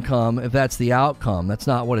of income if that's the outcome. That's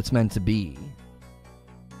not what it's meant to be.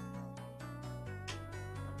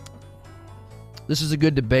 This is a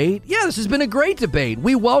good debate? Yeah, this has been a great debate.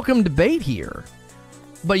 We welcome debate here.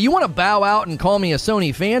 But you want to bow out and call me a Sony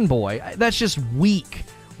fanboy? That's just weak.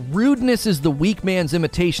 Rudeness is the weak man's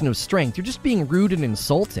imitation of strength. You're just being rude and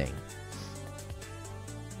insulting.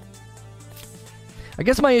 I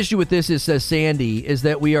guess my issue with this is, says Sandy, is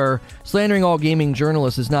that we are slandering all gaming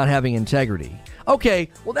journalists as not having integrity. Okay,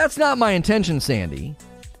 well that's not my intention, Sandy.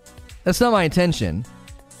 That's not my intention.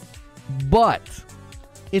 But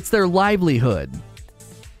it's their livelihood.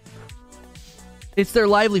 It's their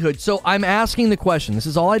livelihood. So I'm asking the question. This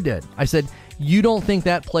is all I did. I said, you don't think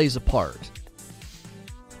that plays a part?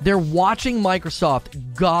 They're watching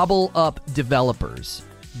Microsoft gobble up developers.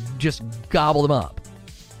 Just gobble them up.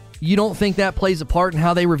 You don't think that plays a part in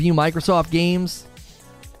how they review Microsoft games?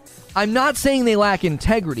 I'm not saying they lack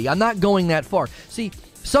integrity. I'm not going that far. See,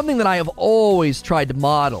 something that I have always tried to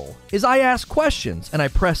model is I ask questions and I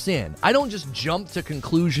press in. I don't just jump to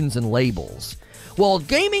conclusions and labels. Well,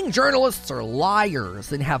 gaming journalists are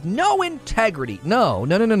liars and have no integrity. No.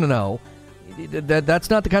 That's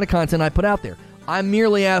not the kind of content I put out there. I'm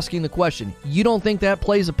merely asking the question. You don't think that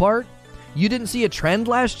plays a part? You didn't see a trend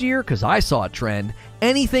last year? Because I saw a trend.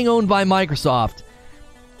 Anything owned by Microsoft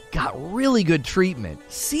got really good treatment.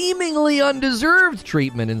 Seemingly undeserved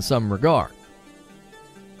treatment in some regard.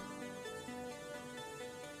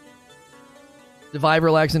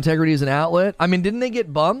 Survivor lacks integrity as an outlet. I mean, didn't they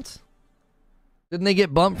get bumped? Didn't they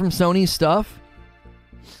get bumped from Sony's stuff?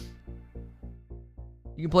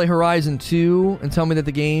 You can play Horizon 2 and tell me that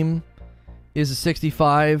the game is a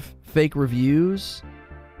 65 fake reviews?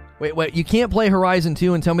 Wait, you can't play Horizon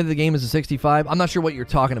 2 and tell me that the game is a 65? I'm not sure what you're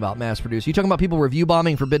talking about, mass producer. You talking about people review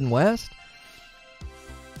bombing Forbidden West?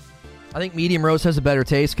 I think Medium Roast has a better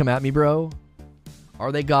taste. Come at me, bro.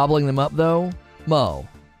 Are they gobbling them up, though? Mo,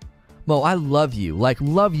 I love you. Like,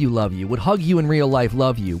 love you. Would hug you in real life,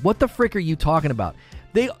 love you. What the frick are you talking about?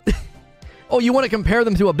 Oh, you want to compare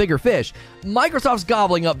them to a bigger fish? Microsoft's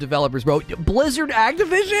gobbling up developers, bro. Blizzard,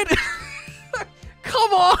 Activision?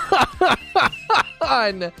 Come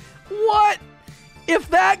on. What? If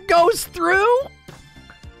that goes through?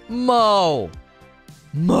 Mo.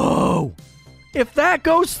 If that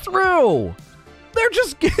goes through, they're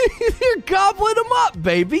gobbling them up,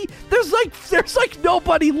 baby. There's like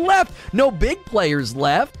nobody left. No big players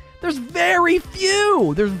left. There's very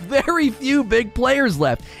few big players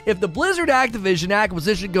left. If the Blizzard Activision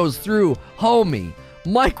acquisition goes through, homie,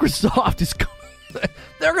 Microsoft is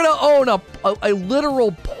they're going to own a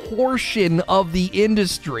literal portion of the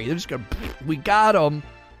industry. They're just going to, we got them.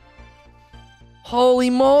 Holy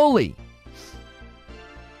moly.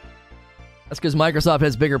 That's because Microsoft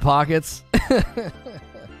has bigger pockets.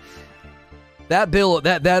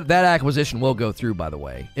 That acquisition will go through, by the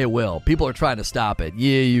way. It will. People are trying to stop it.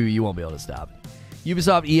 Yeah, you won't be able to stop it.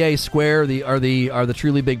 Ubisoft, EA, Square are the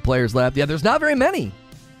truly big players left. Yeah, there's not very many.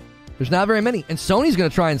 And Sony's going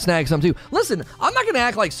to try and snag some too. Listen, I'm not going to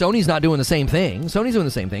act like Sony's not doing the same thing. Sony's doing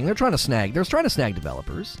the same thing. They're trying to snag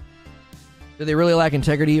developers. Do they really lack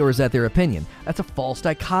integrity, or is that their opinion? That's a false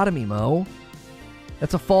dichotomy, Mo.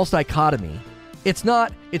 That's a false dichotomy. It's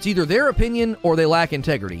not, it's either their opinion or they lack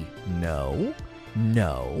integrity. No.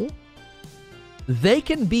 They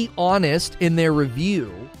can be honest in their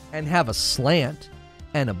review and have a slant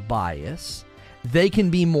and a bias. They can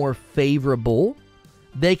be more favorable.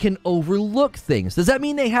 They can overlook things. Does that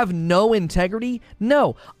mean they have no integrity?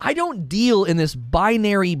 No. I don't deal in this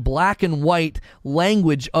binary black and white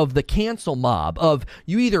language of the cancel mob of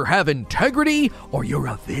you either have integrity or you're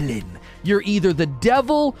a villain. You're either the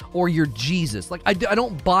devil or you're Jesus. Like, I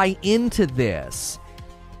don't buy into this.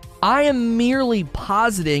 I am merely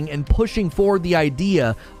positing and pushing forward the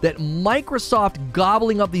idea that Microsoft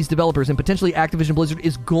gobbling up these developers and potentially Activision Blizzard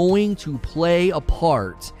is going to play a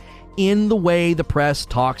part in the way the press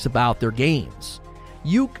talks about their games.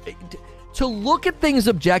 To look at things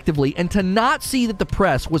objectively and to not see that the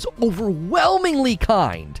press was overwhelmingly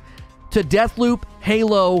kind to Deathloop,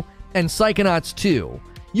 Halo, and Psychonauts 2,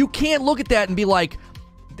 you can't look at that and be like,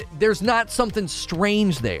 there's not something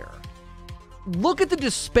strange there. Look at the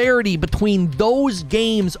disparity between those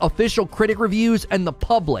games' official critic reviews and the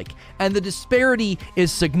public, and the disparity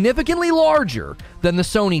is significantly larger than the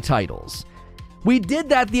Sony titles. We did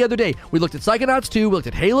that the other day. We looked at Psychonauts 2, we looked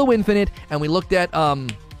at Halo Infinite, and we looked at,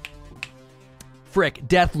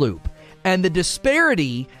 Deathloop. And the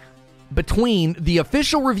disparity between the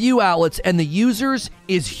official review outlets and the users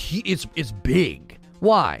is big.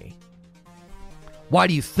 Why? Why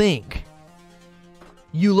do you think?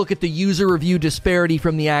 You look at the user review disparity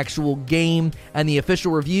from the actual game and the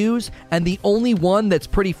official reviews, and the only one that's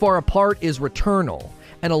pretty far apart is Returnal.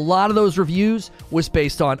 And a lot of those reviews was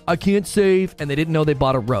based on, I can't save, and they didn't know they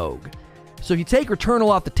bought a Rogue. So if you take Returnal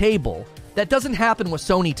off the table, that doesn't happen with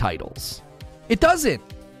Sony titles. It doesn't.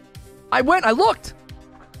 I looked.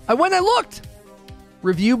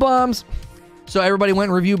 Review bombs. So everybody went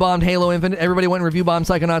and review bombed Halo Infinite. Everybody went and review bombed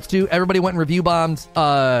Psychonauts 2. Everybody went and review bombed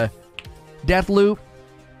Deathloop.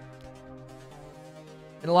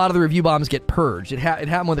 And a lot of the review bombs get purged. It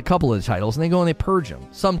happened with a couple of the titles, and they go and they purge them.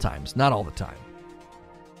 Sometimes, not all the time.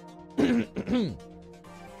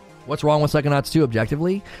 What's wrong with Psychonauts 2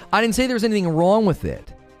 objectively? I didn't say there was anything wrong with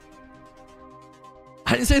it.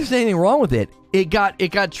 It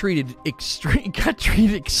got treated extremely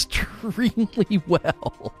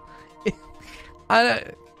well.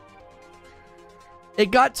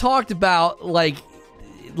 It got talked about like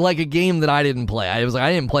a game that I didn't play.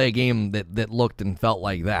 I didn't play a game that looked and felt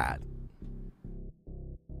like that.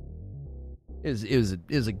 It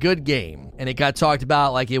was a good game, and it got talked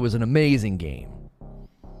about like it was an amazing game.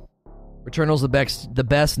 Returnal's the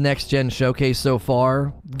best next-gen showcase so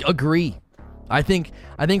far. Agree. I think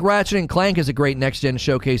Ratchet and Clank is a great next-gen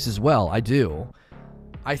showcase as well. I do.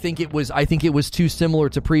 I think it was too similar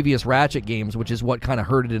to previous Ratchet games, which is what kind of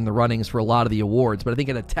hurt it in the runnings for a lot of the awards. But I think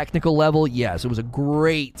at a technical level, yes, it was a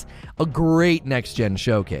great next-gen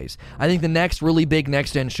showcase. I think the next really big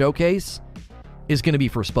next-gen showcase is going to be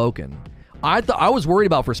Forspoken. I was worried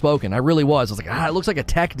about Forspoken. I really was. I was like, it looks like a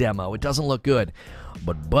tech demo. It doesn't look good.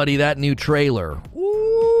 But, buddy, that new trailer.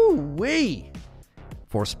 Woo-wee.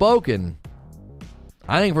 Forspoken.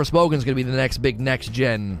 I think Forspoken's going to be the next big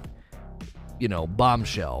next-gen,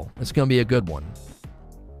 bombshell. It's going to be a good one.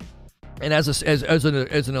 And as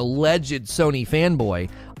an alleged Sony fanboy,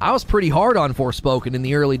 I was pretty hard on Forspoken in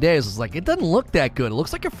the early days. I was like, it doesn't look that good. It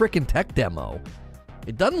looks like a freaking tech demo.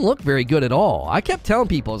 It doesn't look very good at all. I kept telling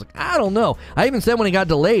people, I was like, I don't know. I even said when it got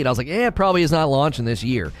delayed, I was like, it probably is not launching this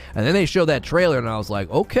year. And then they showed that trailer, and I was like,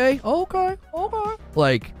 okay.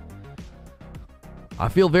 Like, I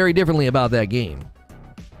feel very differently about that game.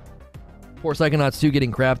 Poor Psychonauts 2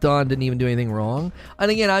 getting crapped on, didn't even do anything wrong. And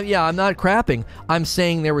again, I'm not crapping. I'm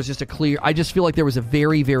saying there was just I just feel like there was a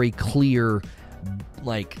very, very clear,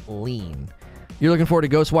 lean. You're looking forward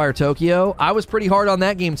to Ghostwire Tokyo? I was pretty hard on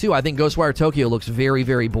that game, too. I think Ghostwire Tokyo looks very,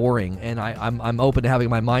 very boring, and I'm open to having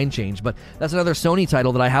my mind changed. But that's another Sony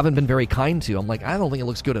title that I haven't been very kind to. I'm like, I don't think it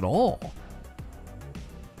looks good at all.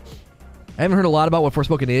 I haven't heard a lot about what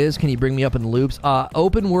Forspoken is. Can you bring me up in the loops?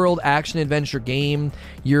 Open world action adventure game.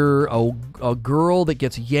 You're a girl that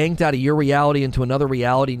gets yanked out of your reality into another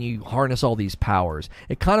reality, and you harness all these powers.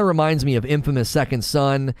 It kind of reminds me of Infamous Second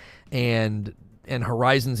Son and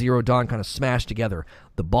Horizon Zero Dawn kind of smashed together.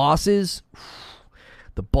 The bosses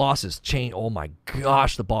change. Oh my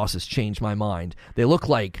gosh, the bosses changed my mind. They look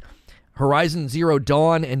like Horizon Zero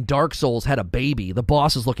Dawn and Dark Souls had a baby. The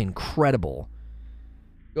bosses look incredible.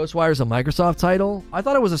 Ghostwire's a Microsoft title? I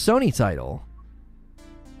thought it was a Sony title.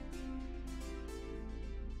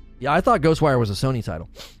 Yeah, I thought Ghostwire was a Sony title.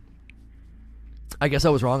 I guess I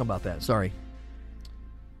was wrong about that. Sorry.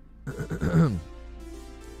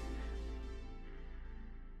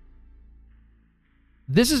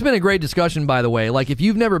 This has been a great discussion, by the way. Like, if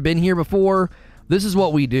you've never been here before, this is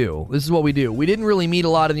what we do. We didn't really meet a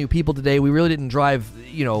lot of new people today. We really didn't drive,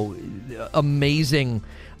 amazing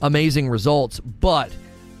results. But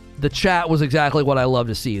the chat was exactly what I love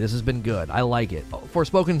to see. This has been good. I like it.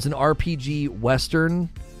 Forspoken's an RPG Western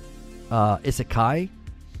isekai.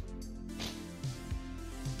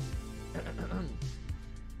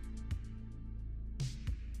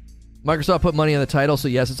 Microsoft put money on the title, so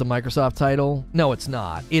yes, it's a Microsoft title. No, it's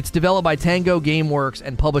not. It's developed by Tango Gameworks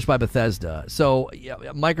and published by Bethesda. So, yeah,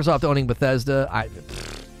 Microsoft owning Bethesda,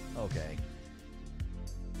 okay.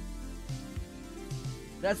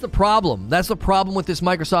 That's the problem. That's the problem with this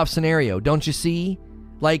Microsoft scenario. Don't you see?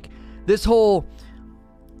 Like, this whole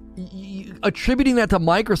attributing that to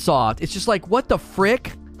Microsoft, it's just like, what the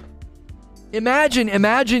frick? Imagine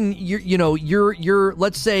you're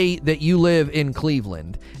let's say that you live in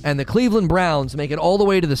Cleveland and the Cleveland Browns make it all the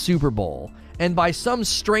way to the Super Bowl, and by some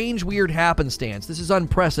strange weird happenstance, this is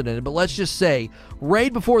unprecedented, but let's just say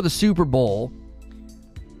right before the Super Bowl,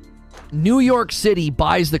 New York City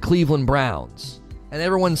buys the Cleveland Browns and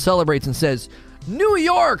everyone celebrates and says, New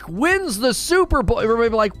York wins the Super Bowl. Everybody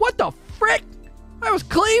be like, what the frick? That was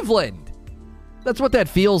Cleveland. That's what that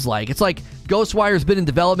feels like. It's like Ghostwire's been in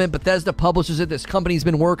development. Bethesda publishes it. This company's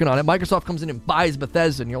been working on it. Microsoft comes in and buys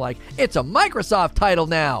Bethesda, and you're like, it's a Microsoft title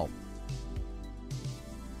now.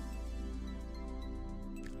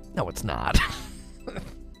 No, it's not.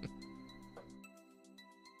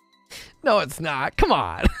 No, it's not. Come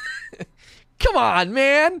on. Come on,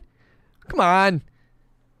 man. Come on.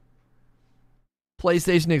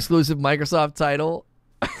 PlayStation exclusive Microsoft title.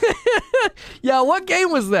 Yeah, what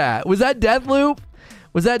game was that? Was that Deathloop?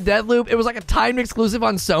 It was like a timed exclusive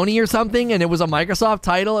on Sony or something, and it was a Microsoft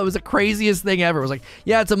title. It was the craziest thing ever. It was like,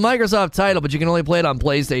 yeah, it's a Microsoft title, but you can only play it on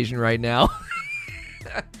PlayStation right now.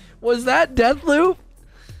 Was that Deathloop?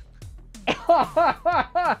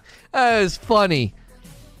 That is funny.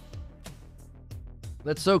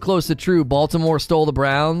 That's so close to true. Baltimore stole the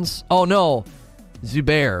Browns. Oh, no.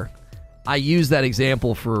 Zubair. I use that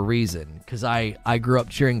example for a reason, because I grew up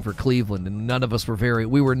cheering for Cleveland, and none of us were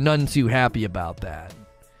we were none too happy about that.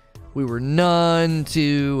 We were none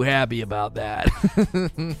too happy about that.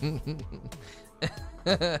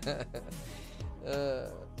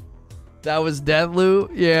 That was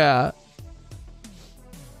Deathloop? Yeah.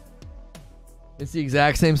 It's the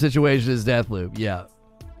exact same situation as Deathloop, yeah.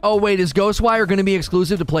 Oh, wait, is Ghostwire going to be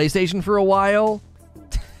exclusive to PlayStation for a while?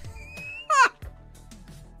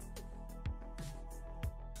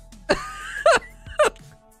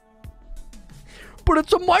 But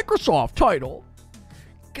it's a Microsoft title.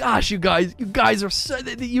 Gosh, you guys are so,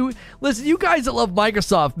 you guys that love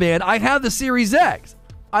Microsoft, man. I have the Series X.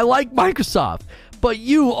 I like Microsoft. But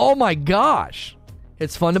oh my gosh.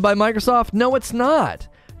 It's funded by Microsoft? No, it's not.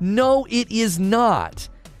 No, it is not.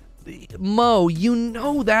 Mo, you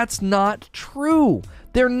know that's not true.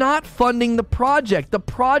 They're not funding the project. The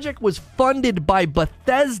project was funded by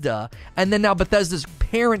Bethesda, and then now Bethesda's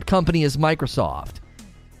parent company is Microsoft.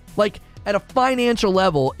 Like, at a financial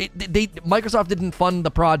level, Microsoft didn't fund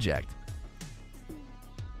the project.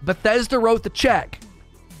 Bethesda wrote the check.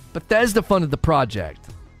 Bethesda funded the project.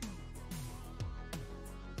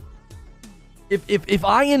 If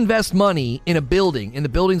I invest money in a building and the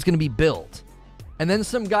building's going to be built, and then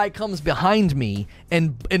some guy comes behind me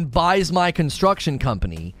and buys my construction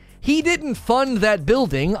company, he didn't fund that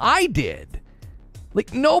building. I did.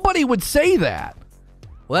 Like, nobody would say that.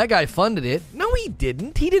 Well, that guy funded it. No, he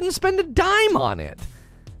didn't. He didn't spend a dime on it.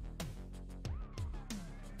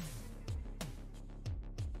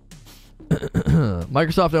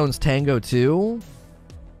 Microsoft owns Tango too.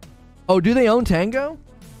 Oh, do they own Tango?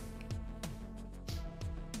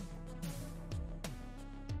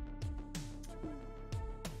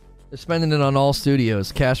 They're spending it on all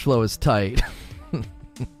studios. Cash flow is tight.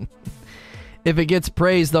 If it gets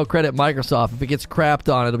praised, they'll credit Microsoft. If it gets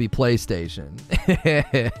crapped on, it'll be PlayStation.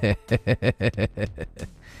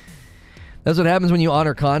 That's what happens when you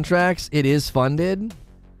honor contracts. It is funded.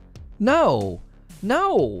 No,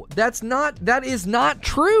 that is not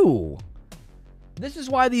true. This is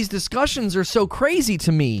why these discussions are so crazy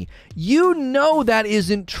to me. You know that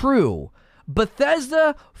isn't true.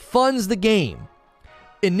 Bethesda funds the game,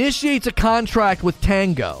 initiates a contract with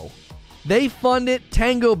Tango. They fund it,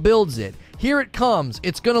 Tango builds it. Here it comes.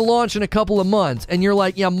 It's going to launch in a couple of months. And you're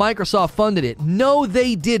like, yeah, Microsoft funded it. No,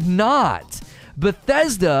 they did not.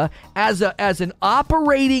 Bethesda, as an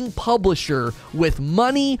operating publisher with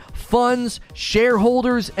money, funds,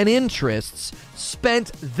 shareholders, and interests,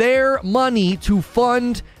 spent their money to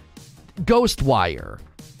fund Ghostwire.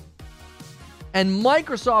 and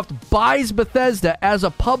Microsoft buys Bethesda as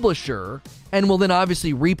a publisher and will then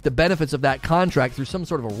obviously reap the benefits of that contract through some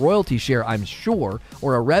sort of a royalty share, I'm sure,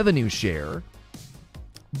 or a revenue share.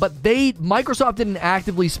 But Microsoft didn't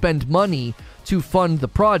actively spend money to fund the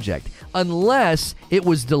project unless it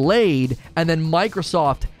was delayed and then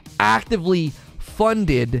Microsoft actively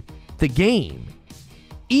funded the game.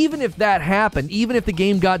 Even if that happened, even if the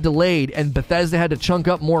game got delayed and Bethesda had to chunk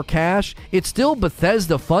up more cash, it's still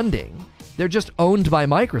Bethesda funding. They're just owned by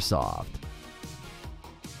Microsoft.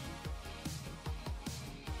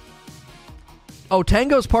 Oh,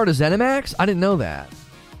 Tango's part of ZeniMax? I didn't know that.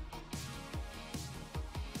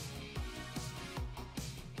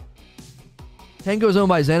 Tango's owned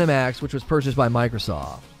by ZeniMax, which was purchased by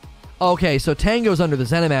Microsoft. Okay, so Tango's under the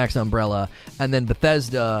ZeniMax umbrella, and then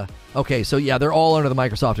Bethesda... Okay, so yeah, they're all under the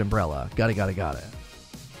Microsoft umbrella. Got it.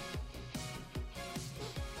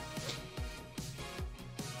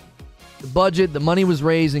 The budget, the money was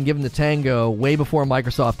raised and given to Tango way before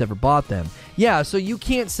Microsoft ever bought them. Yeah, so you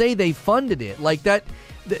can't say they funded it. Like that,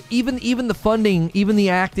 even the funding, even the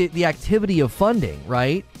activity of funding,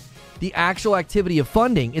 right? The actual activity of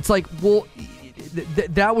funding. It's like, well...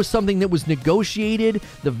 that was something that was negotiated.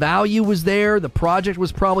 The value was there. The project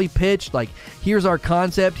was probably pitched. Like, here's our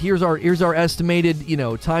concept. Here's our estimated,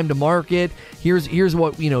 time to market. Here's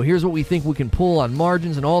what we think we can pull on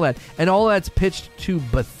margins and all that. And all that's pitched to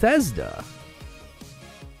Bethesda.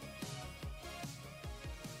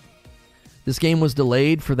 This game was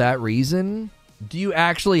delayed for that reason. Do you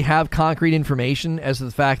actually have concrete information as to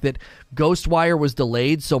the fact that Ghostwire was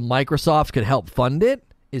delayed so Microsoft could help fund it?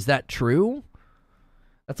 Is that true?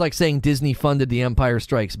 That's like saying Disney funded The Empire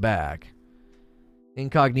Strikes Back.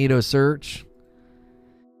 Incognito search.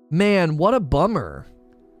 Man, what a bummer.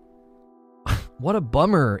 What a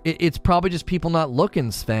bummer. It's probably just people not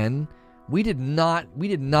looking, Sven. We did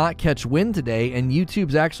not catch wind today, and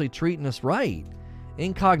YouTube's actually treating us right.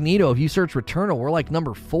 Incognito, if you search Returnal, we're like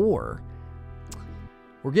number 4.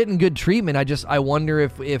 We're getting good treatment. I wonder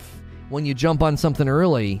if when you jump on something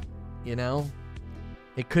early,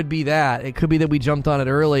 it could be that. It could be that we jumped on it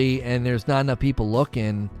early and there's not enough people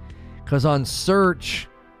looking. Because on search,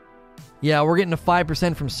 yeah, we're getting a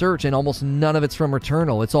 5% from search and almost none of it's from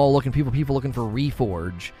Returnal. It's all people looking for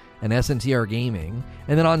Reforge and SNTR Gaming.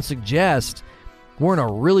 And then on suggest, we're in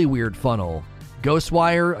a really weird funnel.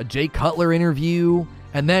 Ghostwire, a Jay Cutler interview,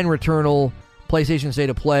 and then Returnal, PlayStation State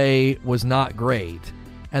of Play was not great.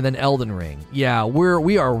 And then Elden Ring. Yeah,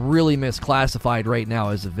 we are really misclassified right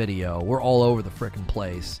now as a video. We're all over the frickin'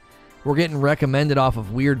 place. We're getting recommended off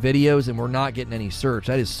of weird videos and we're not getting any search.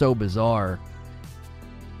 That is so bizarre.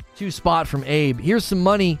 2 spot from Abe. Here's some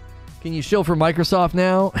money. Can you shill for Microsoft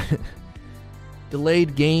now?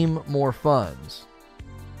 Delayed game, more funds.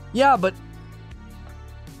 Yeah, but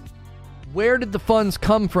where did the funds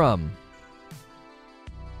come from,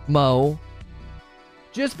 Mo?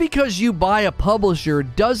 Just because you buy a publisher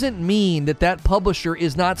doesn't mean that publisher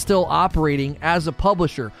is not still operating as a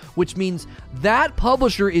publisher, which means that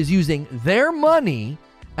publisher is using their money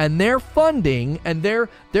and their funding and their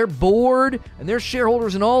board and their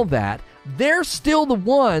shareholders and all that. They're still the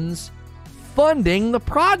ones funding the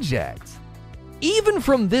project. Even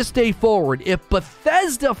from this day forward, if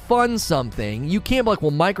Bethesda funds something, you can't be like,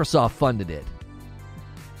 well, Microsoft funded it.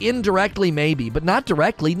 Indirectly, maybe, but not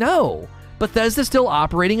directly, no. Bethesda's still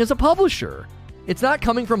operating as a publisher. It's not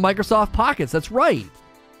coming from Microsoft pockets. That's right.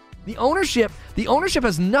 The ownership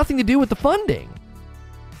has nothing to do with the funding.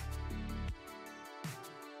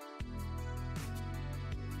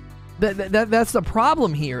 That's the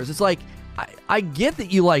problem here. Is it's like I get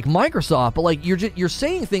that you like Microsoft, but like you're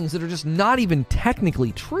saying things that are just not even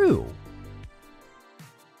technically true.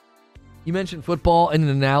 You mentioned football and an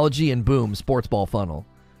analogy, and boom, sports ball funnel.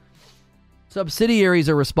 Subsidiaries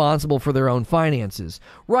are responsible for their own finances.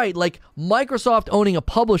 Right, like Microsoft owning a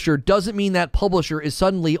publisher doesn't mean that publisher is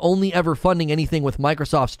suddenly only ever funding anything with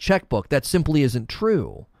Microsoft's checkbook. That simply isn't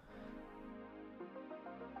true.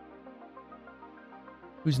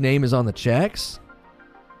 Whose name is on the checks?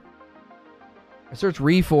 I searched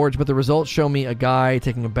Reforge, but the results show me a guy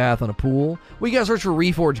taking a bath on a pool. Well, you gotta search for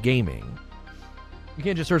Reforge Gaming. You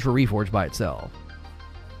can't just search for Reforge by itself.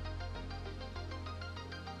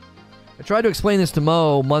 I tried to explain this to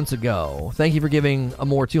Mo months ago. Thank you for giving a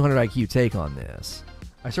more 200 IQ take on this.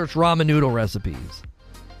 I searched ramen noodle recipes,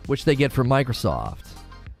 which they get from Microsoft.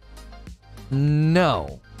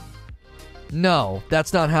 No,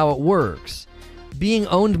 that's not how it works. Being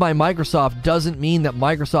owned by Microsoft doesn't mean that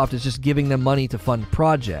Microsoft is just giving them money to fund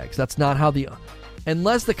projects. That's not how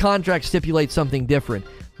unless the contract stipulates something different.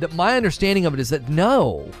 That my understanding of it is that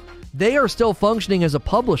no, they are still functioning as a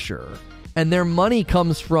publisher. And their money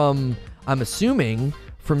comes from, I'm assuming,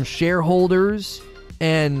 from shareholders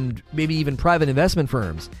and maybe even private investment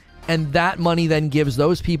firms. And that money then gives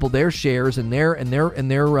those people their shares and their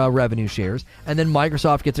revenue shares. And then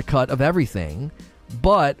Microsoft gets a cut of everything.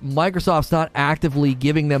 But Microsoft's not actively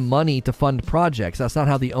giving them money to fund projects. That's not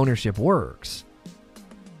how the ownership works.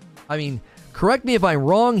 I mean, correct me if I'm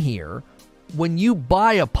wrong here. When you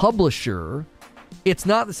buy a publisher, it's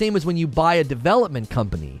not the same as when you buy a development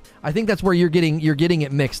company. I think that's where you're getting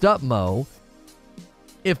it mixed up, Mo.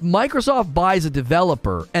 If Microsoft buys a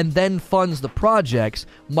developer and then funds the projects,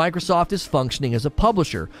 Microsoft is functioning as a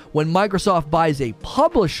publisher. When Microsoft buys a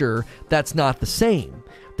publisher, that's not the same.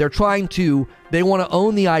 They want to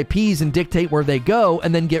own the IPs and dictate where they go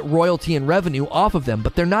and then get royalty and revenue off of them,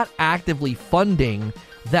 but they're not actively funding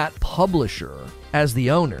that publisher as the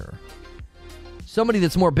owner. Somebody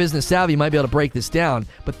that's more business savvy might be able to break this down,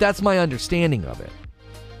 but that's my understanding of it.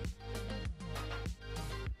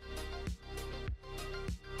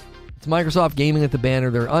 It's Microsoft Gaming at the banner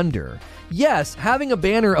they're under. Yes, having a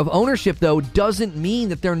banner of ownership, though, doesn't mean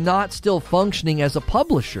that they're not still functioning as a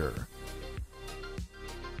publisher.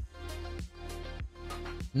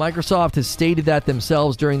 Microsoft has stated that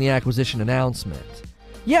themselves during the acquisition announcement.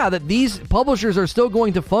 Yeah, that these publishers are still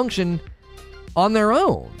going to function on their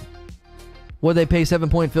own. What did they pay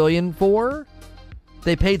 $7.5 billion for?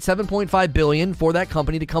 They paid $7.5 billion for that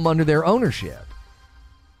company to come under their ownership.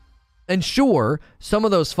 And sure, some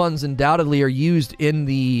of those funds undoubtedly are used in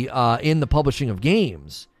the publishing of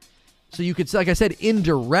games. So you could, like I said,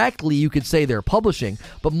 indirectly you could say they're publishing,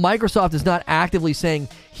 but Microsoft is not actively saying,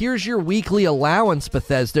 here's your weekly allowance,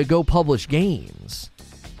 Bethesda, go publish games.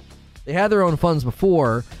 They had their own funds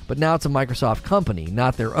before, but now it's a Microsoft company,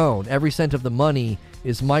 not their own. Every cent of the money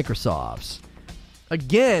is Microsoft's.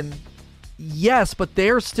 Again, yes, but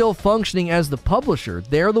they're still functioning as the publisher.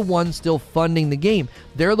 They're the ones still funding the game.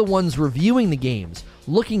 They're the ones reviewing the games,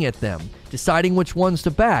 looking at them, deciding which ones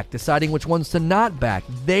to back, deciding which ones to not back.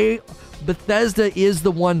 Bethesda is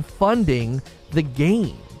the one funding the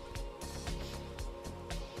game.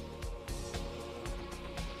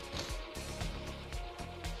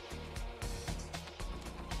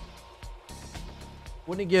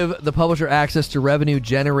 Wouldn't it give the publisher access to revenue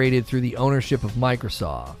generated through the ownership of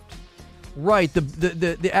Microsoft? Right,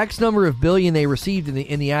 the X number of billion they received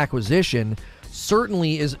in the acquisition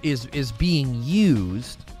certainly is being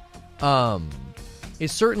used.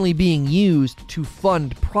 Is certainly being used to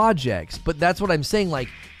fund projects, but that's what I'm saying. Like,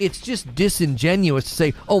 it's just disingenuous to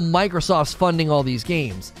say, "Oh, Microsoft's funding all these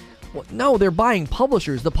games." Well, no, they're buying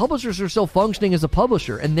publishers. The publishers are still functioning as a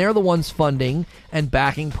publisher, and they're the ones funding and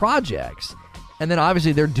backing projects. And then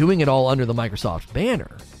obviously they're doing it all under the Microsoft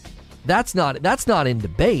banner. That's not in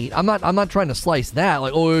debate. I'm not trying to slice that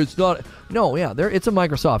like, oh, it's not. No, yeah, it's a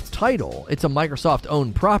Microsoft title. It's a Microsoft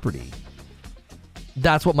owned property.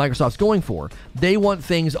 That's what Microsoft's going for. They want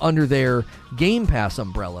things under their Game Pass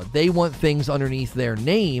umbrella. They want things underneath their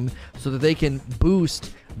name so that they can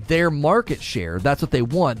boost their market share. That's what they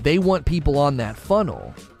want. They want people on that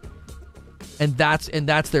funnel. And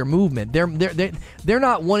that's their movement. They're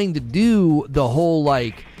not wanting to do the whole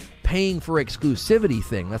like paying for exclusivity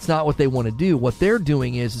thing. That's not what they want to do. What they're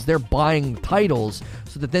doing is they're buying titles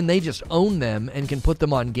so that then they just own them and can put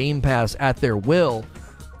them on Game Pass at their will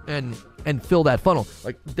and fill that funnel.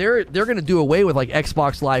 Like they're going to do away with like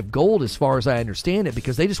Xbox Live Gold as far as I understand it,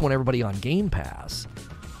 because they just want everybody on Game Pass.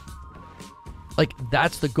 Like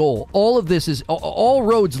that's the goal. All of this is all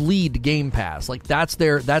roads lead to Game Pass. Like that's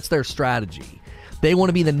their strategy. They want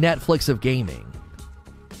to be the Netflix of gaming.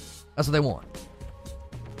 That's what they want.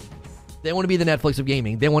 They want to be the Netflix of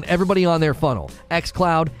gaming. They want everybody on their funnel.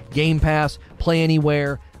 xCloud, Game Pass, Play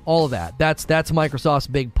Anywhere, all of that. That's Microsoft's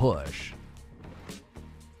big push.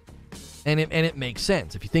 And it makes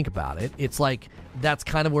sense if you think about it. It's like that's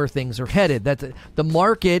kind of where things are headed. That the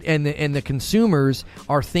market and the consumers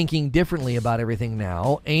are thinking differently about everything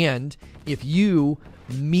now. And if you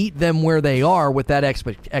meet them where they are with that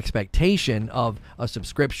expectation of a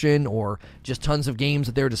subscription or just tons of games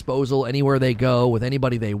at their disposal anywhere they go with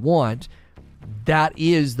anybody they want, that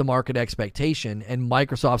is the market expectation, and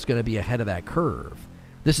Microsoft's going to be ahead of that curve.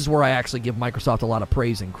 This is where I actually give Microsoft a lot of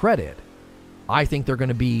praise and credit. I think they're going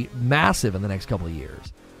to be massive in the next couple of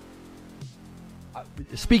years.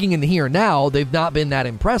 Speaking in the here and now, they've not been that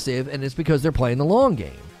impressive, and it's because they're playing the long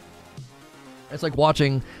game. It's like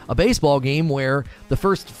watching a baseball game where the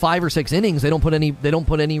first 5 or 6 innings they don't put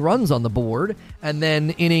any runs on the board, and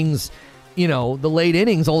then innings, the late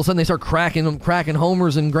innings, all of a sudden they start cracking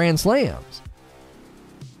homers and grand slams.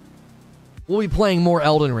 We'll be playing more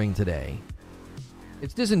Elden Ring today.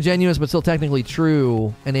 It's disingenuous, but still technically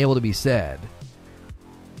true and able to be said.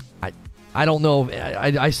 I don't know.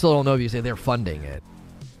 I still don't know if you say they're funding it.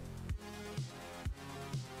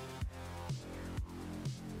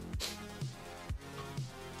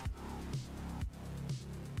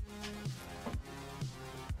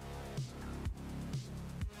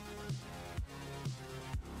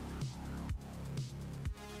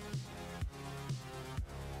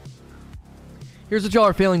 Here's what y'all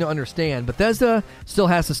are failing to understand. Bethesda still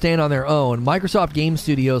has to stand on their own. Microsoft Game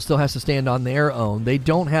Studios still has to stand on their own. They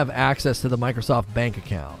don't have access to the Microsoft bank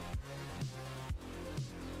account.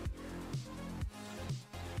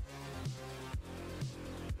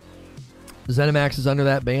 ZeniMax is under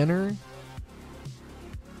that banner?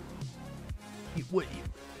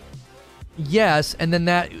 Yes, and then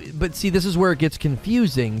that... But see, this is where it gets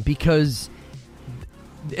confusing because...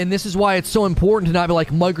 And this is why it's so important to not be like,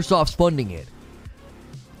 Microsoft's funding it.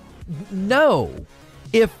 No.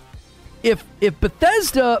 If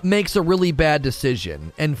Bethesda makes a really bad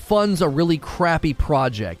decision and funds a really crappy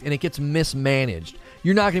project and it gets mismanaged,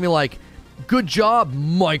 you're not going to be like, good job,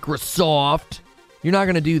 Microsoft. You're not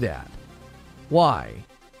going to do that. Why?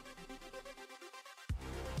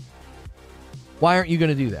 Why aren't you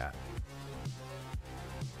going to do that?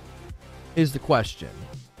 Is the question.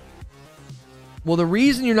 Well, the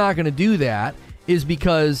reason you're not going to do that is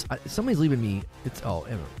because somebody's leaving me. It's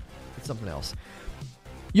something else.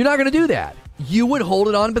 You're not going to do that. You would hold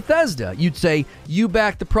it on Bethesda. You'd say, you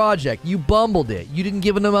backed the project. You bumbled it. You didn't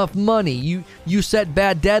give them enough money. You set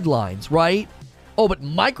bad deadlines, right? Oh, but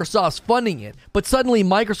Microsoft's funding it. But suddenly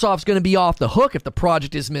Microsoft's going to be off the hook if the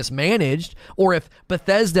project is mismanaged, or if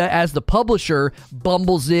Bethesda as the publisher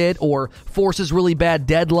bumbles it or forces really bad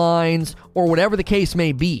deadlines, or whatever the case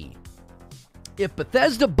may be. If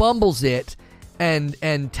Bethesda bumbles it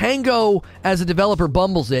and Tango as a developer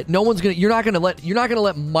bumbles it, you're not gonna let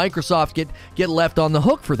Microsoft get left on the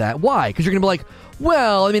hook for that. Why? Because you're gonna be like,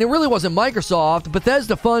 well, I mean, it really wasn't Microsoft.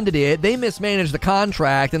 Bethesda funded it. They mismanaged the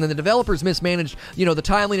contract, and then the developers mismanaged, the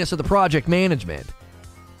timeliness of the project management.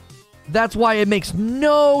 That's why it makes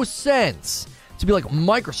no sense to be like,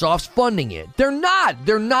 Microsoft's funding it. They're not.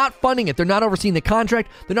 They're not funding it. They're not overseeing the contract.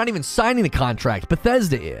 They're not even signing the contract.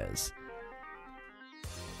 Bethesda is.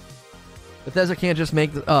 Bethesda can't just make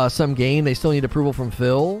some game. They still need approval from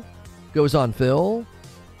Phil. Goes on Phil.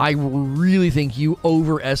 I really think you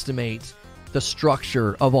overestimate the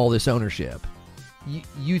structure of all this ownership.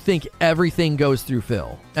 You think everything goes through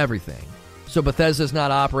Phil. Everything. So Bethesda's not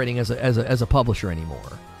operating as a publisher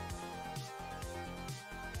anymore.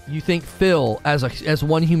 You think Phil, as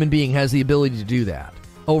one human being, has the ability to do that.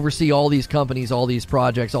 Oversee all these companies, all these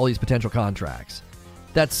projects, all these potential contracts.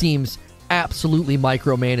 That seems absolutely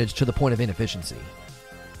micromanaged to the point of inefficiency.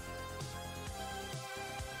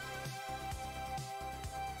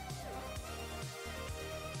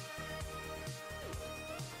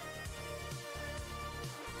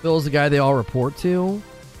 Phil's the guy they all report to.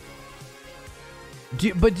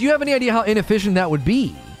 But do you have any idea how inefficient that would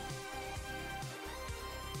be?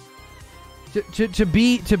 To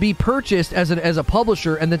be purchased as a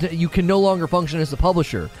publisher, and then you can no longer function as a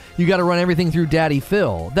publisher. You got to run everything through Daddy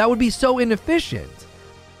Phil. That would be so inefficient.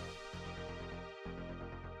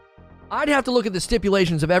 I'd have to look at the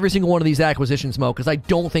stipulations of every single one of these acquisitions, Mo, because I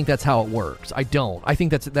don't think that's how it works. I don't. I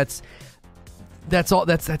think that's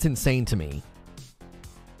insane to me.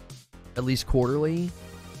 At least quarterly.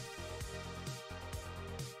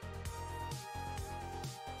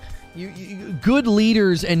 Good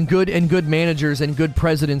leaders and good managers and good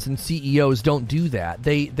presidents and CEOs don't do that.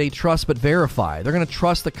 They trust but verify. They're going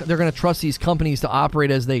to trust these companies to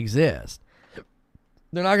operate as they exist.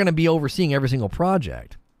 They're not going to be overseeing every single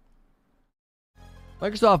project.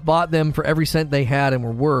 Microsoft bought them for every cent they had and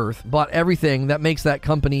were worth. Bought everything that makes that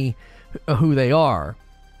company who they are.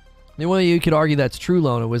 The only way you could argue that's true,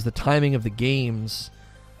 Lona, was the timing of the games.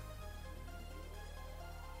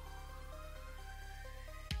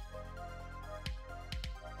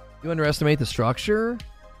 You underestimate the structure?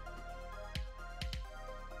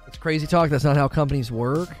 It's crazy talk. That's not how companies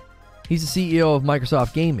work. He's the CEO of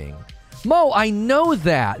Microsoft Gaming. Mo, I know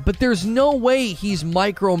that, but there's no way he's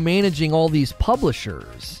micromanaging all these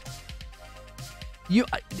publishers.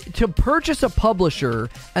 To purchase a publisher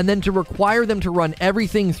and then to require them to run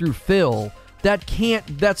everything through Phil,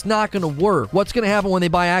 that's not going to work. What's going to happen when they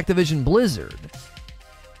buy Activision Blizzard?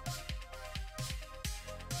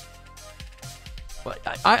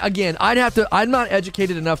 I'm not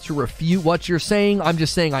educated enough to refute what you're saying. I'm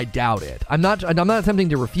just saying I doubt it. I'm not attempting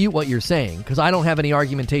to refute what you're saying because I don't have any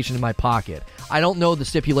argumentation in my pocket. I don't know the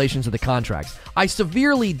stipulations of the contracts. I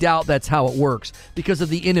severely doubt that's how it works because of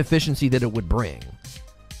the inefficiency that it would bring.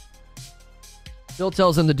 Phil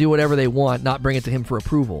tells them to do whatever they want, not bring it to him for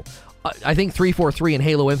approval. I think 343 and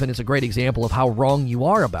Halo Infinite is a great example of how wrong you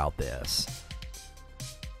are about this.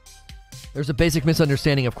 There's a basic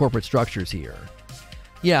misunderstanding of corporate structures here.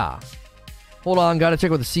 Yeah. Hold on, gotta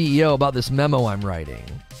check with the CEO about this memo I'm writing.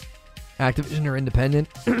 Activision or independent?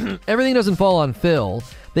 Everything doesn't fall on Phil.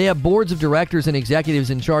 They have boards of directors and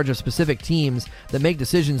executives in charge of specific teams that make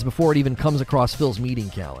decisions before it even comes across Phil's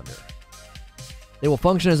meeting calendar. They will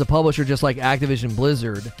function as a publisher just like Activision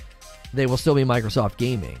Blizzard. They will still be Microsoft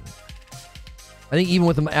Gaming. I think even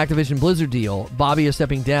with the Activision Blizzard deal, Bobby is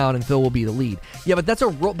stepping down and Phil will be the lead. Yeah, but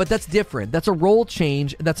that's different. That's a role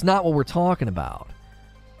change. That's not what we're talking about.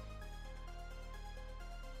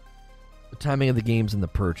 The timing of the games and the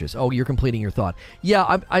purchase. Oh, you're completing your thought.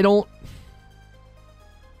 Yeah, I don't...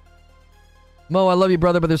 Mo, I love you,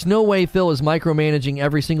 brother, but there's no way Phil is micromanaging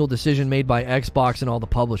every single decision made by Xbox and all the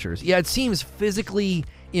publishers. Yeah, it seems physically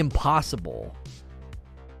impossible.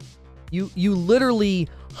 You literally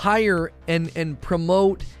hire and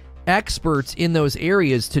promote experts in those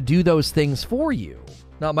areas to do those things for you,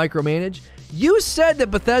 not micromanage. You said that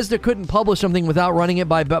Bethesda couldn't publish something without running it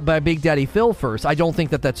by Big Daddy Phil first. I don't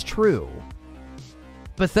think that that's true.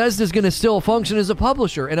 Bethesda's going to still function as a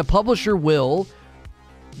publisher, and a publisher will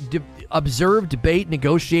observe, debate,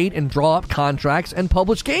 negotiate, and draw up contracts and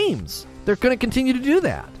publish games. They're going to continue to do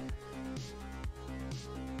that.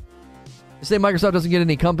 Say Microsoft doesn't get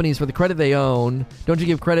any companies for the credit they own. Don't you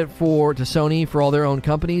give credit to Sony for all their own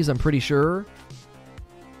companies? I'm pretty sure.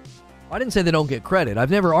 I didn't say they don't get credit.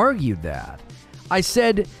 I've never argued that. I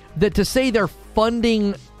said that to say they're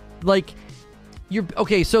funding, like,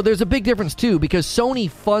 okay, so there's a big difference too, because Sony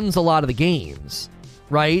funds a lot of the games,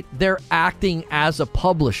 right? They're acting as a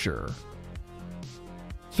publisher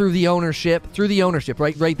through the ownership,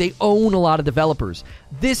 right? They own a lot of developers.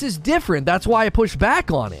 This is different. That's why I push back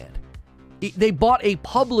on it. They bought a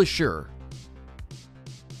publisher.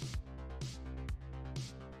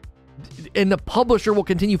 And the publisher will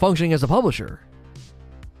continue functioning as a publisher.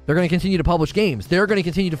 They're going to continue to publish games. They're going to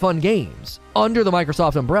continue to fund games under the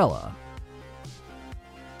Microsoft umbrella.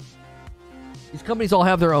 These companies all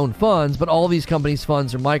have their own funds, but all these companies'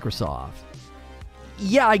 funds are Microsoft.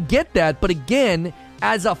 Yeah, I get that, but again,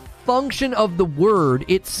 as a function of the word,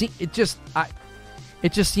 it just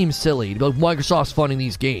seems silly. Like, Microsoft's funding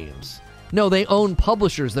these games. No, they own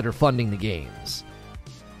publishers that are funding the games.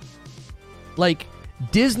 Like,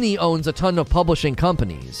 Disney owns a ton of publishing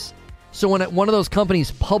companies. So when one of those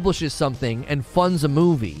companies publishes something and funds a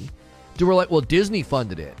movie, we're like, well, Disney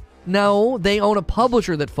funded it. No, they own a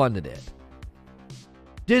publisher that funded it.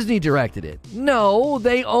 Disney directed it. No,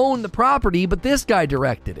 they own the property, but this guy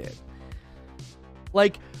directed it.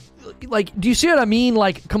 Like, do you see what I mean?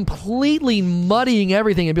 Like, completely muddying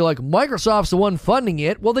everything and be like, Microsoft's the one funding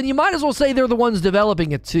it. Well, then you might as well say they're the ones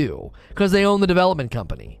developing it too, because they own the development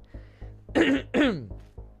company. Buying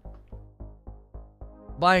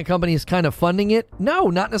a company is kind of funding it? No,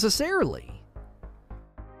 not necessarily.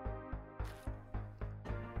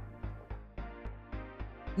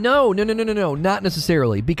 No, not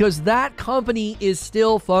necessarily, because that company is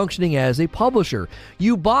still functioning as a publisher.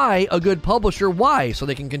 You buy a good publisher, why? So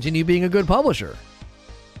they can continue being a good publisher.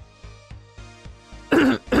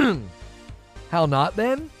 How not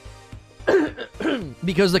then?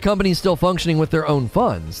 Because the company's still functioning with their own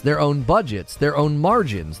funds, their own budgets, their own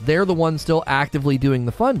margins. They're the ones still actively doing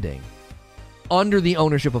the funding under the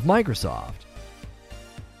ownership of Microsoft.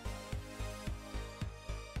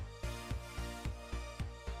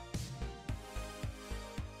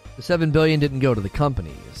 The $7 billion didn't go to the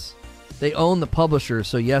companies. They own the publishers,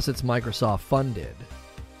 so yes, it's Microsoft funded.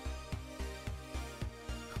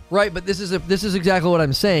 Right, but this is exactly what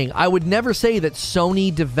I'm saying. I would never say that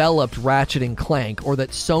Sony developed Ratchet & Clank or that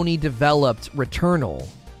Sony developed Returnal.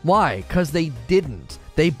 Why? Because they didn't.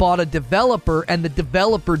 They bought a developer, and the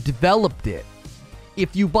developer developed it.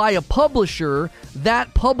 If you buy a publisher,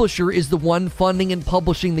 that publisher is the one funding and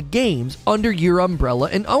publishing the games under your umbrella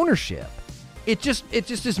and ownership. It just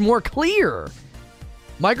is more clear.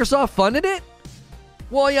 Microsoft funded it?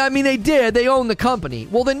 Well, yeah, I mean, they did. They own the company.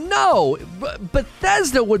 Well, then no.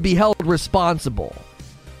 Bethesda would be held responsible.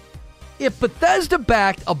 If Bethesda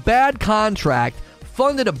backed a bad contract,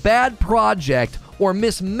 funded a bad project, or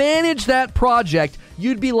mismanaged that project,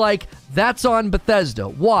 you'd be like, that's on Bethesda.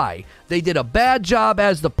 Why? They did a bad job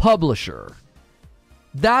as the publisher.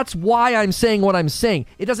 That's why I'm saying what I'm saying.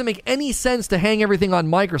 It doesn't make any sense to hang everything on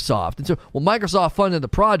Microsoft. And so, well, Microsoft funded the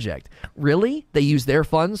project. Really? They used their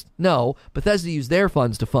funds? No. Bethesda used their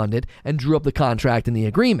funds to fund it and drew up the contract and the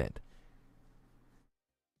agreement.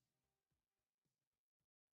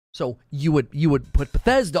 So you would put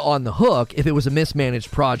Bethesda on the hook if it was a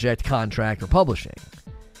mismanaged project, contract, or publishing.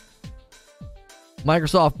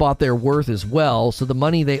 Microsoft bought their worth as well, so the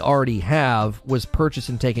money they already have was purchased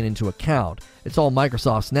and taken into account. It's all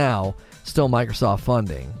Microsoft's now, still Microsoft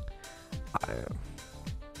funding.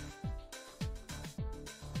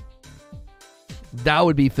 That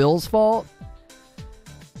would be Phil's fault?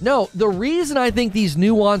 No, the reason I think these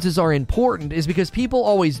nuances are important is because people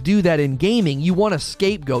always do that in gaming. You want a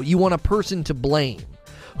scapegoat. You want a person to blame.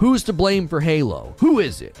 Who's to blame for Halo? Who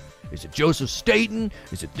is it? Is it Joseph Staten?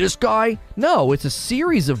 Is it this guy? No, it's a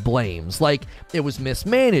series of blames. Like, it was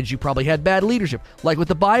mismanaged. You probably had bad leadership. Like with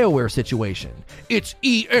the BioWare situation. It's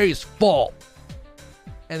EA's fault.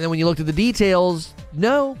 And then when you looked at the details,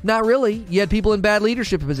 no, not really. You had people in bad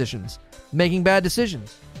leadership positions, making bad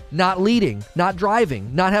decisions, not leading, not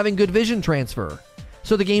driving, not having good vision transfer.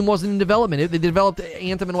 So the game wasn't in development. They developed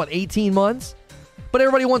Anthem in, 18 months? But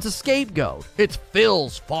everybody wants a scapegoat. It's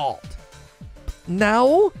Phil's fault.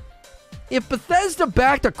 No. If Bethesda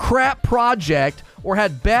backed a crap project or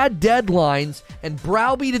had bad deadlines and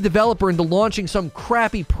browbeat a developer into launching some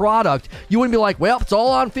crappy product, you wouldn't be like, well, it's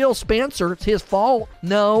all on Phil Spencer. It's his fault.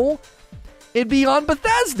 No. It'd be on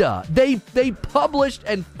Bethesda. They published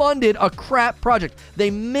and funded a crap project. They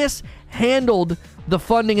mishandled the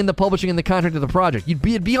funding and the publishing and the contract of the project.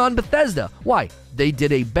 It'd be on Bethesda. Why? They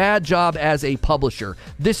did a bad job as a publisher.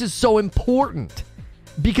 This is so important.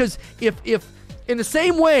 Because if in the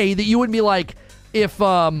same way that you would be like, if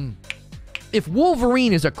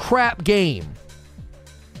Wolverine is a crap game,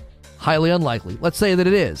 highly unlikely. Let's say that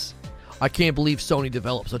it is. I can't believe Sony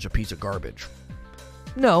developed such a piece of garbage.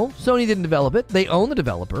 No, Sony didn't develop it. They own the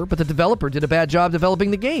developer, but the developer did a bad job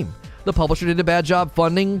developing the game. The publisher did a bad job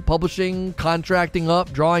funding, publishing, contracting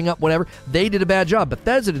up, drawing up, whatever. They did a bad job.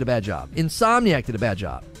 Bethesda did a bad job. Insomniac did a bad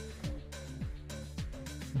job.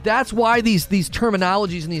 That's why these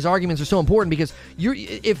terminologies and these arguments are so important, because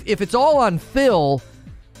if it's all on Phil,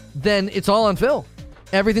 then it's all on Phil.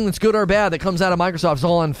 Everything that's good or bad that comes out of Microsoft is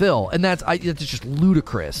all on Phil. And it's just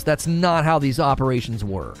ludicrous. That's not how these operations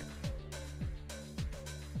work.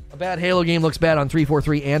 A bad Halo game looks bad on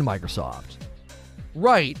 343 and Microsoft.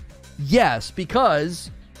 Right. Yes,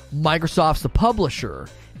 because Microsoft's the publisher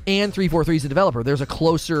and 343 is the developer. There's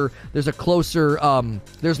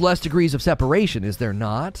less degrees of separation, is there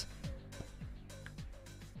not?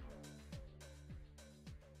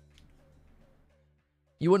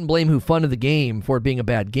 You wouldn't blame who funded the game for it being a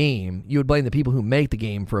bad game. You would blame the people who make the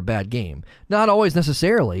game for a bad game. Not always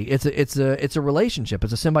necessarily. It's a relationship.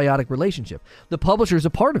 It's a symbiotic relationship. The publisher's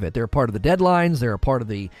a part of it. They're a part of the deadlines. They're a part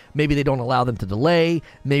of maybe they don't allow them to delay.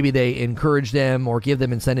 Maybe they encourage them or give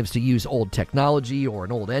them incentives to use old technology or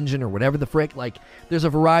an old engine or whatever the frick. Like, there's a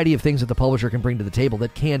variety of things that the publisher can bring to the table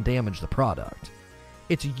that can damage the product.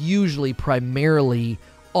 It's usually primarily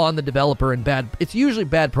on the developer and it's usually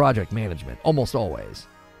bad project management, almost always.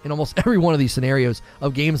 In almost every one of these scenarios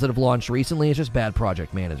of games that have launched recently, it's just bad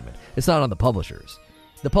project management. It's not on the publishers.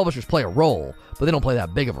 The publishers play a role, but they don't play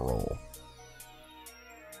that big of a role.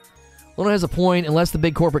 Lona has a point. Unless the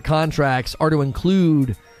big corporate contracts are to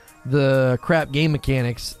include the crap game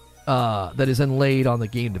mechanics that is then laid on the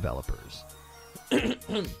game developers.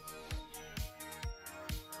 Do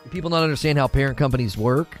people not understand how parent companies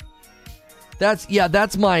work? That's what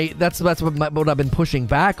I've been pushing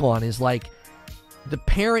back on, is like, the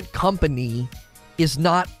parent company is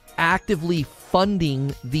not actively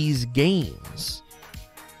funding these games.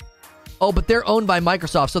 Oh, but they're owned by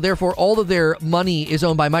Microsoft, so therefore all of their money is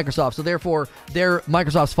owned by Microsoft, so therefore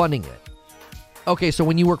Microsoft's funding it. Okay, so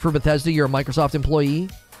when you work for Bethesda, you're a Microsoft employee?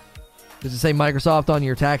 Does it say Microsoft on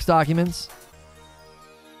your tax documents?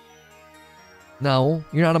 No,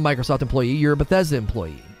 you're not a Microsoft employee, you're a Bethesda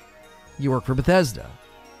employee. You work for Bethesda.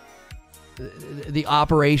 The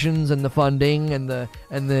operations and the funding and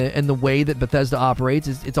the way that Bethesda operates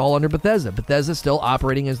it's all under Bethesda. Bethesda's still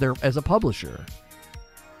operating as a publisher.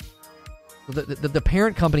 The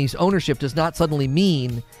parent company's ownership does not suddenly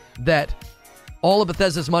mean that all of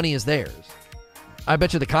Bethesda's money is theirs. I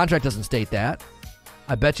bet you the contract doesn't state that.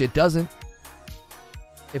 I bet you it doesn't.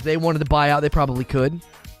 If they wanted to buy out, they probably could.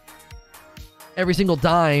 Every single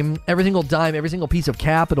dime, every single piece of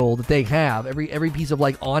capital that they have, every piece of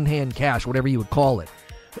like on-hand cash, whatever you would call it,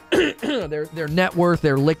 their net worth,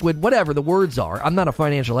 their liquid, whatever the words are. I'm not a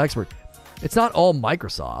financial expert. It's not all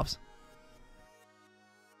Microsoft's.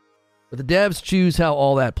 But the devs choose how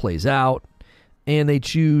all that plays out, and they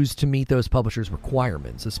choose to meet those publishers'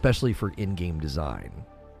 requirements, especially for in-game design.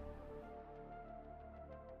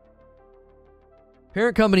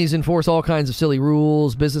 Parent companies enforce all kinds of silly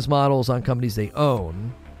rules, business models on companies they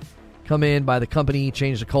own. come in, buy the company,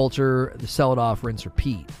 change the culture, sell it off, rinse,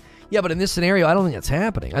 repeat. Yeah, but in this scenario, I don't think that's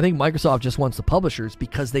happening. I think Microsoft just wants the publishers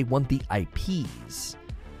because they want the IPs,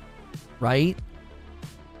 right?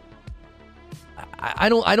 I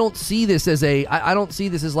don't see this as I don't see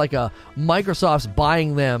this as like a Microsoft's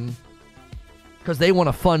buying them because they want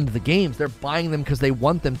to fund the games. They're buying them because they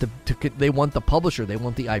want them to they want the publisher. They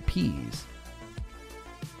want the IPs.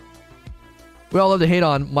 We all love to hate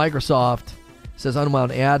on Microsoft, says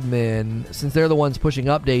Unwound Admin, since they're the ones pushing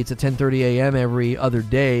updates at 10:30 a.m. every other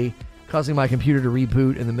day, causing my computer to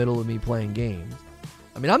reboot in the middle of me playing games.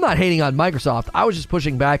 I mean, I'm not hating on Microsoft. I was just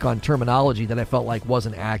pushing back on terminology that I felt like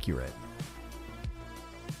wasn't accurate.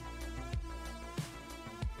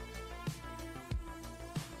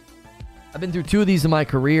 I've been through 2 of these in my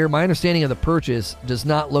career. My understanding of the purchase does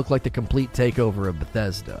not look like the complete takeover of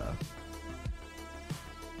Bethesda.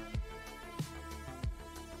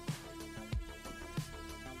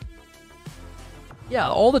 Yeah,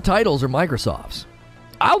 all the titles are Microsoft's.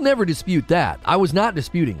 I'll never dispute that. I was not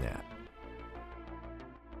disputing that.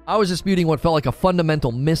 I was disputing what felt like a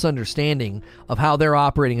fundamental misunderstanding of how they're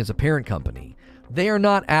operating as a parent company. They are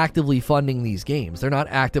not actively funding these games. They're not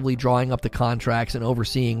actively drawing up the contracts and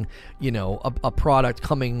overseeing, a product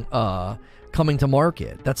coming to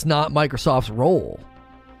market. That's not Microsoft's role.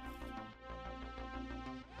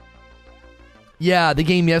 Yeah, the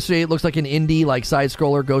game yesterday, it looks like an indie, like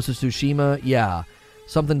side-scroller, Ghost of Tsushima. Yeah,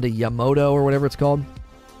 something to Yamoto or whatever it's called.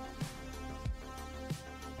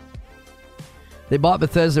 They bought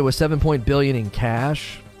Bethesda with $7 billion in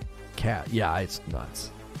cash. Yeah, it's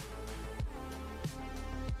nuts.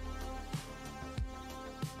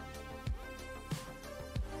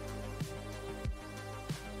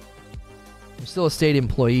 I'm still a state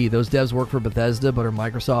employee. Those devs work for Bethesda but are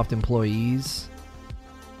Microsoft employees.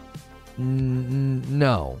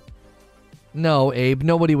 No. No, Abe,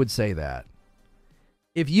 nobody would say that.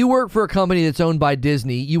 If you work for a company that's owned by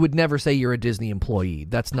Disney, you would never say you're a Disney employee.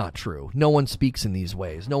 That's not true. No one speaks in these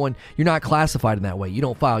ways. You're not classified in that way. You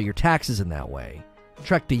don't file your taxes in that way.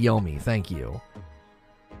 Trek to Yomi, thank you.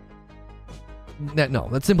 No,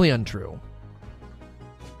 that's simply untrue.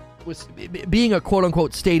 Being a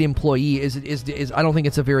quote-unquote state employee is I don't think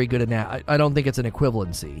it's a very good I don't think it's an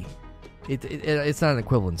equivalency. It's not an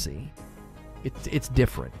equivalency. It's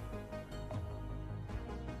different.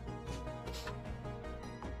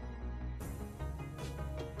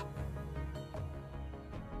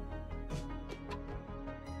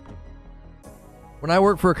 When I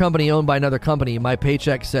worked for a company owned by another company, my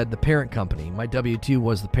paycheck said the parent company. My W-2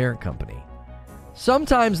 was the parent company.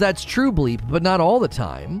 Sometimes that's true, Bleep, but not all the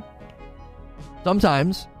time.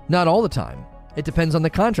 Sometimes, not all the time. It depends on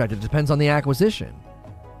the contract. It depends on the acquisition.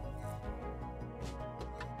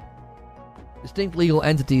 Distinct legal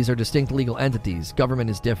entities are distinct legal entities.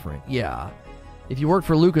 Government is different. Yeah. If you work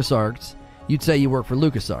for LucasArts, you'd say you work for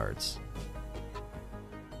LucasArts.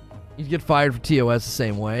 You'd get fired for TOS the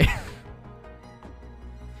same way.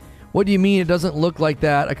 What do you mean it doesn't look like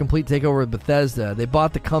that? A complete takeover of Bethesda. They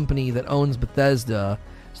bought the company that owns Bethesda,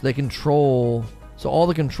 so they control... So all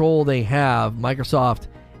the control they have, Microsoft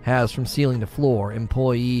has from ceiling to floor.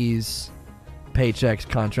 Employees, paychecks,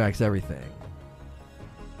 contracts, everything.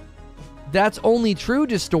 That's only true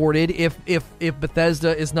distorted if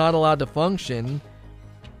Bethesda is not allowed to function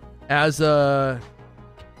as a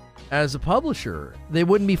publisher. They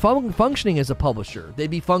wouldn't be functioning as a publisher.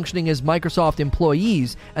 They'd be functioning as Microsoft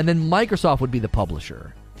employees, and then Microsoft would be the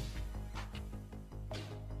publisher.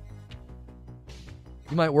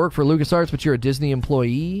 You might work for LucasArts, but you're a Disney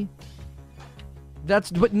employee.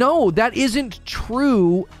 But no, that isn't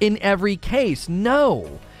true in every case.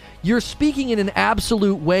 No. You're speaking in an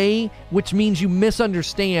absolute way, which means you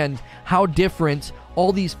misunderstand how different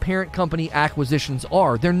all these parent company acquisitions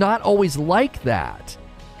are. They're not always like that.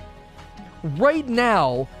 Right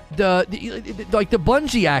now, the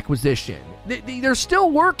Bungie acquisition, they're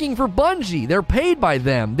still working for Bungie. They're paid by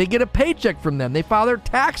them. They get a paycheck from them. They file their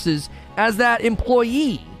taxes as that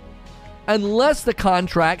employee. Unless the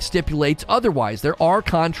contract stipulates otherwise. There are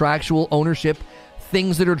contractual ownership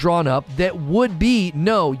things that are drawn up that would be,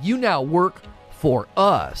 no, you now work for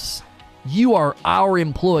us. You are our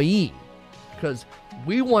employee. Because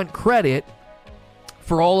we want credit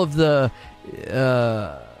for all of the...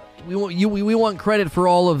 We want credit for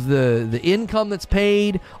all of the income that's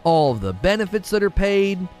paid, all of the benefits that are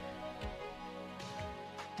paid.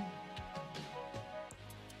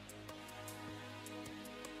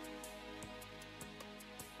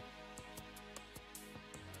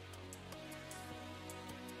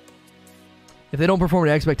 If they don't perform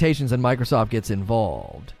to expectations, then Microsoft gets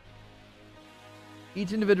involved.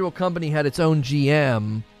 Each individual company had its own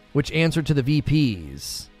GM which answer to the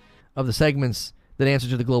VPs of the segments that answer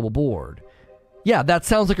to the global board. Yeah, that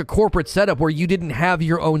sounds like a corporate setup where you didn't have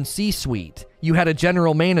your own C-suite. You had a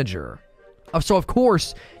general manager. So, of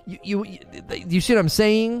course, you see what I'm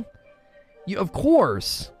saying? Of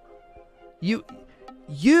course. You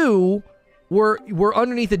were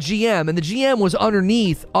underneath a GM, and the GM was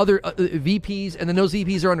underneath other VPs, and then those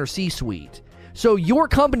VPs are under C-suite. So your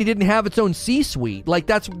company didn't have its own C-suite. Like,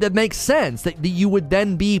 that makes sense, that you would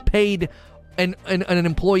then be paid an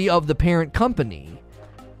employee of the parent company.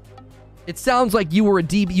 It sounds like you were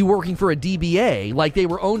working for a DBA, like they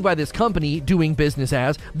were owned by this company doing business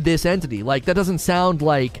as this entity. Like, that doesn't sound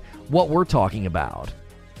like what we're talking about.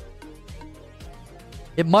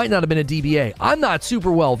 It might not have been a DBA. I'm not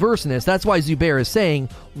super well versed in this. That's why Zubair is saying,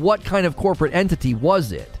 what kind of corporate entity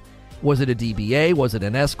was it? Was it a DBA? Was it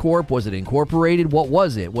an S Corp? Was it incorporated? What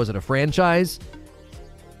was it? Was it a franchise?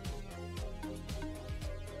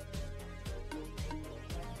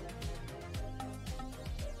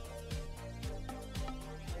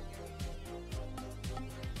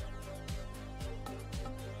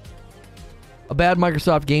 A bad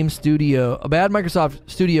Microsoft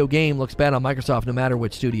Studio game looks bad on Microsoft no matter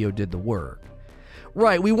which studio did the work.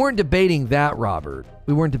 Right, we weren't debating that, Robert.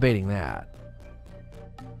 We weren't debating that.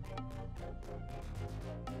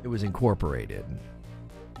 It was incorporated.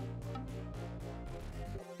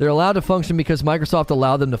 They're allowed to function because Microsoft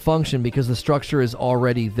allowed them to function because the structure is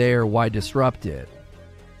already there. Why disrupt it?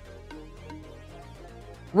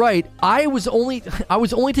 Right, I was only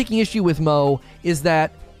taking issue with Mo is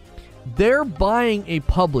that they're buying a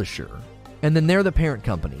publisher, and then they're the parent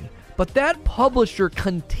company. But that publisher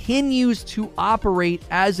continues to operate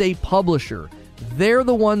as a publisher. They're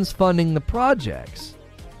the ones funding the projects.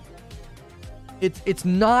 It's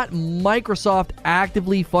not Microsoft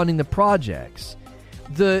actively funding the projects.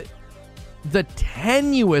 The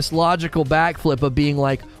tenuous logical backflip of being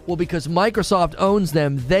like, well, because Microsoft owns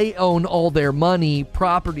them, they own all their money,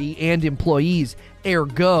 property, and employees.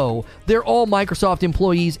 Ergo, they're all Microsoft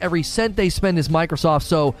employees. Every cent they spend is Microsoft,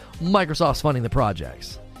 so Microsoft's funding the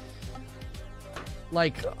projects.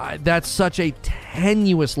 Like, that's such a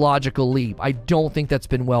tenuous logical leap. I don't think that's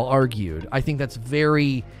been well argued. I think that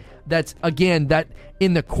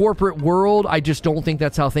in the corporate world, I just don't think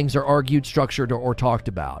that's how things are argued, structured, or talked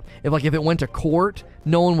about. If it went to court,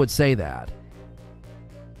 no one would say that.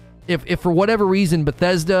 If for whatever reason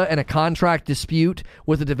Bethesda and a contract dispute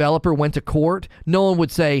with a developer went to court, no one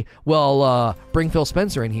would say, well, bring Phil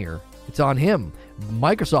Spencer in here. It's on him.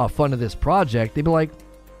 Microsoft funded this project. They'd be like,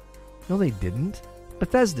 no, they didn't.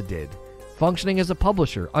 Bethesda did. Functioning as a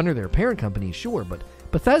publisher under their parent company, sure, but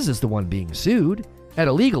Bethesda's the one being sued. At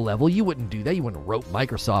a legal level, you wouldn't do that. You wouldn't rope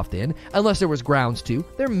Microsoft in unless there was grounds to.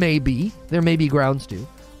 There may be grounds to.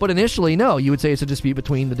 But initially, no, you would say it's a dispute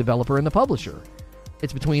between the developer and the publisher.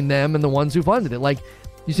 It's between them and the ones who funded it. Like,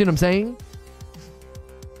 you see what I'm saying?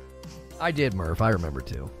 I did, Murph. I remember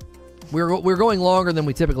too. We're going longer than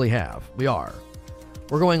we typically have. We are.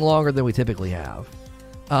 We're going longer than we typically have.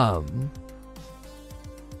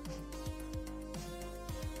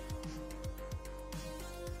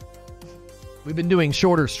 We've been doing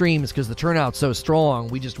shorter streams because the turnout's so strong.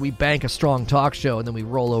 We bank a strong talk show and then we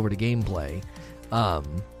roll over to gameplay.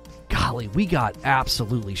 Golly, we got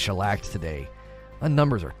absolutely shellacked today. The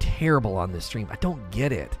numbers are terrible on this stream. I don't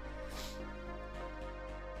get it.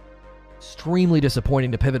 Extremely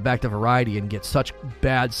disappointing to pivot back to Variety and get such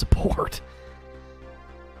bad support.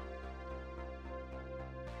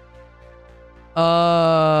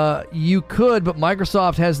 You could, but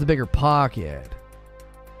Microsoft has the bigger pocket.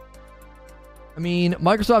 I mean,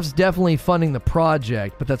 Microsoft's definitely funding the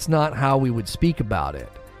project, but that's not how we would speak about it.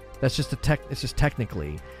 That's just it's just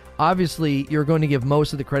technically. Obviously, you're going to give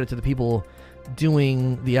most of the credit to the people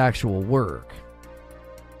doing the actual work.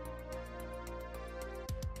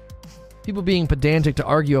 People being pedantic to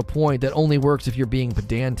argue a point that only works if you're being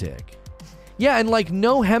pedantic. Yeah, and like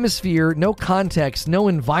no hemisphere, no context, no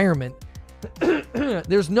environment.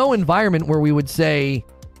 There's no environment where we would say...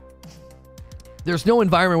 There's no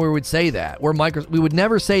environment where we would say that. We would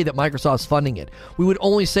never say that Microsoft's funding it. We would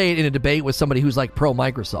only say it in a debate with somebody who's like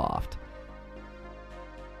pro-Microsoft.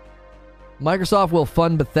 Microsoft will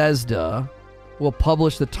fund Bethesda, will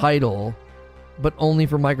publish the title, but only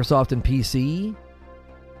for Microsoft and PC?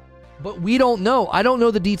 But we don't know. I don't know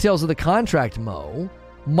the details of the contract, Mo.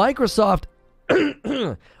 Microsoft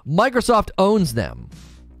owns them.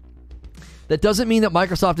 That doesn't mean that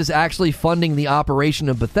Microsoft is actually funding the operation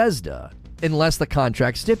of Bethesda, unless the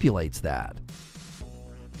contract stipulates that.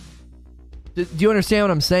 Do you understand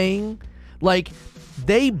what I'm saying? Like,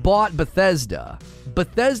 They bought Bethesda.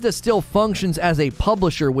 Bethesda still functions as a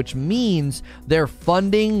publisher, which means their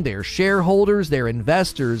funding, their shareholders, their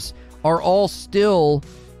investors are all still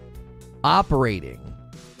operating.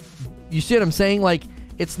 You see what I'm saying? Like,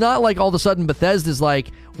 it's not like all of a sudden Bethesda's like,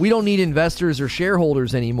 we don't need investors or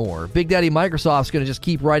shareholders anymore. Big Daddy Microsoft's going to just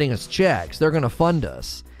keep writing us checks. They're going to fund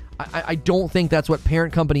us. I don't think that's what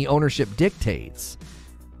parent company ownership dictates.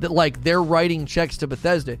 That, like, they're writing checks to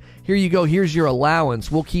Bethesda. Here you go. Here's your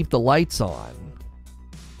allowance. We'll keep the lights on.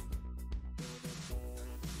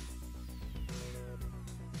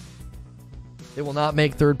 They will not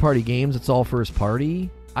make third-party games. It's all first-party.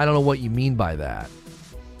 I don't know what you mean by that.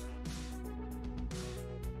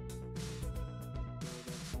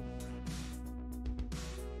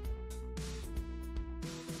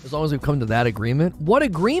 As long as we've come to that agreement. What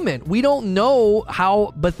agreement? We don't know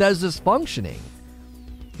how Bethesda's functioning.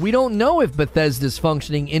 We don't know if Bethesda's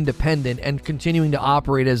functioning independent and continuing to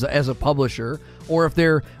operate as a publisher, or if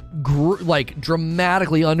they're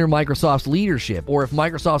dramatically under Microsoft's leadership, or if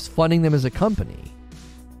Microsoft's funding them as a company.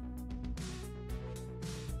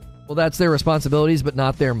 Well, that's their responsibilities, but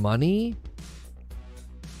not their money.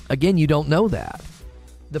 Again, you don't know that.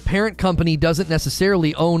 The parent company doesn't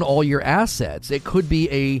necessarily own all your assets. It could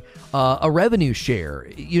be a revenue share.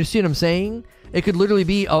 You see what I'm saying? It could literally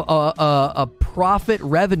be a profit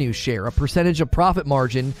revenue share. A percentage of profit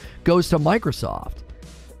margin goes to Microsoft.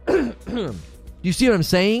 You see what I'm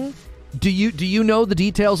saying? Do you know the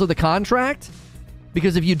details of the contract?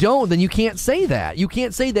 Because if you don't, then you can't say that. You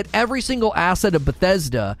can't say that every single asset of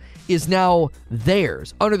Bethesda is now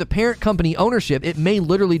theirs. Under the parent company ownership, it may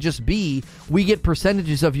literally just be, we get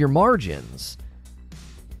percentages of your margins.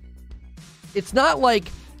 It's not like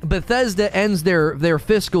Bethesda ends their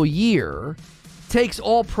fiscal year, takes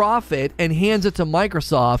all profit and hands it to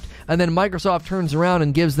Microsoft, and then Microsoft turns around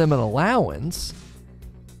and gives them an allowance.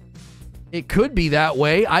 It could be that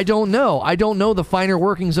way. I don't know. I don't know the finer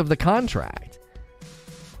workings of the contract.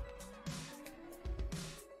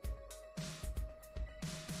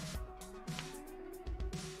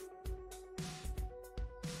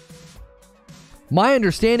 My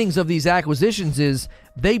understandings of these acquisitions is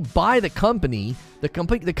they buy the company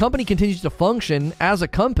continues to function as a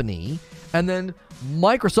company, and then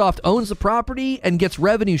Microsoft owns the property and gets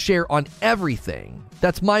revenue share on everything.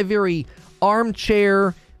 That's my very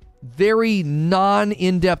armchair, very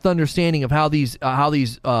non-in-depth understanding of how these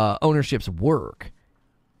ownerships work.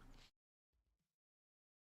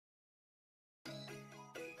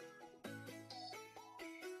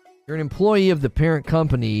 You're an employee of the parent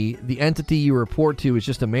company. The entity you report to is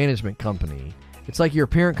just a management company. It's like your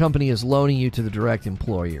parent company is loaning you to the direct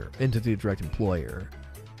employer, into the direct employer.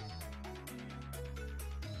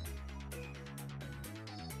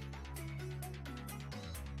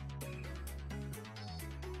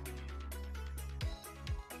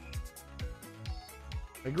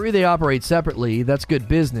 I agree they operate separately. That's good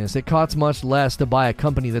business. It costs much less to buy a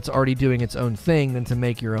company that's already doing its own thing than to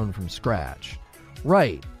make your own from scratch.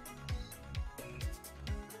 Right.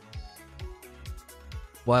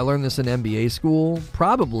 Well, I learned this in MBA school.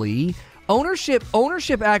 Probably. Ownership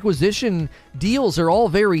acquisition deals are all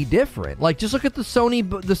very different. Like, just look at the Sony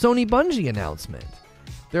Bungie announcement.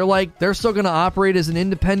 They're still going to operate as an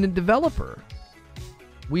independent developer.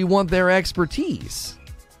 We want their expertise.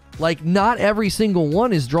 Like, not every single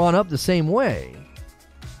one is drawn up the same way.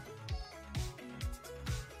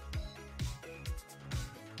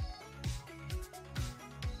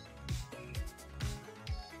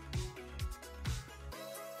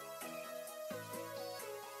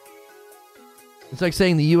 It's like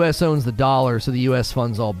saying the U.S. owns the dollar, so the U.S.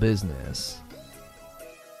 funds all business.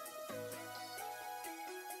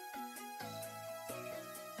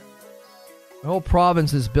 The whole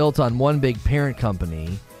province is built on one big parent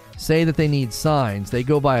company. Say that they need signs. They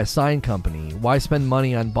go buy a sign company. Why spend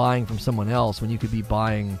money on buying from someone else when you could be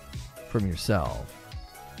buying from yourself?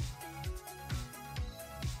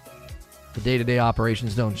 The day-to-day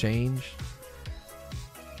operations don't change.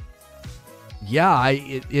 Yeah,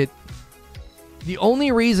 the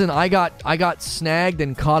only reason I got snagged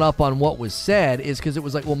and caught up on what was said is because it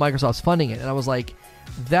was like, well, Microsoft's funding it. And I was like,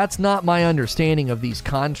 that's not my understanding of these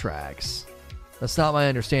contracts. That's not my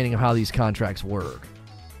understanding of how these contracts work.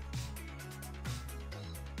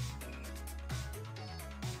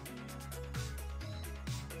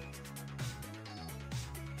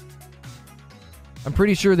 I'm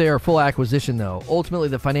pretty sure they are full acquisition, though. Ultimately,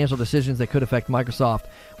 the financial decisions that could affect Microsoft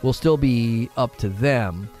will still be up to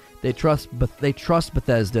them. They trust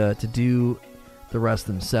Bethesda to do the rest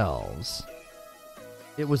themselves.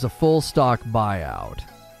 It was a full stock buyout.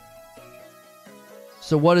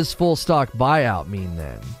 So what does full stock buyout mean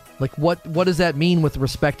then? Like, what does that mean with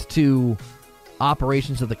respect to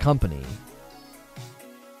operations of the company?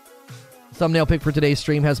 Thumbnail pick for today's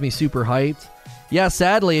stream has me super hyped. Yeah,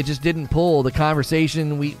 sadly, it just didn't pull. The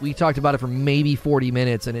conversation, we talked about it for maybe 40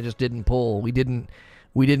 minutes, and it just didn't pull. We didn't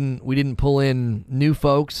pull in new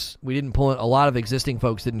folks. We didn't pull in a lot of existing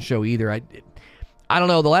folks. Didn't show either. I don't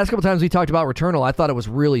know. The last couple times we talked about Returnal, I thought it was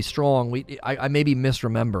really strong. I may be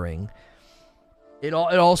misremembering. It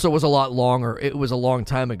also was a lot longer. It was a long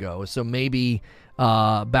time ago. So maybe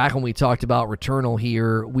back when we talked about Returnal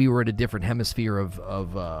here, we were at a different hemisphere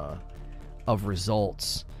of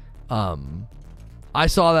results. I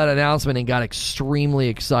saw that announcement and got extremely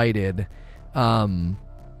excited. You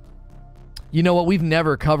know what? We've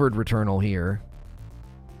never covered Returnal here.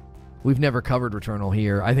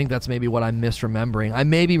 I think that's maybe what I'm misremembering. I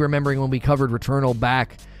may be remembering when we covered Returnal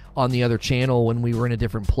back on the other channel when we were in a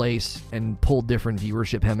different place and pulled different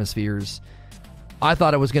viewership hemispheres. I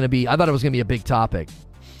thought it was going to be a big topic.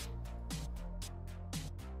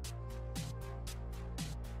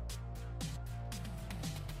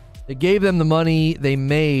 It gave them the money they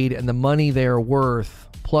made and the money they're worth,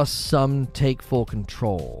 plus some take full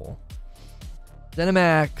control.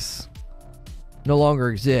 ZeniMax no longer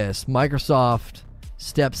exists. Microsoft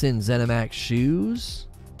steps in ZeniMax shoes.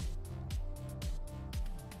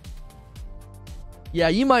 Yeah,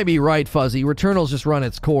 you might be right, Fuzzy. Returnal's just run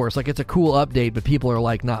its course. Like, it's a cool update, but people are,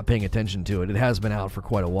 like, not paying attention to it. It has been out for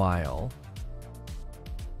quite a while.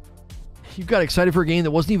 You got excited for a game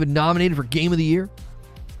that wasn't even nominated for Game of the Year?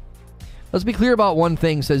 Let's be clear about one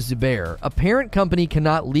thing, says Zubair. A parent company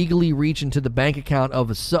cannot legally reach into the bank account of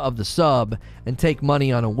the sub and take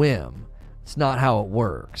money on a whim. It's not how it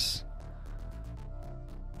works.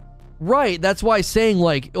 Right, that's why saying,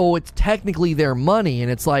 like, oh, it's technically their money, and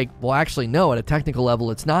it's like, well, actually, no, at a technical level,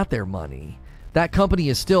 it's not their money. That company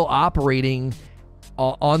is still operating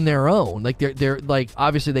on their own. Like, they're like,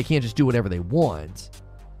 obviously, they can't just do whatever they want.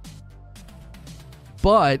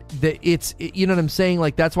 But you know what I'm saying?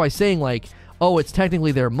 Like, that's why saying, like, oh, it's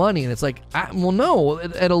technically their money, and it's like, well, no,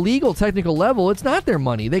 at a legal, technical level, it's not their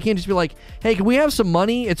money. They can't just be like, hey, can we have some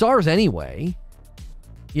money? It's ours anyway.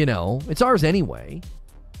 You know, it's ours anyway.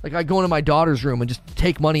 Like, I go into my daughter's room and just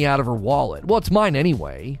take money out of her wallet. Well, it's mine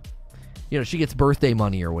anyway. You know, she gets birthday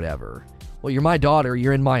money or whatever. Well, you're my daughter.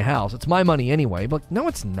 You're in my house. It's my money anyway. But no,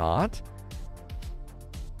 it's not.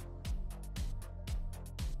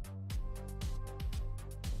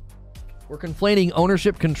 We're conflating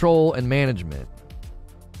ownership, control, and management.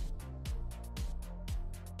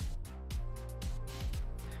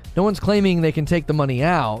 No one's claiming they can take the money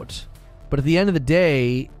out, but at the end of the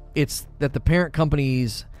day, it's that the parent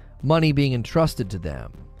company's money being entrusted to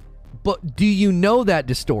them. But do you know that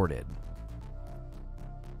distorted?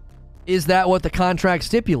 Is that what the contract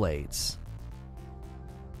stipulates?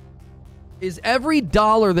 Is every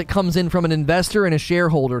dollar that comes in from an investor and a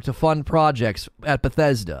shareholder to fund projects at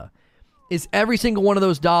Bethesda, is every single one of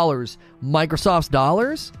those dollars Microsoft's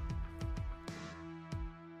dollars?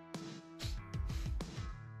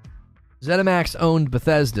 ZeniMax owned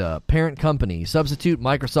Bethesda, parent company. Substitute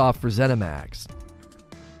Microsoft for ZeniMax.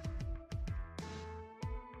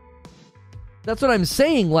 That's what I'm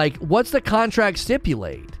saying. Like, what's the contract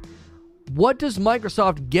stipulate? What does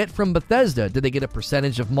Microsoft get from Bethesda? Do they get a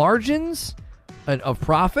percentage of margins? Of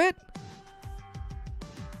profit?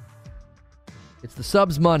 It's the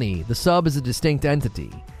sub's money. The sub is a distinct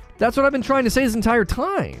entity. That's what I've been trying to say this entire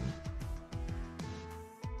time.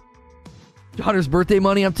 Daughter's birthday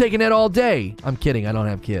money, I'm taking it all day. I'm kidding, I don't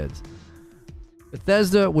have kids.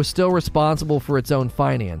 Bethesda was still responsible for its own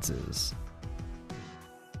finances.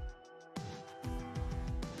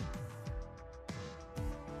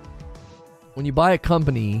 When you buy a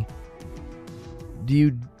company, do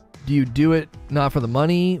you do it not for the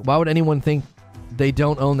money? Why would anyone think they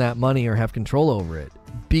don't own that money or have control over it?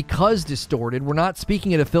 Because distorted, we're not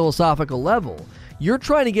speaking at a philosophical level. You're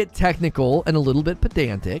trying to get technical and a little bit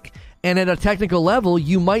pedantic, and at a technical level,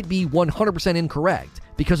 you might be 100% incorrect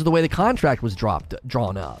because of the way the contract was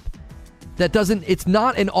drawn up. It's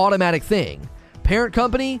not an automatic thing. Parent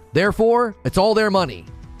company, therefore, it's all their money.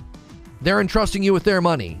 They're entrusting you with their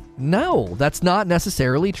money. No, that's not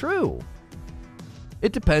necessarily true.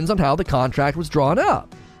 It depends on how the contract was drawn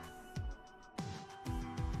up.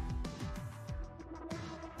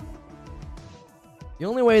 The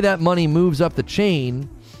only way that money moves up the chain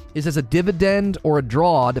is as a dividend or a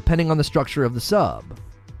draw, depending on the structure of the sub.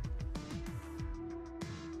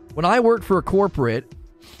 When I worked for a corporate,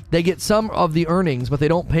 they get some of the earnings, but they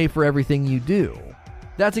don't pay for everything you do.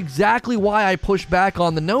 That's exactly why I pushed back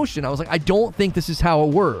on the notion. I was like, I don't think this is how it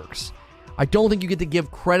works. I don't think you get to give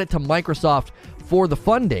credit to Microsoft for the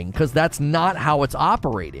funding, because that's not how it's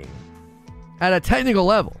operating at a technical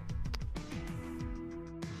level.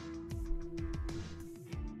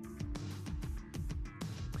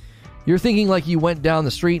 You're thinking like you went down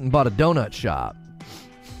the street and bought a donut shop.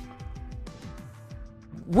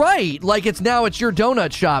 Right, like it's your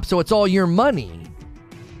donut shop, so it's all your money.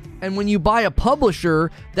 And when you buy a publisher,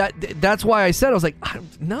 that's why I said, I was like,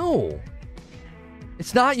 no.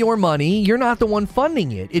 It's not your money. You're not the one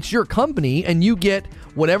funding it. It's your company, and you get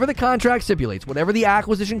whatever the contract stipulates, whatever the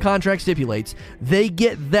acquisition contract stipulates, they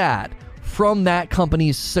get that from that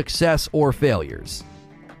company's success or failures.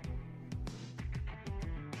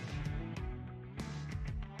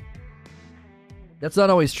 That's not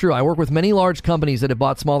always true. I work with many large companies that have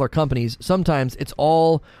bought smaller companies. Sometimes it's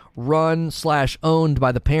all run/owned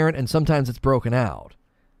by the parent, and sometimes it's broken out.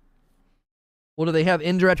 Well, do they have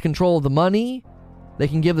indirect control of the money? They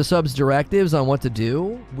can give the subs directives on what to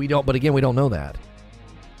do? We don't, but again, we don't know that.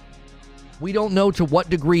 We don't know to what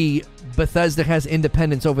degree Bethesda has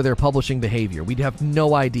independence over their publishing behavior. We'd have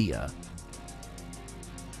no idea.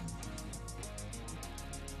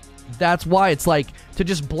 That's why it's like, to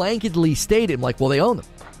just blanketly state it, like, well, they own them.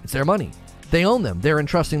 It's their money. They own them. They're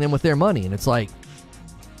entrusting them with their money. And it's like,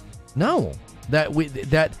 no,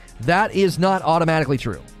 that is not automatically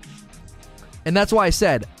true. And that's why I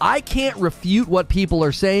said, I can't refute what people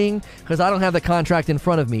are saying because I don't have the contract in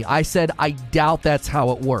front of me. I said, I doubt that's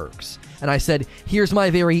how it works. And I said, here's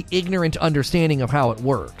my very ignorant understanding of how it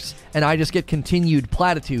works. And I just get continued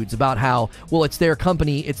platitudes about how, well, it's their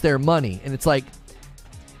company, it's their money. And it's like,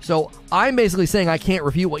 so I'm basically saying I can't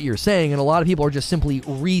refute what you're saying, and a lot of people are just simply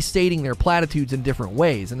restating their platitudes in different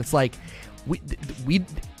ways. And it's like, we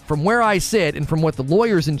from where I sit and from what the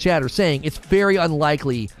lawyers in chat are saying, it's very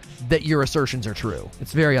unlikely that your assertions are true.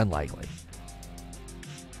 It's very unlikely.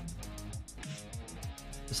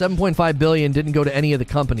 The $7.5 billion didn't go to any of the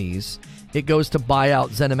companies. It goes to buy out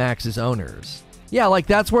ZeniMax's owners. Yeah, like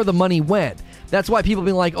that's where the money went. That's why people have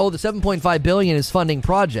been like, oh, the $7.5 billion is funding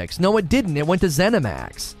projects. No, it didn't. It went to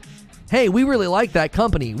ZeniMax. Hey, we really like that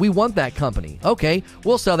company. We want that company. Okay,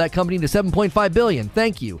 we'll sell that company to $7.5 billion.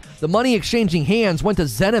 Thank you. The money exchanging hands went to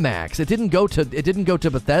ZeniMax. It didn't go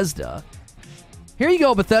to Bethesda. Here you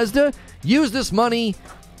go, Bethesda. Use this money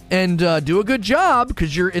and do a good job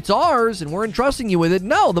because it's ours and we're entrusting you with it.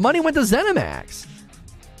 No, the money went to ZeniMax.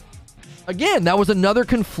 Again, that was another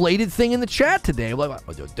conflated thing in the chat today. Like,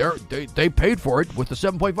 they paid for it with the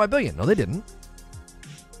 $7.5 billion. No, they didn't.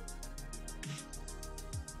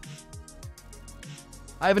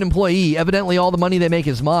 I have an employee. Evidently, all the money they make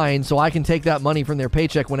is mine, so I can take that money from their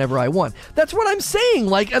paycheck whenever I want. That's what I'm saying.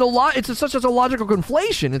 Like, it's such a logical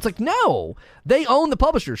conflation. It's like, no, they own the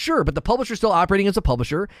publisher, sure, but the publisher's still operating as a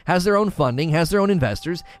publisher, has their own funding, has their own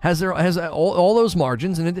investors, has all those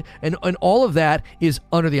margins, and all of that is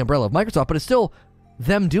under the umbrella of Microsoft. But it's still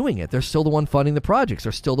them doing it. They're still the one funding the projects.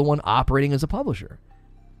 They're still the one operating as a publisher.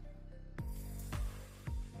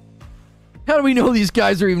 How do we know these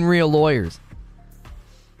guys are even real lawyers?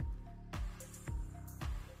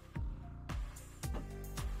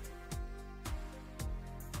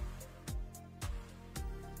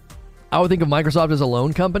 I would think of Microsoft as a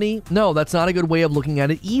loan company. No, that's not a good way of looking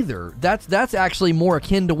at it either. That's actually more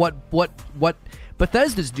akin to what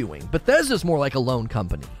Bethesda's doing. Bethesda's more like a loan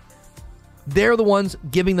company. They're the ones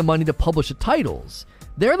giving the money to publish the titles.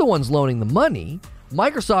 They're the ones loaning the money.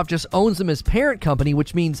 Microsoft just owns them as parent company,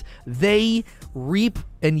 which means they reap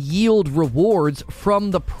and yield rewards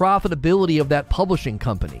from the profitability of that publishing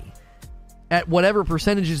company at whatever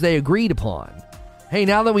percentages they agreed upon. Hey,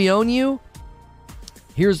 now that we own you,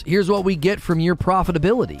 Here's what we get from your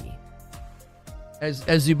profitability. As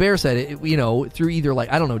Zubair said, through either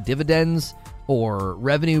like, I don't know, dividends or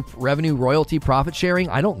revenue, royalty, profit sharing.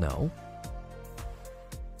 I don't know.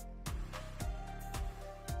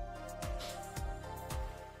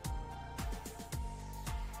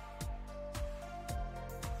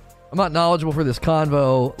 I'm not knowledgeable for this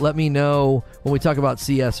convo. Let me know when we talk about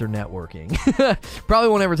CS or networking. Probably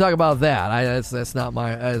won't ever talk about that. That's not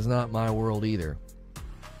my world either.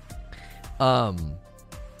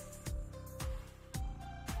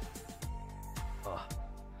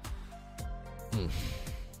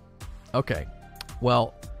 Okay.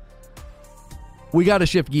 Well, we got to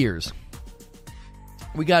shift gears.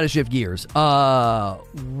 We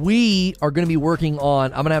are going to be working on,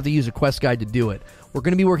 I'm going to have to use a quest guide to do it. We're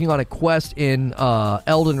going to be working on a quest in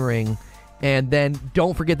Elden Ring. And then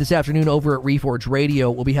don't forget this afternoon over at Reforge Radio,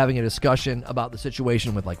 we'll be having a discussion about the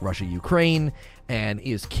situation with like Russia, Ukraine, and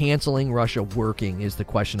is canceling Russia working is the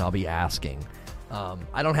question I'll be asking.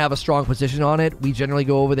 I don't have a strong position on it. We generally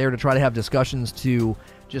go over there to try to have discussions to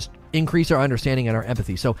just increase our understanding and our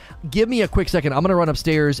empathy. So give me a quick second. I'm going to run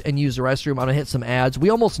upstairs and use the restroom. I'm going to hit some ads. We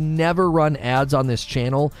almost never run ads on this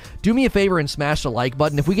channel. Do me a favor and smash the like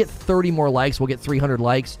button. If we get 30 more likes, we'll get 300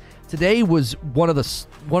 likes. Today was one of the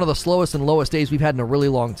slowest and lowest days we've had in a really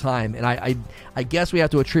long time, and I guess we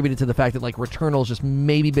have to attribute it to the fact that like Returnal's just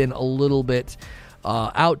maybe been a little bit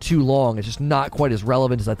out too long. It's just not quite as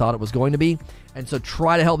relevant as I thought it was going to be. And so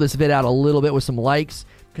try to help this vid out a little bit with some likes.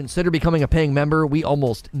 Consider becoming a paying member. We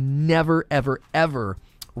almost never, ever, ever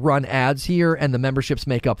run ads here, and the memberships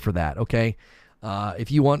make up for that, okay? If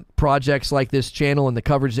you want projects like this channel and the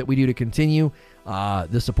coverage that we do to continue,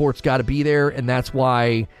 the support's got to be there, and that's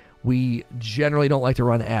why we generally don't like to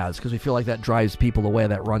run ads, because we feel like that drives people away,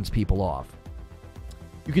 that runs people off.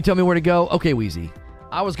 You can tell me where to go? Okay, Wheezy.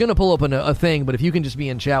 I was going to pull up a thing, but if you can just be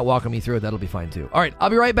in chat walking me through it, that'll be fine too. All right, I'll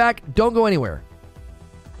be right back. Don't go anywhere.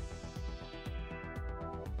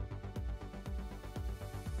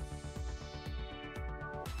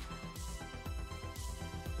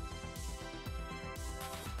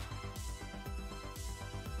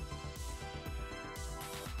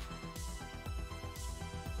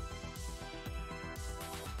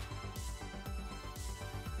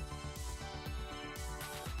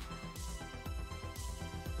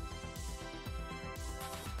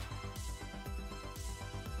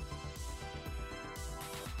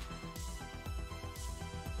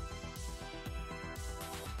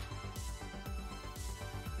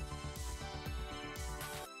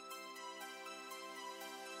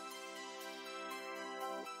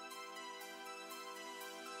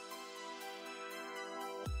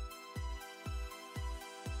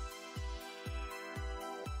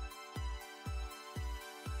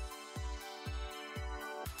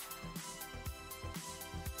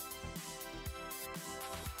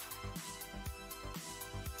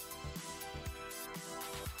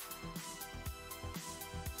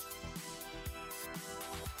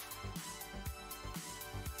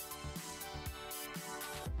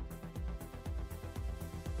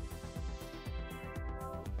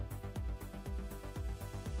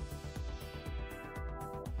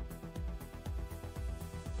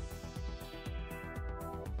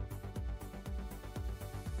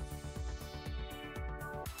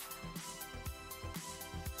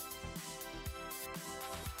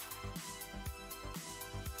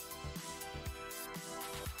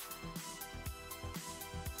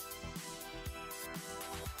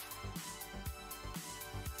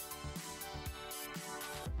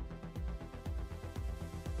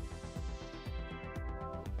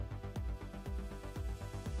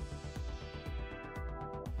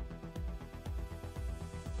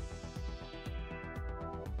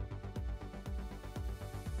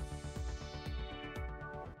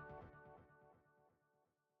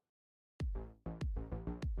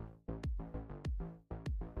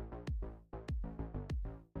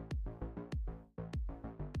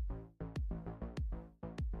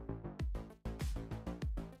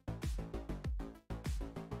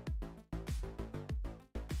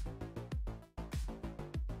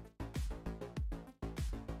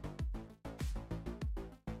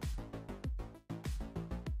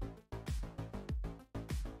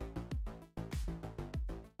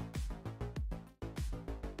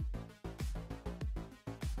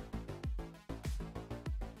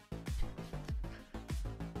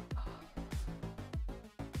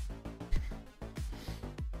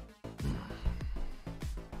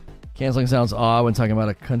 Canceling sounds odd when talking about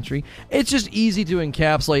a country. It's just easy to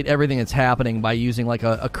encapsulate everything that's happening by using like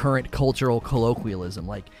a current cultural colloquialism.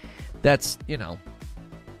 Like that's, you know,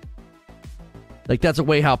 like that's a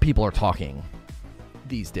way how people are talking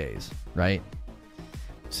these days, right?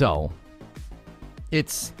 So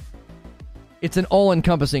it's an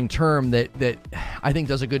all-encompassing term that I think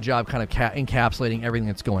does a good job kind of encapsulating everything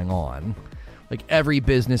that's going on. Like every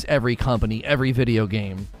business, every company, every video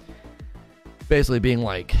game basically being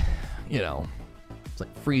like, you know, it's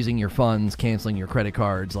like freezing your funds, canceling your credit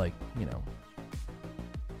cards, like, you know.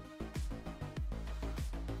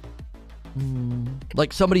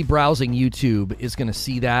 Like somebody browsing YouTube is going to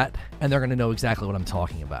see that and they're going to know exactly what I'm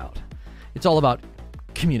talking about. It's all about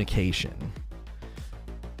communication.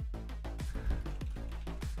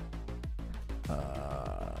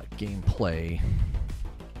 Gameplay.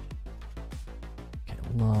 Okay,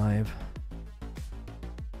 live.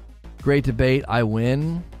 Great debate. I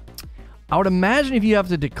win. I would imagine if you have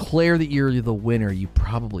to declare that you're the winner, you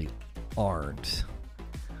probably aren't.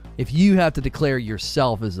 If you have to declare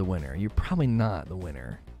yourself as the winner, you're probably not the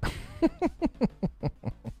winner.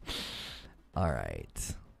 All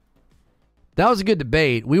right. That was a good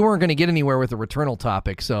debate. We weren't going to get anywhere with the Returnal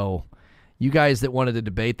topic, so you guys that wanted to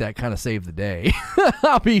debate that kind of saved the day.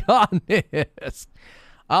 I'll be honest. Man.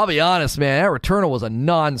 That Returnal was a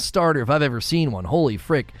non-starter if I've ever seen one. Holy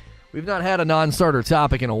frick. We've not had a non-starter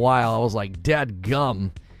topic in a while. I was like,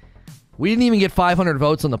 dadgum. We didn't even get 500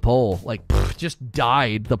 votes on the poll. Like, just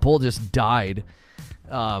died. The poll just died.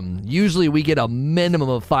 Usually we get a minimum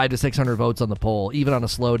of 500 to 600 votes on the poll, even on a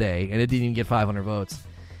slow day, and it didn't even get 500 votes.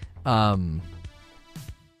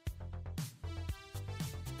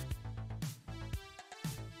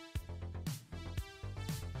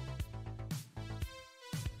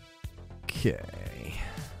 Okay.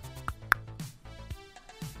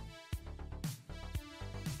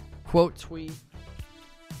 Quote tweet.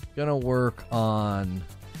 Gonna work on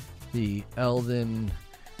the Elden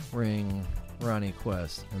Ring Ronnie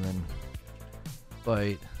quest and then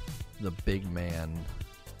fight the big man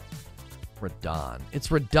Radahn. It's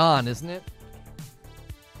Radahn, isn't it?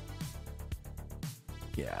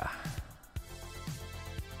 Yeah.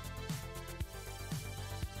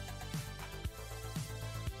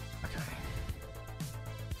 Okay.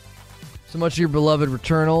 So much of your beloved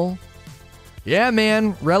Returnal. Yeah,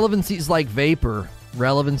 man. Relevancy is like vapor.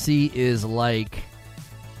 Relevancy is like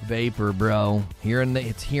vapor, bro.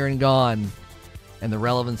 It's here and gone. And the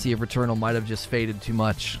relevancy of Returnal might have just faded too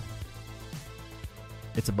much.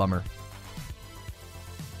 It's a bummer.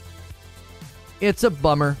 It's a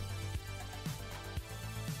bummer.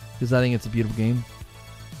 Because I think it's a beautiful game.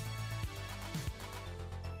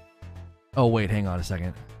 Oh, wait, hang on a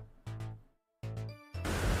second.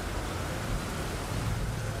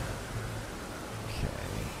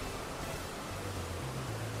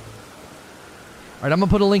 All right, I'm going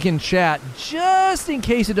to put a link in chat just in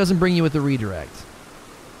case it doesn't bring you with the redirect.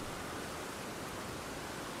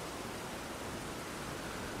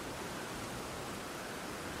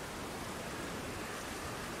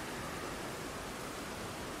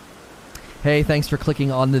 Hey, thanks for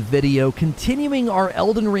clicking on the video. Continuing our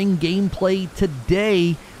Elden Ring gameplay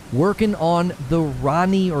today, working on the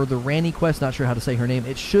Ranni quest. Not sure how to say her name.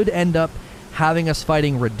 It should end up having us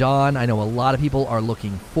fighting Radahn. I know a lot of people are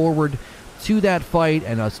looking forward to that fight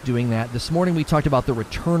and us doing that. This morning we talked about the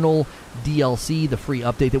Returnal DLC, the free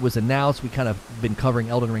update that was announced. We kind of been covering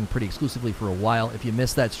Elden Ring pretty exclusively for a while. If you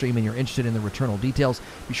missed that stream and you're interested in the Returnal details,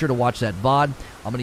 be sure to watch that VOD. I'm going to